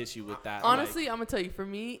 months, she hits you with that. Honestly, I'm gonna tell you. For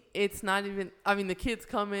me, it's not even. I mean, the kids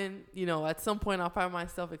coming. You know, at some point, I'll find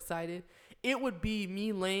myself excited. It would be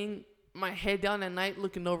me laying my head down at night,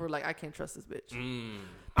 looking over like I can't trust this bitch.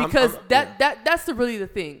 Because that's really the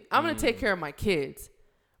thing. I'm gonna take care of my kids,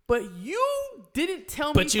 but you didn't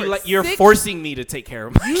tell me. But you're forcing me to take care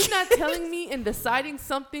of my You not telling me and deciding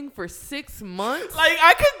something for 6 months. Like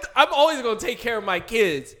I'm always gonna take care of my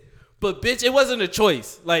kids. But bitch, it wasn't a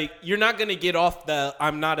choice. Like, you're not gonna get off the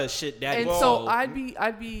I'm not a shit daddy. And so I'd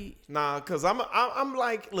be Nah, cause I'm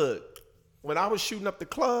like, look, when I was shooting up the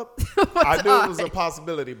club, I knew it was a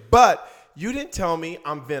possibility. But you didn't tell me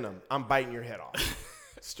I'm Venom. I'm biting your head off.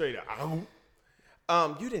 Straight up.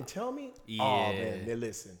 You didn't tell me? Yeah. Oh man, then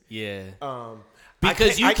listen. Yeah. I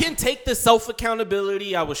Because you can't- can take the self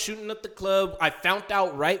accountability. I was shooting up the club. I found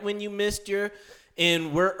out right when you missed your,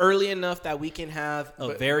 and we're early enough that we can have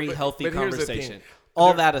a very healthy but here's the conversation. thing.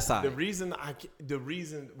 All that aside. The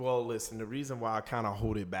reason why I kind of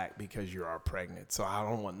hold it back because you are pregnant, so I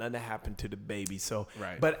don't want nothing to happen to the baby. So,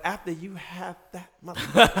 Right. But after you have that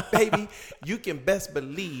motherfucking baby, you can best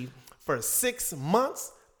believe for 6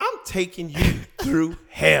 months I'm taking you through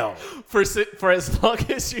hell. For as long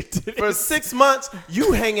as you did For 6 months,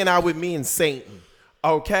 you hanging out with me and Satan.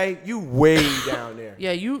 Okay, you way down there.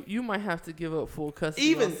 Yeah, you might have to give up full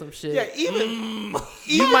custody on some shit. Yeah, even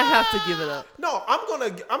You might have to give it up. No,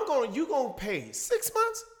 you gonna pay 6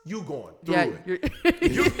 months. You going through Yeah,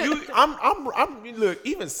 it. I'm look.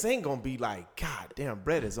 Even Sing gonna be like, God damn,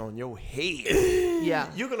 bread is on your head. Yeah.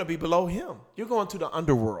 You're gonna be below him. You're going to the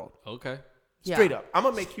underworld. Okay. Straight up. I'm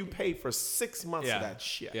gonna make you pay for 6 months of that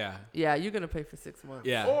shit. Yeah. Yeah, you're gonna pay for 6 months.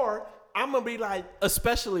 Yeah. Or I'm gonna be like,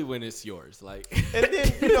 Especially when it's yours. Like, and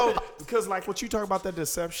then because like what you talk about that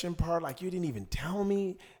deception part, like you didn't even tell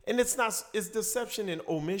me, and it's deception and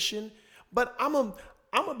omission. But I'm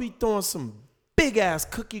gonna be throwing some big ass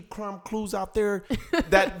cookie crumb clues out there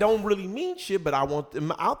that don't really mean shit, but I want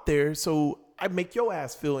them out there so I make your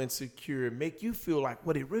ass feel insecure, make you feel like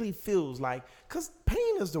what it really feels like, because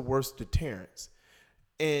pain is the worst deterrence,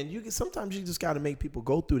 and sometimes you just got to make people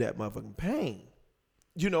go through that motherfucking pain.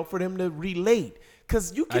 For them to relate.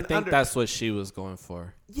 Because you can I think that's what she was going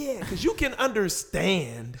for. Yeah, because you can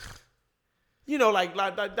understand. Like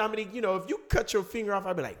Dominic, if you cut your finger off,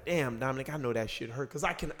 I'd be like, damn, Dominic, I know that shit hurt because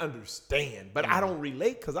I can understand. But I don't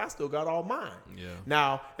relate because I still got all mine. Yeah.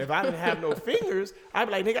 Now, if I didn't have no fingers, I'd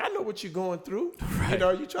be like, nigga, I know what you're going through. Right.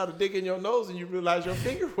 You try to dig in your nose and you realize your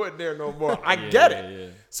finger wasn't there no more. I get it. Yeah.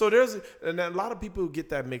 So and a lot of people get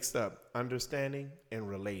that mixed up, understanding and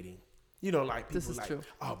relating. Like people This is like, true.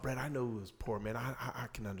 oh, Brett, I know it was poor, man. I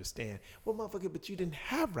can understand. Well, motherfucker, but you didn't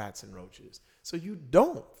have rats and roaches. So you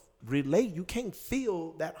don't relate. You can't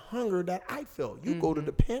feel that hunger that I felt. You go to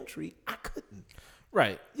the pantry, I couldn't.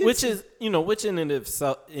 Right. Which is, which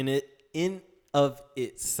in of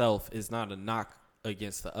itself is not a knock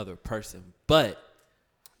against the other person, but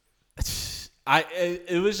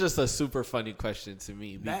it was just a super funny question to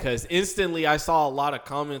me because instantly I saw a lot of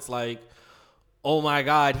comments like, oh my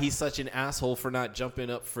God, he's such an asshole for not jumping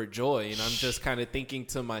up for Joy. And I'm just kind of thinking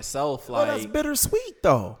to myself, like, that's bittersweet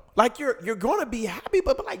though. Like you're going to be happy,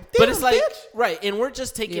 but like, damn, but it's like, bitch. right. And we're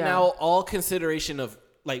just taking out all consideration of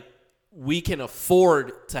like, we can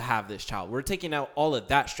afford to have this child. We're taking out all of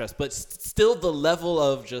that stress, but still the level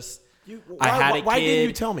of just, I had a kid. Why didn't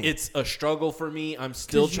you tell me? It's a struggle for me. I'm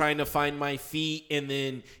still trying to find my feet, and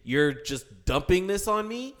then you're just dumping this on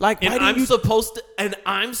me. Like, and I'm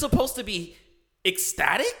supposed to be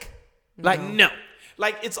ecstatic? Like, no.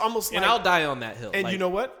 Like, it's almost and like, I'll die on that hill. And like, you know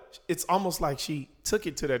what? It's almost like she took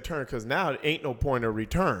it to that turn because now it ain't no point of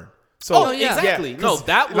return. So exactly. No,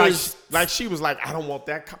 that was like she was like, I don't want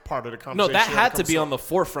that part of the conversation. No, that had to be on the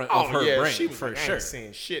forefront of her brain she was for like, I sure. ain't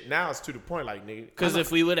saying shit. Now it's to the point, like, nigga. Because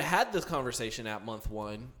if we would have had this conversation at month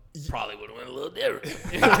 1, probably would have went a little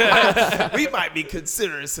different. We might be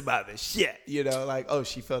considering some other shit, like, oh,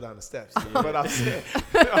 she fell down the steps. But I'm saying,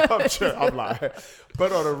 I'm sure, I'm lying.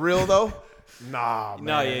 But on the real though, nah, man.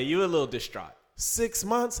 No, yeah, you a little distraught. 6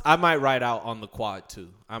 months. I might ride out on the quad too.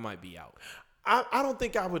 I might be out. I don't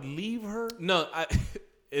think I would leave her. No, I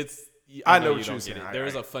know what you you're don't saying. get it. There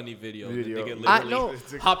was a funny video. The nigga I literally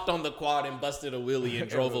hopped on the quad and busted a wheelie and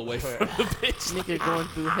drove away from the bitch. Nigga going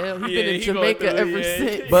through hell. He been in Jamaica ever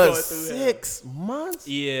since. But 6 months?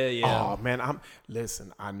 Yeah. Oh man,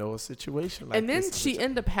 listen. I know a situation like and then this. she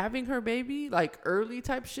ended up having her baby like early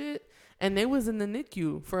type shit, and they was in the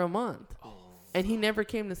NICU for a month, and he never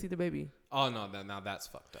came to see the baby. Oh no, now that's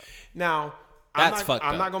fucked up. Now that's fucked up.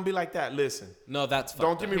 I'm not gonna be like that. Listen, no, that's fucked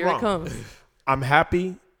don't up. get me Here wrong. it comes. I'm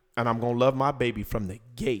happy, and I'm gonna love my baby from the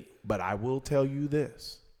gate. But I will tell you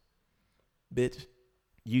this, bitch,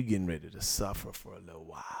 you getting ready to suffer for a little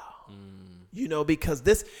while. Because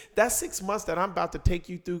that 6 months that I'm about to take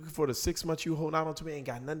you through for the 6 months you hold on to me ain't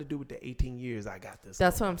got nothing to do with the 18 years I got this.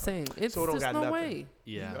 That's what I'm saying. It's So it don't just got no nothing. way.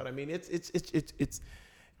 You know what I mean? It's it's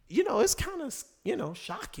kind of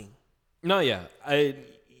shocking. No, yeah.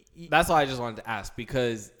 That's why I just wanted to ask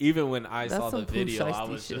because even when I saw the video, I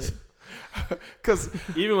was just because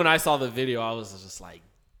even when I saw the video, I was just like,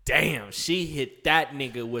 damn, she hit that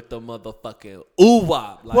nigga with the motherfucking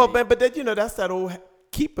ooh-wop. Like, well, but then that's that old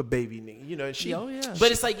keep a baby nigga. She. Oh yeah.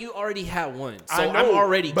 But it's like you already had one, so I know, I'm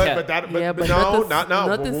already kept. But no,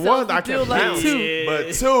 nothing. One, I can like count. two.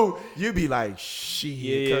 But two, you be like, shit.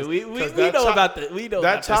 Yeah, we know about the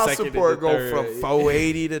that child second support and the go third. from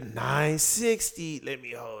 480 to 960. Let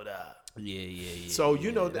me hold up. Yeah. So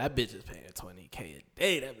that bitch is paying $20K a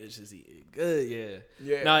day. That bitch is eating good.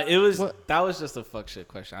 Yeah. No, that was just a fuck shit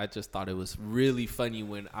question. I just thought it was really funny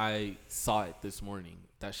when I saw it this morning.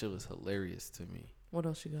 That shit was hilarious to me. What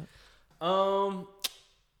else you got?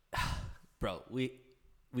 Bro,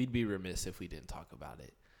 we'd be remiss if we didn't talk about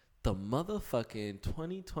it. The motherfucking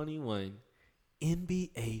 2021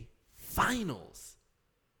 NBA Finals.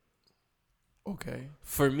 Okay.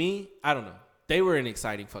 For me, I don't know. They were an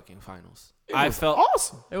exciting fucking finals. I felt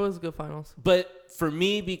awesome. It was good finals. But for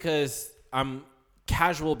me, because I'm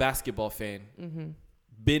casual basketball fan,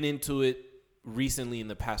 been into it recently in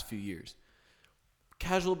the past few years.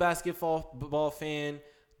 Casual basketball fan,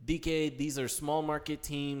 DK, these are small market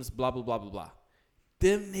teams, blah, blah, blah, blah, blah.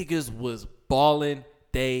 Them niggas was balling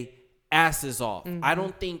they asses off. I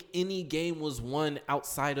don't think any game was won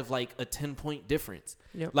outside of like a 10-point difference.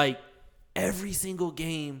 Yep. Like every single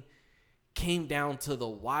game came down to the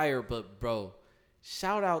wire, but bro,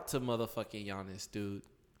 shout out to motherfucking Giannis, dude.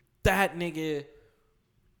 That nigga.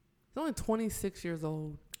 He's only 26 years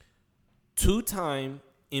old. 2-time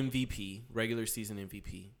MVP, regular season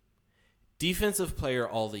MVP, defensive player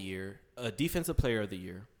of the year,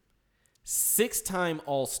 6-time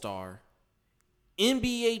All-Star,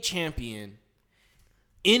 NBA champion,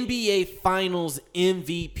 NBA Finals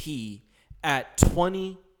MVP at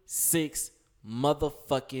 26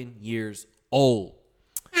 motherfucking years old.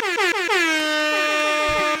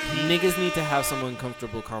 Niggas need to have some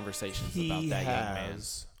uncomfortable conversations about that young man.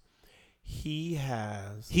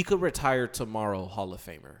 He could retire tomorrow, Hall of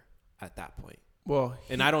Famer at that point. Well,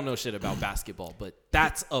 and I don't know shit about basketball, but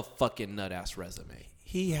that's a fucking nut-ass resume.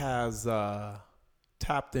 He has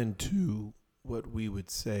tapped into what we would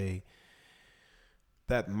say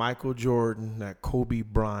that Michael Jordan, that Kobe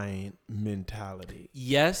Bryant mentality.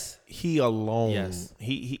 Yes. He alone. Yes.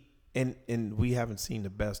 He and we haven't seen the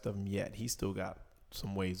best of him yet. He still got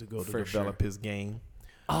some ways to go to develop his game.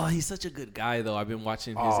 Oh, he's such a good guy, though. I've been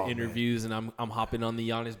watching his interviews, and I'm hopping on the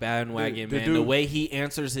Giannis bandwagon, man. The way he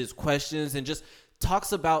answers his questions and just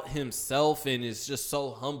talks about himself and is just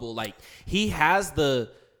so humble. Like, he has the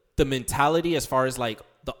mentality as far as, like,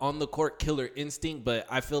 the on-the-court killer instinct, but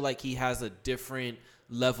I feel like he has a different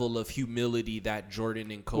level of humility that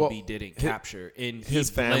Jordan and Kobe didn't capture. And his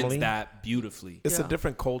family blends that beautifully. It's a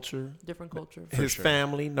different culture. Different culture. His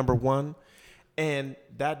family, number one. And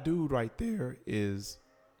that dude right there is,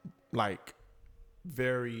 like,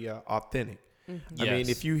 very authentic. Mm-hmm. I mean,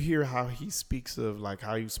 if you hear how he speaks of, like,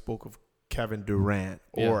 how he spoke of Kevin Durant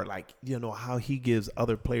or, like, you know, how he gives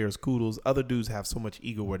other players kudos. Other dudes have so much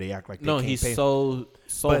ego where they act like they can't he's pay. so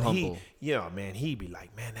But humble. man, he'd be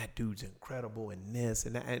like, man, that dude's incredible and this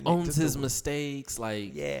and that. And owns his mistakes,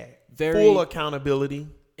 like, very full accountability.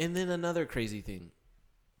 And then another crazy thing.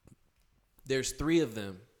 There's 3 of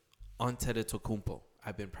them. Antetokounmpo.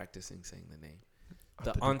 I've been practicing saying the name.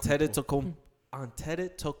 The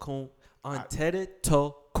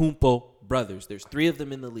Antetokounmpo brothers. There's 3 of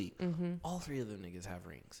them in the league. Mm-hmm. All 3 of them niggas have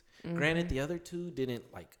rings. Granted, the other 2 didn't,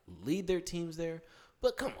 like, lead their teams there,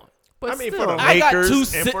 but come on. But I mean, still, for the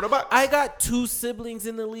Lakers and for the Bucks. I got 2 siblings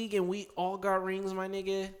in the league, and we all got rings, my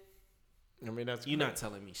nigga. I mean, that's you're not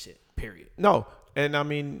telling me shit. Period. No, and I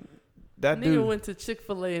mean. That nigga dude went to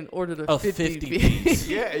Chick-fil-A and ordered a 50 piece.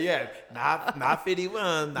 yeah. Not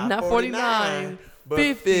 51, not 49, but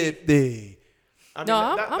 50. I mean,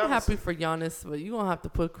 I'm happy for Giannis, but you're going to have to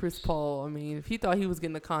put Chris Paul. I mean, if he thought he was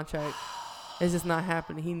getting a contract, it's just not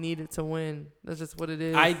happening. He needed to win. That's just what it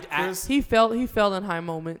is. He fell in high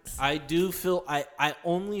moments. I do feel I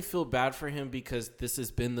only feel bad for him because this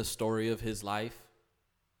has been the story of his life.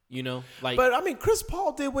 You know, like, but I mean, Chris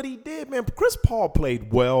Paul did what he did, man. Chris Paul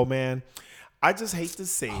played well, man. I just hate to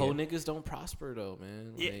say whole niggas don't prosper though,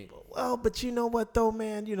 man. Like, well, but you know what though,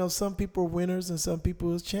 man? You know, some people are winners and some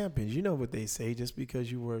people is champions. You know what they say? Just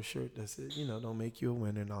because you wear a shirt that says, you know, don't make you a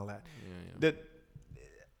winner and all that.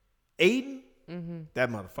 Aiden, that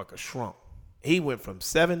motherfucker shrunk. He went from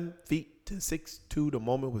 7 feet to 6'2". The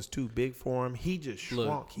moment was too big for him. He just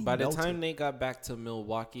shrunk. By the time they got back to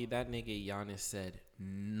Milwaukee, that nigga Giannis said,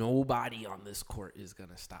 nobody on this court is going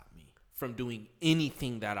to stop me from doing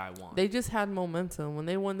anything that I want. They just had momentum. When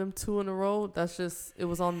they won them 2 in a row, it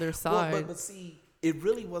was on their side. Well, but see, it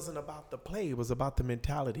really wasn't about the play. It was about the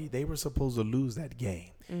mentality. They were supposed to lose that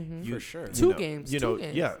game. For sure. Two games.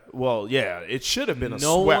 Yeah. Well, yeah, it should have been a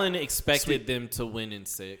no swept. one expected them to win in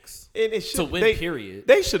 6. And Period.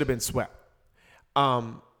 They should have been swept.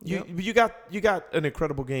 You got an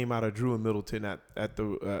incredible game out of Drew and Middleton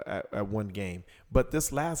at one game, but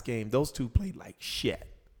this last game, those 2 played like shit.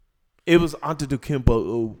 It was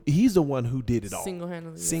Antetokounmpo. He's the one who did it all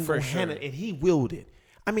single-handedly, and he willed it.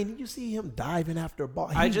 I mean, you see him diving after a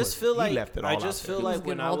ball. I just feel like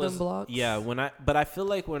when I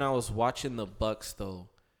was watching the Bucks though,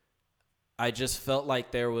 I just felt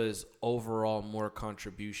like there was overall more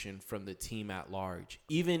contribution from the team at large.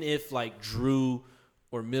 Even if like Drew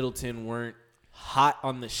or Middleton weren't hot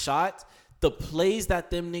on the shot, the plays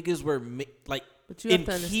that them niggas were like but you have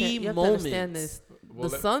to understand this. The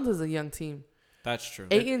Suns is a young team. That's true.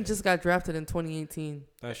 Ayton just got drafted in 2018.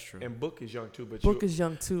 That's true. And Book is young too. Book is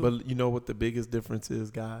young too. But you know what the biggest difference is,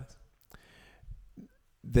 guys?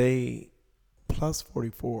 They plus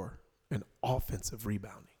 44 in offensive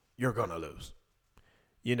rebounding. You're gonna lose.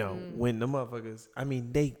 You know, when the motherfuckers, I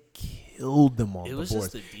mean, they killed them on the board.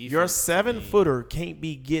 Just the defense. Your 7-footer can't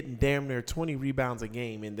be getting damn near 20 rebounds a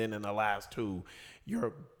game, and then in the last 2,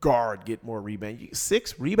 your guard get more rebounds.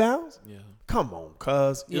 6 rebounds? Yeah. Come on,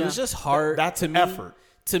 cuz. It was just hard. That's an effort.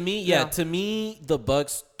 To me, to me, the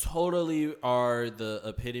Bucks totally are the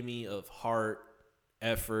epitome of heart,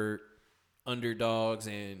 effort, underdogs,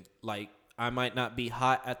 and like, I might not be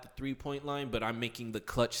hot at the 3-point line, but I'm making the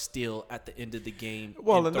clutch steal at the end of the game.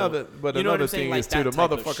 Well, another thing is too, the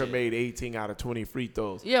motherfucker made 18 out of 20 free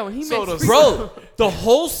throws. Yeah, when he so makes the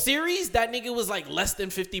whole series, that nigga was like less than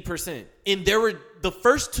 50%. And the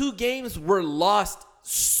first 2 games were lost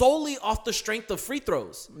solely off the strength of free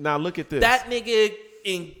throws. Now look at this. That nigga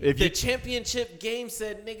in the championship game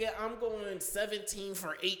said, nigga, I'm going 17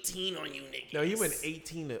 for 18 on you niggas. No, he went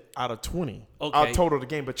 18 out of 20 okay. Total the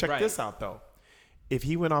game. But check this out, though. If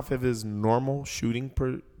he went off of his normal shooting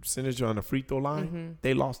percentage on the free throw line,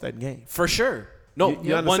 they lost that game. For sure. No,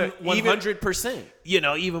 you 100%. You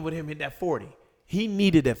know, even with him hitting that 40, he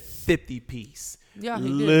needed a 50-piece. Yeah, he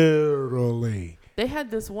literally. Did. They had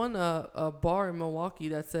this one bar in Milwaukee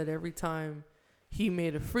that said every time he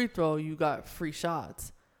made a free throw, you got free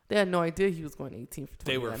shots. They had no idea he was going 18 for 20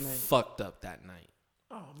 They were that night. fucked up that night.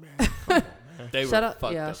 Oh, man. Come on, They Shout were out,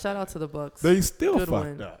 fucked yeah, up. shout out to the Bucks. They still Good fucked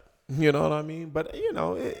win. up. You know what I mean? But,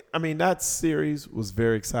 that series was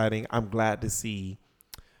very exciting. I'm glad to see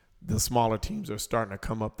the smaller teams are starting to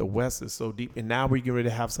come up. The West is so deep. And now we're getting ready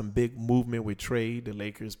to have some big movement with trade. The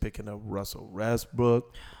Lakers picking up Russell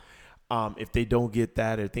Westbrook. If they don't get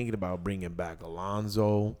that, they're thinking about bringing back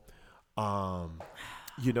Alonzo.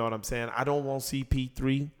 You know what I'm saying? I don't want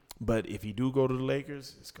CP3. But if you do go to the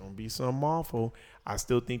Lakers, it's going to be something awful. I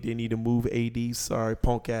still think they need to move AD. Sorry,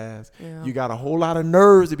 punk ass. Yeah. You got a whole lot of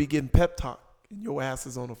nerves to be getting pep talk, and your ass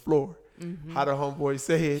is on the floor. Mm-hmm. How the homeboy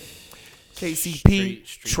said, KCP, Street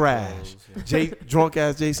trash. clothes, Drunk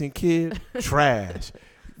ass Jason Kidd, trash.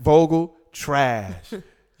 Vogel, trash.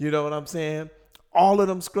 You know what I'm saying? All of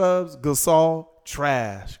them scrubs, Gasol,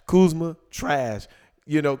 trash. Kuzma, trash.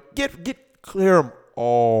 Clear them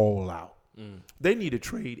all out. They need to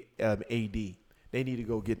trade AD. They need to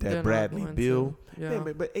go get that They're not Bradley going Beal. to. Yeah.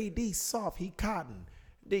 Man, but AD soft. He cotton.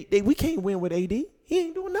 We can't win with AD. He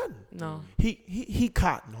ain't doing nothing. No. He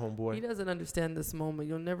cotton, homeboy. He doesn't understand this moment.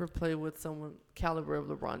 You'll never play with someone caliber of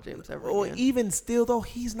LeBron James ever Or again. even still though,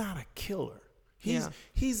 he's not a killer.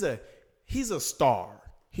 He's a star.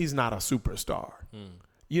 He's not a superstar.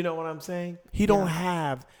 You know what I'm saying? He don't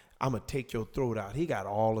have I'm gonna take your throat out. He got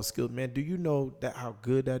all the skills, man. Do you know that how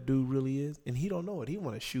good that dude really is? And he don't know it. He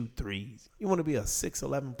want to shoot threes. You want to be a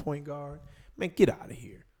 6'11" point guard, man? Get out of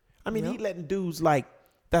here. I mean, he letting dudes like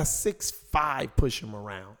that 6'5" push him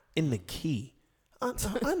around in the key.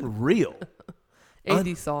 Unreal.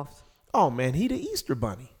 AD soft. Oh man, he the Easter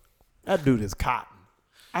Bunny. That dude is cotton.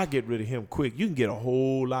 I get rid of him quick. You can get a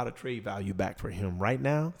whole lot of trade value back for him right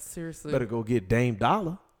now. Seriously. Better go get Dame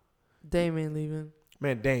Dollar. Dame ain't leaving.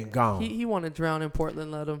 Man, Dame gone. He want to drown in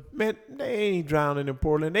Portland. Let him. Man, they ain't drowning in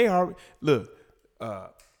Portland. They are. Look,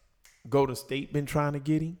 Golden State been trying to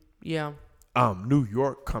get him. Yeah. New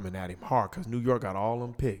York coming at him hard because New York got all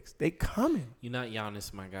them picks. They coming. You're not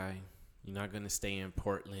Giannis, my guy. You're not going to stay in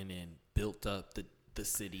Portland and build up the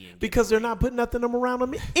city. And because they're not putting nothing around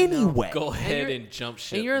them anyway. Go ahead and jump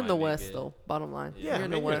ship. And you're in my the nigga. West, though, bottom line. Yeah, you're in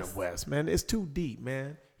man, the West. West, man. It's too deep,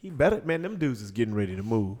 man. He better, man. Them dudes is getting ready to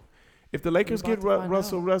move. If the Lakers about get to find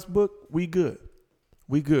Russell out. Westbrook, we good.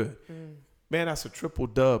 We good. Man, that's a triple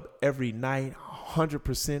dub every night.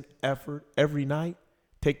 100% effort every night.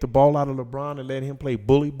 Take the ball out of LeBron and let him play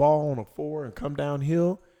bully ball on a 4 and come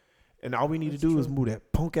downhill. And all we need to do is move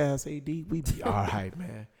that punk ass AD. We be all right,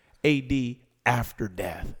 man. AD after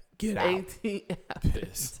death. Get out.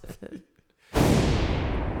 Pissed.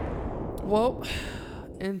 Well,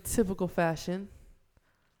 in typical fashion,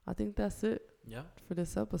 I think that's it. Yeah. For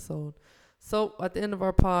this episode. So at the end of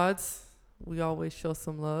our pods, we always show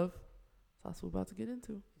some love. That's what we're about to get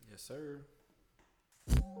into. Yes, sir.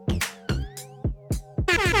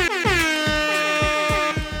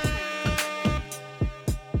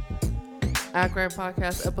 Akron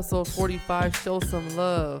Podcast episode 45. Show some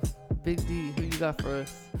love. Big D, who you got for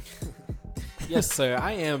us? Yes, sir.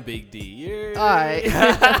 I am Big D. Yeah. All right.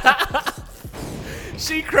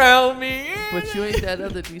 She crowned me. But you ain't that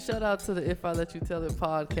other D. Shout out to the If I Let You Tell It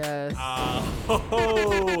podcast.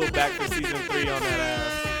 Back for season 3 on that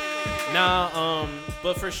ass. Nah,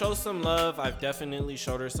 but for Show Some Love, I've definitely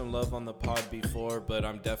showed her some love on the pod before, but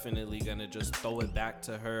I'm definitely gonna just throw it back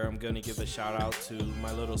to her. I'm gonna give a shout out to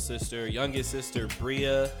my little sister, youngest sister,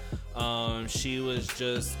 Bria. She was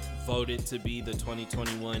just voted to be the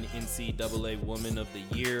 2021 NCAA Woman of the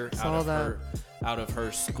Year out of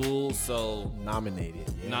her school. So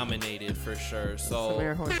nominated for sure. So Some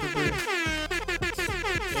air horns for Bria.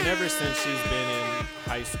 and ever since she's been in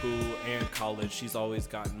high school and college, she's always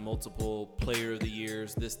gotten multiple player of the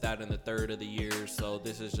years, this, that, and the third of the year. So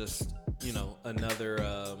this is just,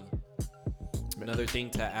 another thing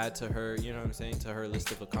to add to her, you know what I'm saying, to her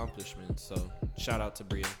list of accomplishments. So shout out to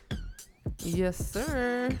Bria. Yes,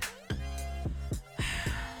 sir.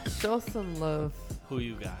 Show some love. Who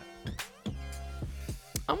you got?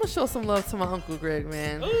 I'm going to show some love to my Uncle Greg,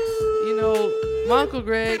 man. You know, my Uncle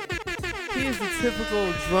Greg, he is the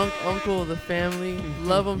typical drunk uncle of the family.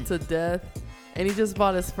 Love him to death. And he just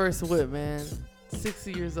bought his first whip, man.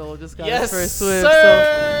 60 years old, just got his first whip.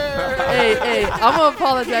 Sir. So, hey, I'm going to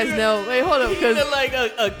apologize now. Wait, hold up. He Because like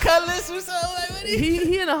a Cutlass or something? Like,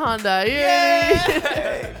 he in a Honda. Yeah.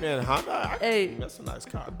 Hey, man, Honda. Hey. That's a nice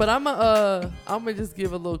car. But I'm gonna just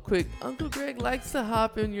give a little quick. Uncle Greg likes to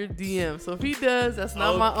hop in your DM, so if he does, that's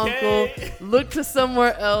not my uncle. Look to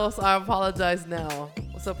somewhere else. I apologize now.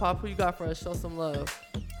 What's up, Pop? Who you got for us? Show some love.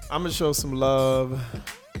 I'm gonna show some love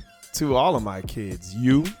to all of my kids.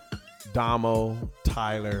 You, Damo,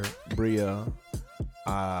 Tyler, Bria.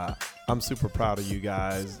 I'm super proud of you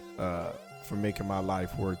guys for making my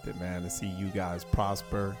life worth it, man. To see you guys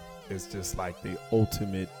prosper is just like the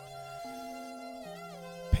ultimate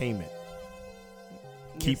payment.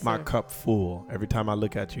 Keep Yes, my sir. cup full. Every time I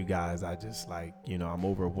look at you guys, I just like, I'm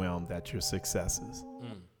overwhelmed at your successes.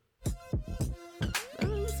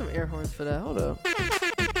 There's some air horns for that. Hold up.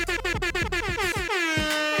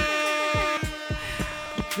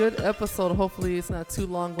 Good episode. Hopefully it's not too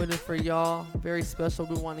long-winded for y'all. Very special.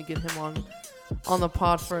 We want to get him on the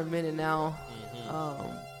pod for a minute now.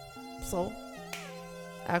 So,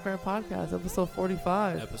 Akron Podcast, episode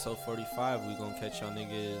 45. Episode 45. We gonna catch y'all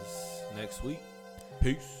niggas next week.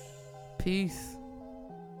 Peace. Peace.